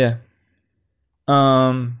 Yeah. Yeah.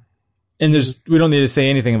 And we don't need to say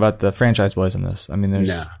anything about the Franchise Boys in this. I mean,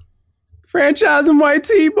 there's Franchise and White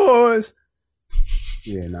Tee Boys.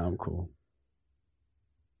 Yeah, I'm cool.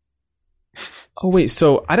 Oh wait,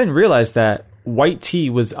 so I didn't realize that White Tee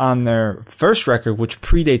was on their first record, which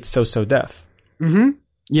predates So So Def. Mm-hmm.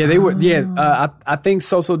 Yeah, they were. Yeah, I think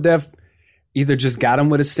So So Def either just got him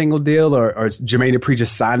with a single deal or Jermaine Dupri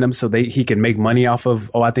just signed him so he can make money off of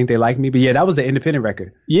Oh, I Think They Like Me. But yeah, that was the independent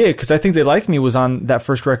record. Yeah, because I Think They Like Me was on that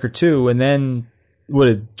first record too. And then what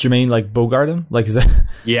did Jermaine like Bogart him? Like is that?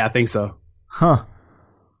 Yeah, I think so. Huh.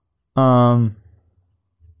 What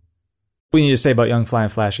we need to say about Young Fly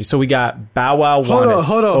and Flashy. So we got Bow Wow.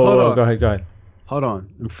 Hold on. Go ahead. Hold on.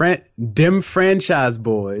 Dem Franchise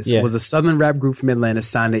Boys was a Southern rap group from Atlanta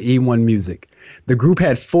signed to E1 Music. The group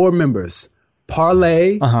had 4 members: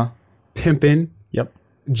 Parlay, Pimpin',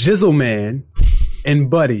 Jizzle Man, and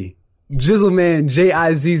Buddy. Jizzle Man,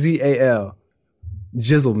 Jizzal.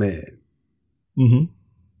 Jizzle Man. Mm-hmm.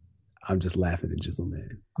 I'm just laughing at Jizzle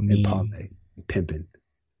Man and Parlay, Pimpin'.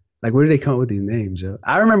 Like, where did they come up with these names, Joe?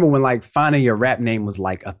 I remember when like finding your rap name was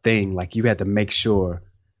like a thing. Like you had to make sure.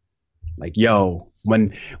 Like, yo,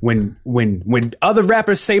 when other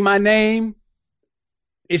rappers say my name,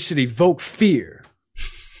 it should evoke fear.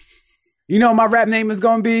 You know what my rap name is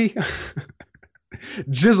gonna be?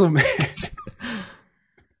 Jizzle Man.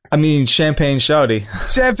 I mean, Champagne Shouty.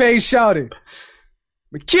 Champagne Shouty.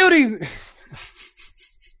 But cuties.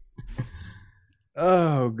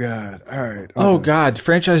 Oh God! All right. Oh God!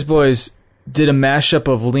 Franchise Boys did a mashup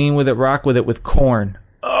of Lean With It, Rock With It with Korn.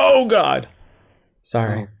 Oh God!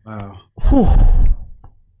 Sorry. Oh, wow. Whew.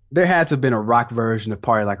 There had to have been a rock version of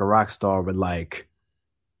Party Like a Rock Star with like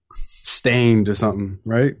Stained or something,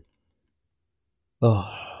 right? Oh.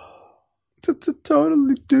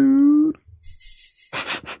 Totally, dude.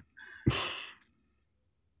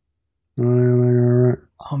 All right.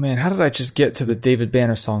 Oh man, how did I just get to the David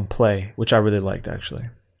Banner song "Play," which I really liked actually.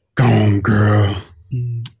 Go on, girl.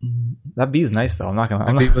 That beat's nice though. I'm not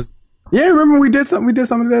gonna. Yeah, remember we did something. We did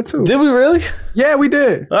something to that too. Did we really? Yeah, we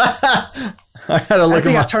did. I had to look.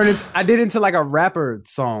 I did it into like a rapper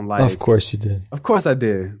song. Like, of course you did. Of course I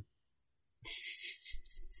did.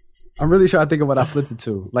 I'm really trying to think of what I flipped it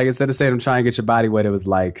to. Like instead of saying I'm trying to get your body wet, it was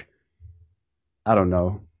like, I don't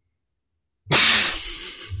know.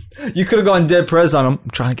 You could have gone Dead Prez on him.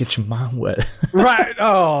 I'm trying to get your mom wet. Right.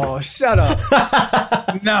 Oh, shut up.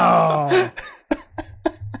 No.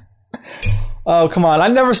 Oh, come on. I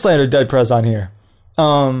never slandered Dead Prez on here.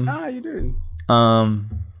 Nah, you didn't. All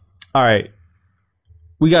right.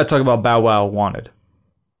 We got to talk about Bow Wow Wanted.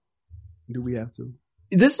 Do we have to?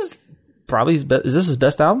 This is probably his best. Is this his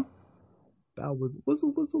best album? Bow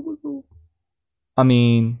whistle. I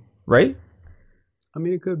mean, right? I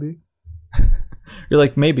mean, it could be. You're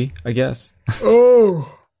like, maybe, I guess.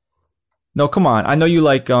 Oh. No, come on. I know you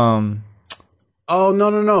like Oh,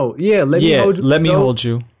 no. Yeah, Let Me Hold You. Let Me Hold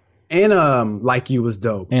You. And Like You was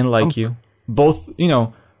dope. And Like You. Both,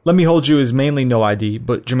 Let Me Hold You is mainly No ID,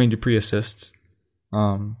 but Jermaine Dupri assists.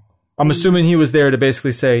 I'm assuming he was there to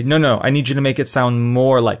basically say, no, I need you to make it sound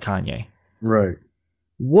more like Kanye. Right.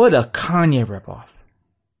 What a Kanye ripoff.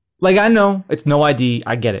 Like, I know it's No ID,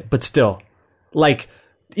 I get it, but still. Like,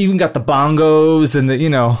 even got the bongos and the,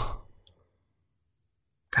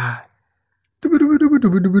 God.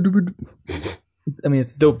 I mean,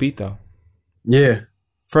 it's a dope beat, though. Yeah.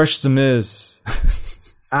 Fresh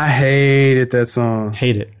Zamiz. I hated that song.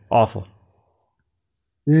 Hate it. Awful.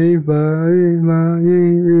 Oh,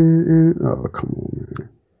 come on,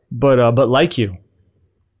 man. But Like You.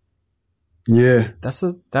 Yeah. That's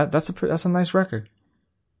a nice record.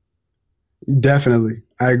 Definitely.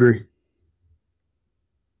 I agree.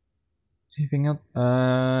 Anything else?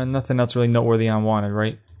 Nothing else really noteworthy on Wanted,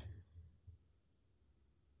 right?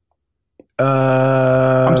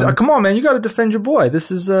 Come on, man! You got to defend your boy. This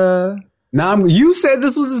is you said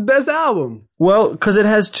this was his best album. Well, because it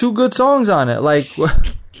has 2 good songs on it. Like,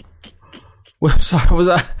 I'm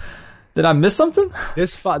sorry, did I miss something?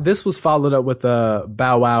 This was followed up with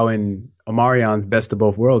Bow Wow and Omarion's Best of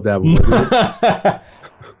Both Worlds album. Wasn't it?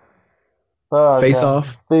 Face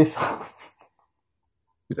Off. Face Off.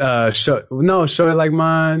 Show It Like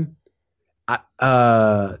Mine.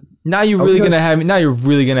 Now you're really gonna have me. Now you're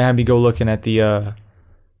really gonna have me go looking at the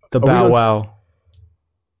Bow Wow.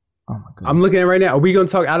 Oh my goodness. I'm looking at it right now. Are we gonna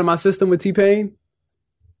talk Out of My System with T-Pain?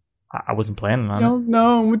 I wasn't planning on it. Don't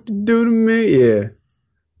know what to do to me. Yeah.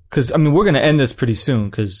 Because I mean, we're gonna end this pretty soon.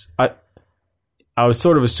 Because I was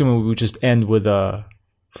sort of assuming we would just end with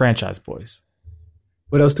Franchise Boys.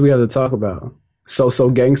 What else do we have to talk about? So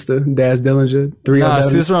Gangsta, Daz Dillinger, 3 see,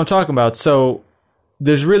 this is what I'm talking about. So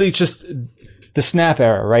there's really just the Snap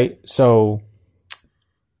era, right? So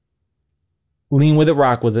Lean With It,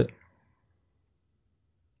 Rock With It.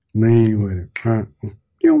 Lean With It.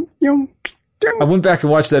 I went back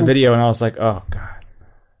and watched that video and I was like, oh God.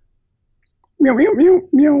 Meow, meow, meow,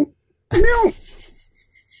 meow, meow.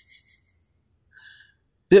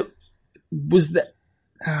 It was that.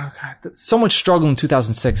 Oh God, so much struggle in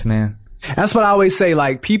 2006, man. That's what I always say.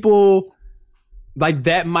 Like, people, like,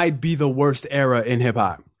 that might be the worst era in hip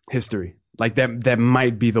hop history. Like, that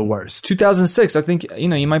might be the worst. 2006. I think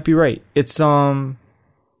you might be right. It's awful.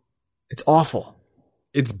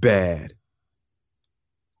 It's bad.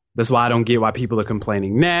 That's why I don't get why people are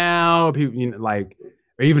complaining now. People, like,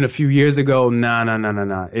 or even a few years ago. Nah.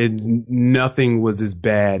 Nothing was as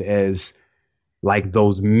bad as like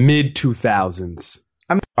those mid 2000s.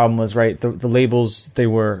 I mean, the problem was, right, the labels they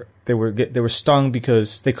were stung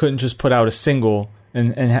because they couldn't just put out a single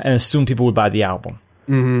and assume people would buy the album.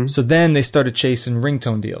 Mm-hmm. So then they started chasing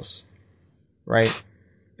ringtone deals, right?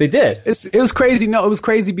 They did. It was crazy. No, it was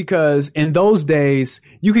crazy because in those days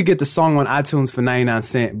you could get the song on iTunes for 99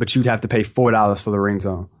 cents, but you'd have to pay $4 for the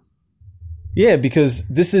ringtone. Yeah, because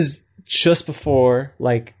this is just before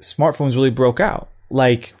like smartphones really broke out.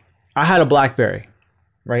 Like, I had a BlackBerry,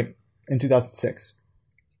 right, in 2006.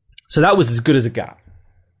 So that was as good as it got.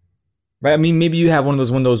 Right? I mean, maybe you have one of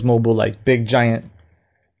those Windows Mobile, like, big, giant.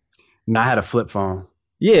 No, I had a flip phone.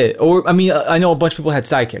 Yeah. Or, I mean, I know a bunch of people had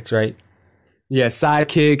Sidekicks, right? Yeah,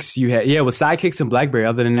 Sidekicks. It was Sidekicks and BlackBerry.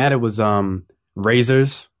 Other than that, it was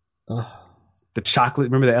Razors. Ugh. The chocolate.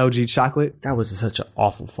 Remember the LG chocolate? That was such an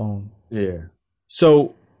awful phone. Yeah.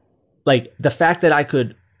 So, like, the fact that I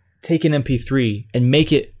could take an MP3 and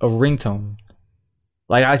make it a ringtone,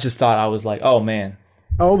 like, I just thought, I was like, oh, man.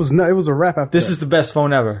 Oh, it was a wrap after This is the best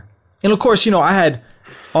phone ever. And of course, I had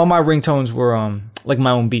all my ringtones were like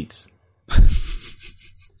my own beats.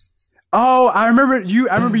 Oh, I remember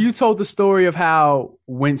you told the story of how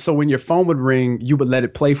when your phone would ring, you would let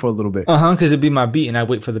it play for a little bit. Because it'd be my beat, and I'd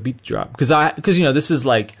wait for the beat to drop. Because this is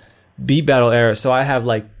like beat battle era, so I have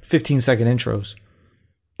like 15-second intros.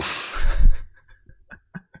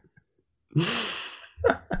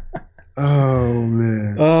 Oh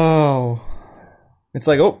man. Oh, it's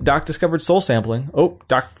like, oh, Doc discovered soul sampling. Oh,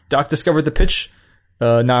 Doc discovered the pitch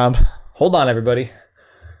knob. Hold on, everybody.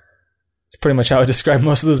 It's pretty much how I describe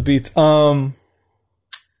most of those beats. I'm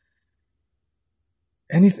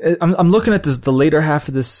looking at the later half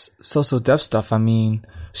of this So Def stuff. I mean,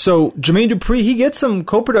 so Jermaine Dupri, he gets some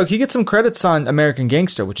credits on American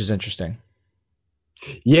Gangster, which is interesting.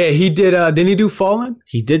 Yeah, he did. Didn't he do Fallen?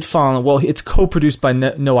 He did Fallen. Well, it's co-produced by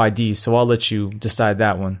No ID, so I'll let you decide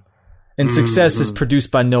that one. And Success is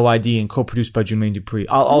produced by No ID and co-produced by Jermaine Dupri.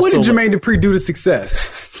 What did Jermaine Dupri do to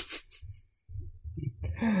Success?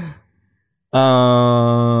 Yeah,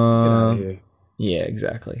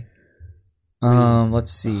 exactly.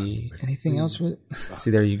 Let's see. Anything else with? See,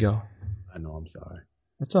 there you go. I know. I'm sorry.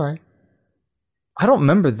 That's all right. I don't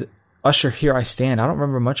remember Usher Here I Stand. I don't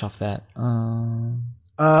remember much off that.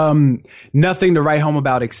 Nothing to write home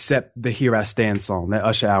about except the Here I Stand song. That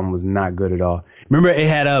Usher album was not good at all. Remember, it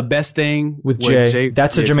had a Best Thing with Jay.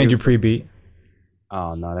 That's a Jermaine Dupri beat.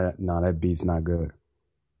 Oh no, that beat's not good.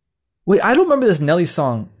 Wait, I don't remember this Nelly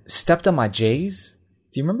song, Stepped on My J's.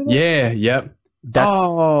 Do you remember that? Yeah, yep.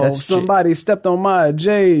 That's somebody stepped on my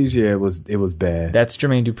J's. Yeah, it was bad. That's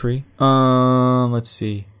Jermaine Dupri. Let's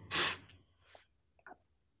see.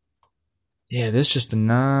 Yeah, this just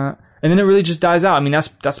not, and then it really just dies out. I mean,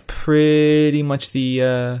 that's pretty much the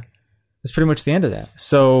end of that.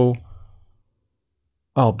 So,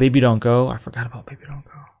 Baby Don't Go. I forgot about Baby Don't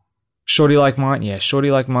Go. Shorty Like Mine. Yeah, Shorty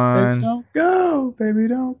Like Mine. Baby don't go, baby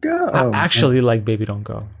don't go. I actually like Baby Don't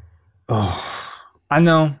Go. Oh, I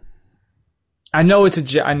know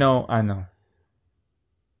it's I know.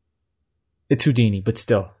 It's Houdini, but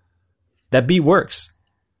still, that beat works.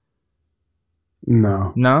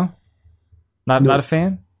 No. Not a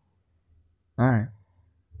fan? All right.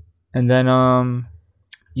 And then,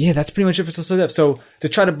 yeah, that's pretty much it for So Def. So to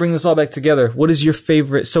try to bring this all back together, what is your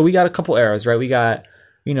favorite? So we got a couple eras, right? We got,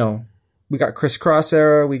 we got Criss Cross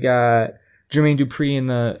era. We got Jermaine Dupri in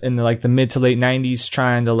the like the mid to late 90s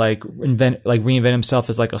trying to reinvent himself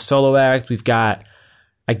as like a solo act. We've got,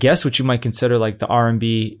 I guess, what you might consider like the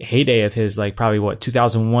R&B heyday of his, like probably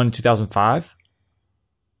 2001, 2005.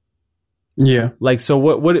 Yeah. Like, so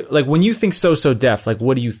what, like when you think So Def, like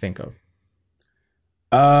what do you think of?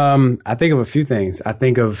 I think of a few things. I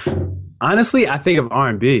think of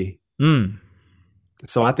R&B.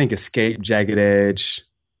 So I think Escape, Jagged Edge.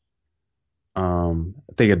 I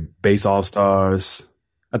think of Bass All Stars.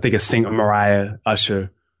 I think of Mariah,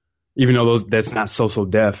 Usher. Even though that's not So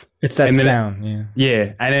Def. It's that sound, yeah.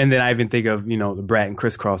 Yeah, and then I even think of the Brat and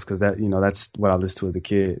Criss Cross because that's what I listened to as a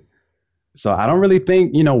kid. So I don't really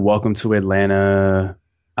think Welcome to Atlanta.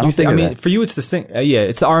 I don't think. I mean, for you, it's the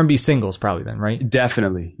it's the R&B singles probably then, right?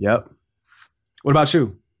 Definitely. Yep. What about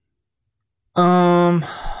you?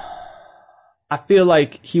 I feel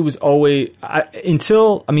like he was always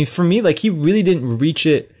for me, like he really didn't reach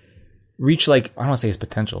like, I don't want to say his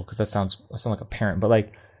potential because I sound like a parent, but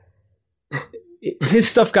like his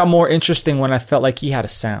stuff got more interesting when I felt like he had a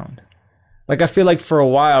sound. Like I feel like for a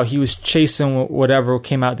while he was chasing whatever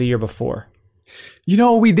came out the year before. You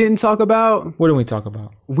know what we didn't talk about? What did we talk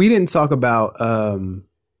about? We didn't talk about the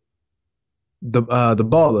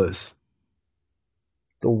Ballers.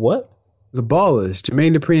 The what? The Ballers,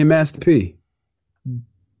 Jermaine Dupri and Master P.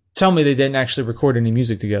 Tell me they didn't actually record any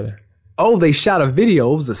music together. Oh, they shot a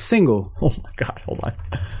video. It was a single. Oh my God, hold on.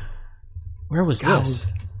 Where was this?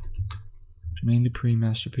 Jermaine Dupri,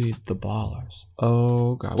 Master P, The Ballers.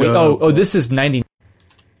 Oh God. Wait, this is 90.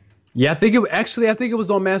 Yeah, I think it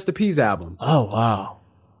was on Master P's album. Oh wow.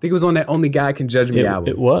 I think it was on that Only God Can Judge Me album.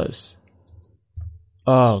 It was.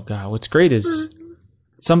 Oh God, what's great is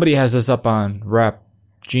somebody has this up on Rap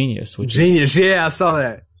Genius, yeah, I saw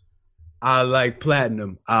that. I like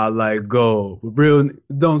platinum. I like gold. Real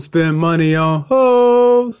don't spend money on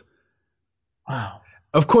hoes. Wow.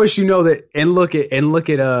 Of course, you know that, and look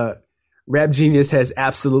at Rap Genius has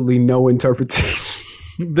absolutely no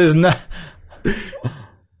interpretation. There's not.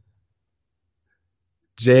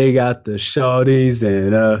 Jay got the shorties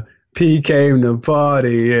and P came to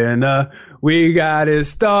party and we got it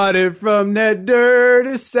started from that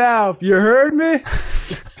dirty South. You heard me?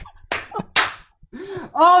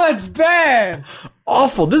 Oh, that's bad.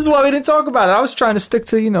 Awful. This is why we didn't talk about it. I was trying to stick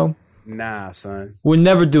to, Nah, son. We're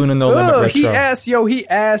never doing a No Limit retro. He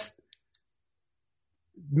asked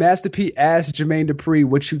Master P asked Jermaine Dupri,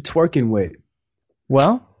 "What you twerking with?"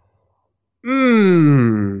 Well,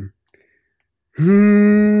 And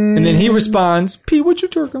then he responds, "P, what you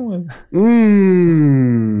twerking with?"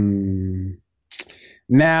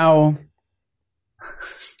 Now,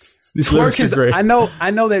 These twerk lyrics is. are great. I know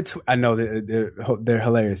that they're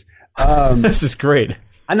hilarious. This is great.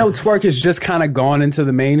 I know twerk has just kind of gone into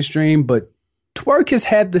the mainstream, but twerk has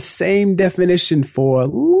had the same definition for a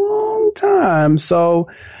long time. So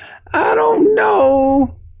I don't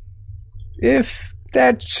know if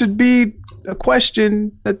that should be a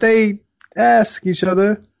question that they ask each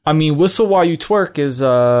other. I mean, Whistle While You Twerk is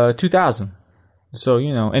 2000. So,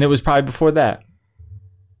 and it was probably before that.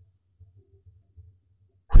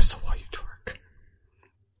 Whistle While You Twerk.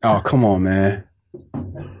 Oh, come on, man.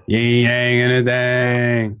 Yin yang and a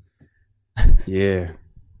dang. Yeah.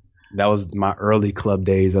 That was my early club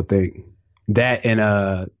days, I think. That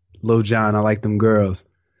and Lil Jon, I Like Them Girls.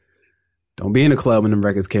 Don't be in the club when them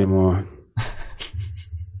records came on.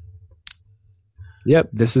 Yep,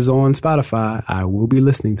 this is on Spotify. I will be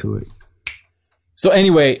listening to it. So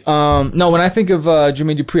anyway, no, when I think of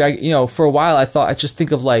Jermaine Dupri, for a while I just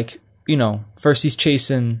think of first he's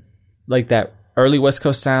chasing like that early West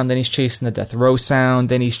Coast sound, then he's chasing the Death Row sound,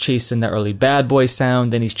 then he's chasing the early Bad Boy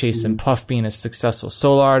sound, then he's chasing Puff being a successful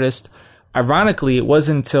solo artist. Ironically, it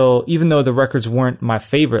wasn't until, even though the records weren't my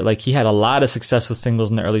favorite, like he had a lot of successful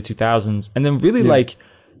singles in the early 2000s, and then really like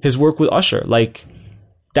his work with Usher, like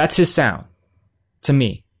that's his sound to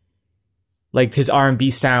me. Like his R&B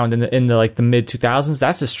sound in the like the mid 2000s,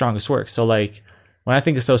 that's his strongest work. So like when I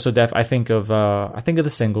think of So So Def, I think of the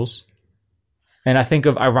singles, and I think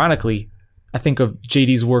of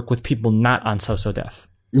JD's work with people not on So So Def.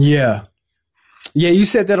 Yeah. Yeah, you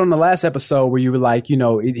said that on the last episode where you were like,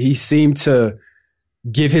 he seemed to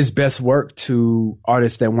give his best work to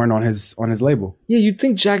artists that weren't on his label. Yeah, you'd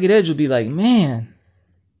think Jagged Edge would be like, man,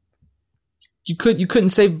 you couldn't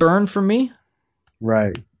save Burn for me?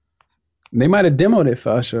 Right. They might have demoed it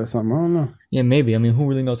for Usher or something. I don't know. Yeah, maybe. I mean, who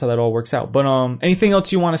really knows how that all works out? But anything else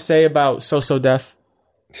you want to say about So So Def?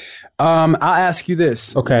 I'll ask you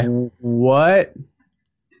this. Okay. What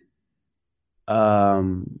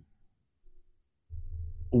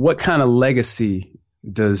kind of legacy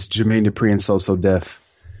does Jermaine Dupri and So So Def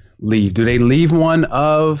leave? Do they leave one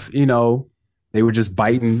of, they were just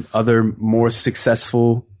biting other more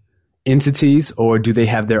successful entities, or do they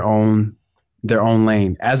have their own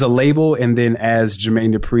lane as a label, and then as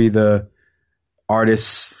Jermaine Dupri, the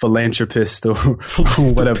artist, philanthropist, or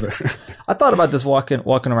whatever? I thought about this walking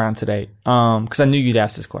around today, because I knew you'd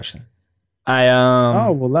ask this question.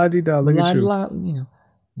 Oh well, la-di-da, look at you.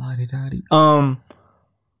 La-di-da-di.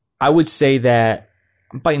 I would say that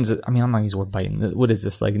biting's. I'm not gonna use the word biting. What is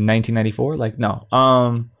this, like 1994? Like no.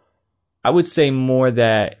 I would say more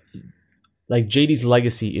that like JD's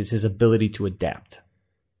legacy is his ability to adapt.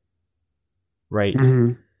 Right.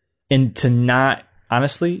 Mm-hmm. And to not,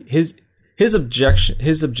 honestly, his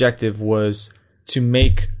objective was to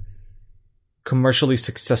make commercially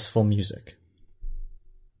successful music.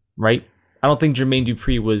 Right? I don't think Jermaine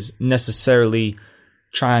Dupri was necessarily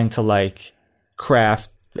trying to like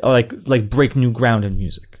craft, like break new ground in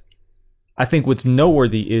music. I think what's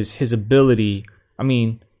noteworthy is his ability. I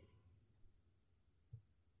mean,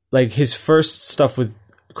 like his first stuff with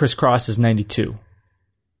Criss Cross is 92.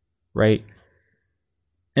 Right?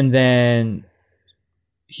 And then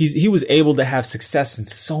he was able to have success in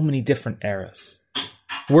so many different eras,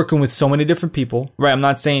 working with so many different people. Right? I'm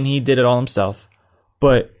not saying he did it all himself,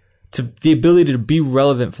 but the ability to be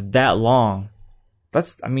relevant for that long,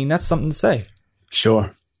 that's something to say.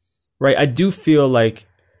 Sure. Right? I do feel like,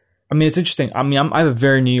 it's interesting. I have a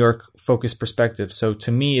very New York focused perspective. So to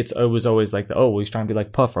me, it was always like he's trying to be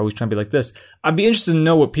like Puff, or he's trying to be like this. I'd be interested to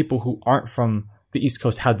know what people who aren't from the East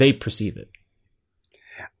Coast, how they perceive it.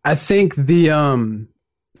 I think the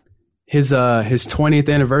his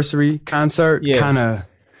 20th anniversary concert kind of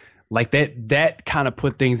like that kind of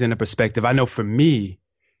put things into perspective. I know for me,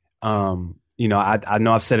 I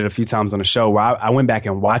know I've said it a few times on the show where I went back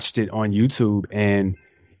and watched it on YouTube, and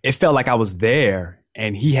it felt like I was there.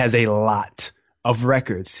 And he has a lot of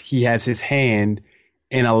records. He has his hand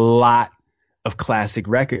in a lot of classic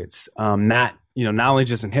records. Not only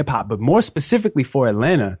just in hip hop, but more specifically for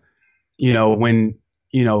Atlanta. When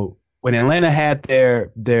Atlanta had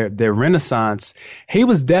their renaissance, he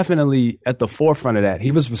was definitely at the forefront of that.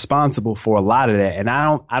 He was responsible for a lot of that. And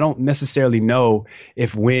I don't necessarily know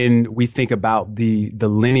if when we think about the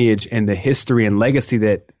lineage and the history and legacy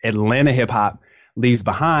that Atlanta hip hop leaves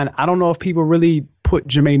behind, I don't know if people really put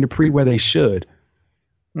Jermaine Dupri where they should.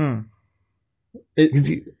 Why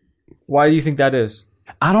do you think that is?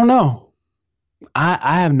 I don't know.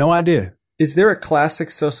 I have no idea. Is there a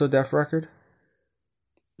classic So So Def record?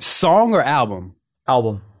 Song or album?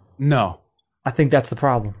 Album. No. I think that's the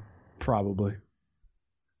problem. Probably.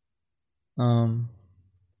 I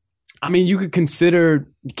mean,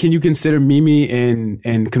 can you consider Mimi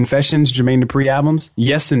and Confessions Jermaine Dupri albums?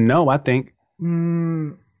 Yes and no, I think.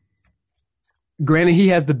 Granted, he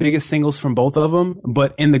has the biggest singles from both of them,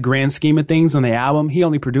 but in the grand scheme of things on the album, he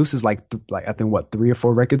only produces like I think 3 or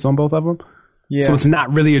 4 records on both of them. Yeah. So it's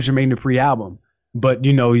not really a Jermaine Dupri album. But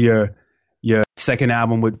you know, your second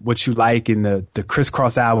album with What You Like and the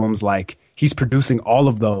Crisscross albums, like he's producing all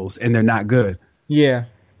of those and they're not good. Yeah.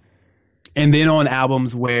 And then on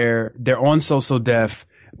albums where they're on So So Def,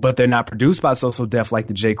 but they're not produced by So So Def, like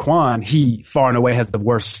the J-Quan, he far and away has the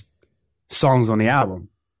worst songs on the album.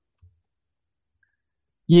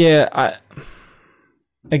 Yeah,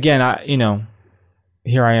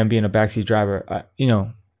 here I am being a backseat driver.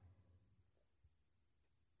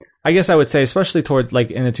 I guess I would say, especially towards like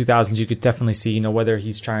in the 2000s, you could definitely see, whether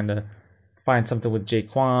he's trying to find something with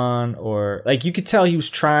J-Quan or like you could tell he was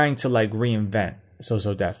trying to like reinvent So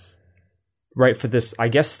So Def, right, for this, I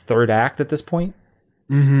guess, third act at this point.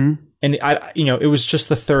 Mm-hmm. And it was just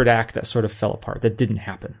the third act that sort of fell apart. That didn't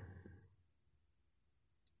happen.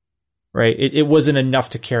 Right? It wasn't enough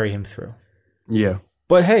to carry him through. Yeah.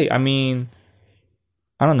 But hey, I mean,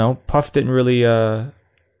 I don't know. Puff didn't really, Bad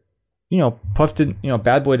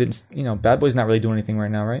Boy didn't, Bad Boy's not really doing anything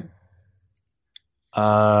right now, right?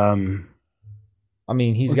 I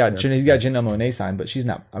mean, he's got Janelle Monáe signed, but she's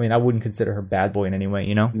not, I mean, I wouldn't consider her Bad Boy in any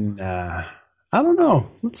way, Nah. I don't know.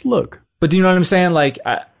 Let's look. But do you know what I'm saying? Like,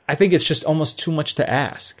 I think it's just almost too much to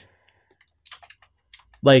ask.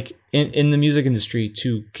 Like, in the music industry,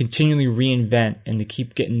 to continually reinvent and to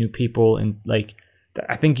keep getting new people, and like,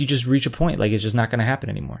 I think you just reach a point, like, it's just not going to happen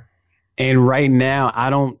anymore. And right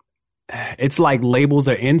now, it's like labels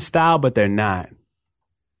are in style, but they're not.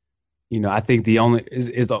 I think the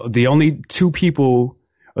only two people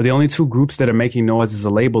or the only two groups that are making noise as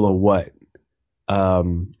a label or what?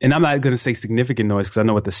 And I'm not going to say significant noise because I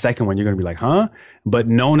know with the second one, you're going to be like, huh? But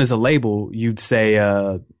known as a label, you'd say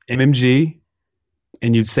MMG.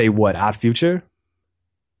 And you'd say what? Odd Future?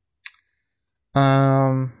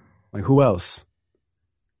 Like who else?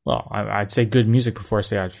 Well, I'd say Good Music before I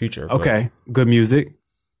say Odd Future. Okay, Good Music.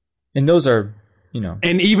 And those are,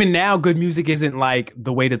 And even now, Good Music isn't like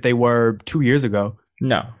the way that they were 2 years ago.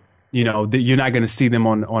 No. You're not going to see them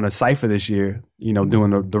on a cypher this year, doing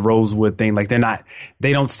the Rosewood thing. Like they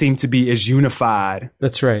don't seem to be as unified.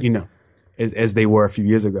 That's right. As they were a few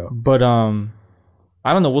years ago. But,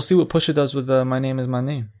 I don't know. We'll see what Pusha does with My Name Is My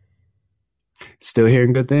Name. Still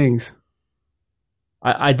hearing good things.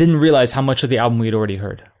 I didn't realize how much of the album we had already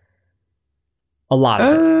heard. A lot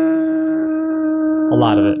of it. A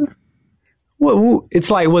lot of it. Well, it's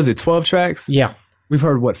like, was it 12 tracks? Yeah. We've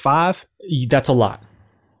heard, what, 5? That's a lot.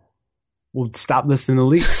 Well, stop listening to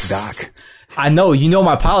leaks, Doc. I know.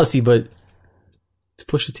 My policy, but it's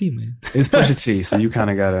Pusha T, man. It's Pusha T, so you kind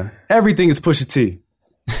of got to... Everything is Pusha T.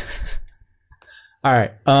 All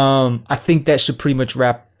right. I think that should pretty much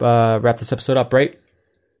wrap this episode up, right?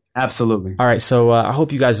 Absolutely. All right. So I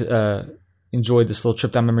hope you guys enjoyed this little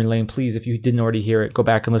trip down memory lane. Please, if you didn't already hear it, go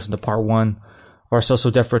back and listen to part 1 of our So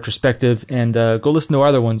So Def retrospective, and go listen to our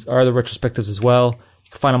other retrospectives as well.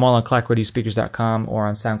 You can find them all on clockradiospeakers.com or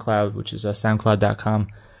on SoundCloud, which is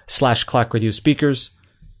soundcloud.com/clockradiospeakers.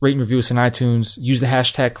 Rate and review us on iTunes. Use the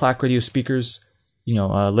hashtag clockradiospeakers.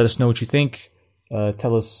 Let us know what you think.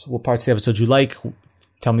 Tell us what parts of the episode you like.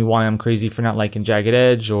 Tell me why I'm crazy for not liking Jagged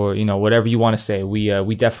Edge, or whatever you want to say.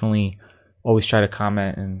 We definitely always try to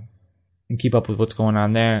comment and keep up with what's going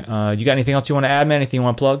on there. You got anything else you want to add, man? Anything you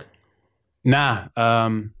want to plug? Nah,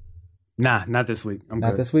 not this week. I'm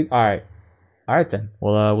not good. This week. All right then.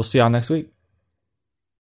 Well, we'll see y'all next week.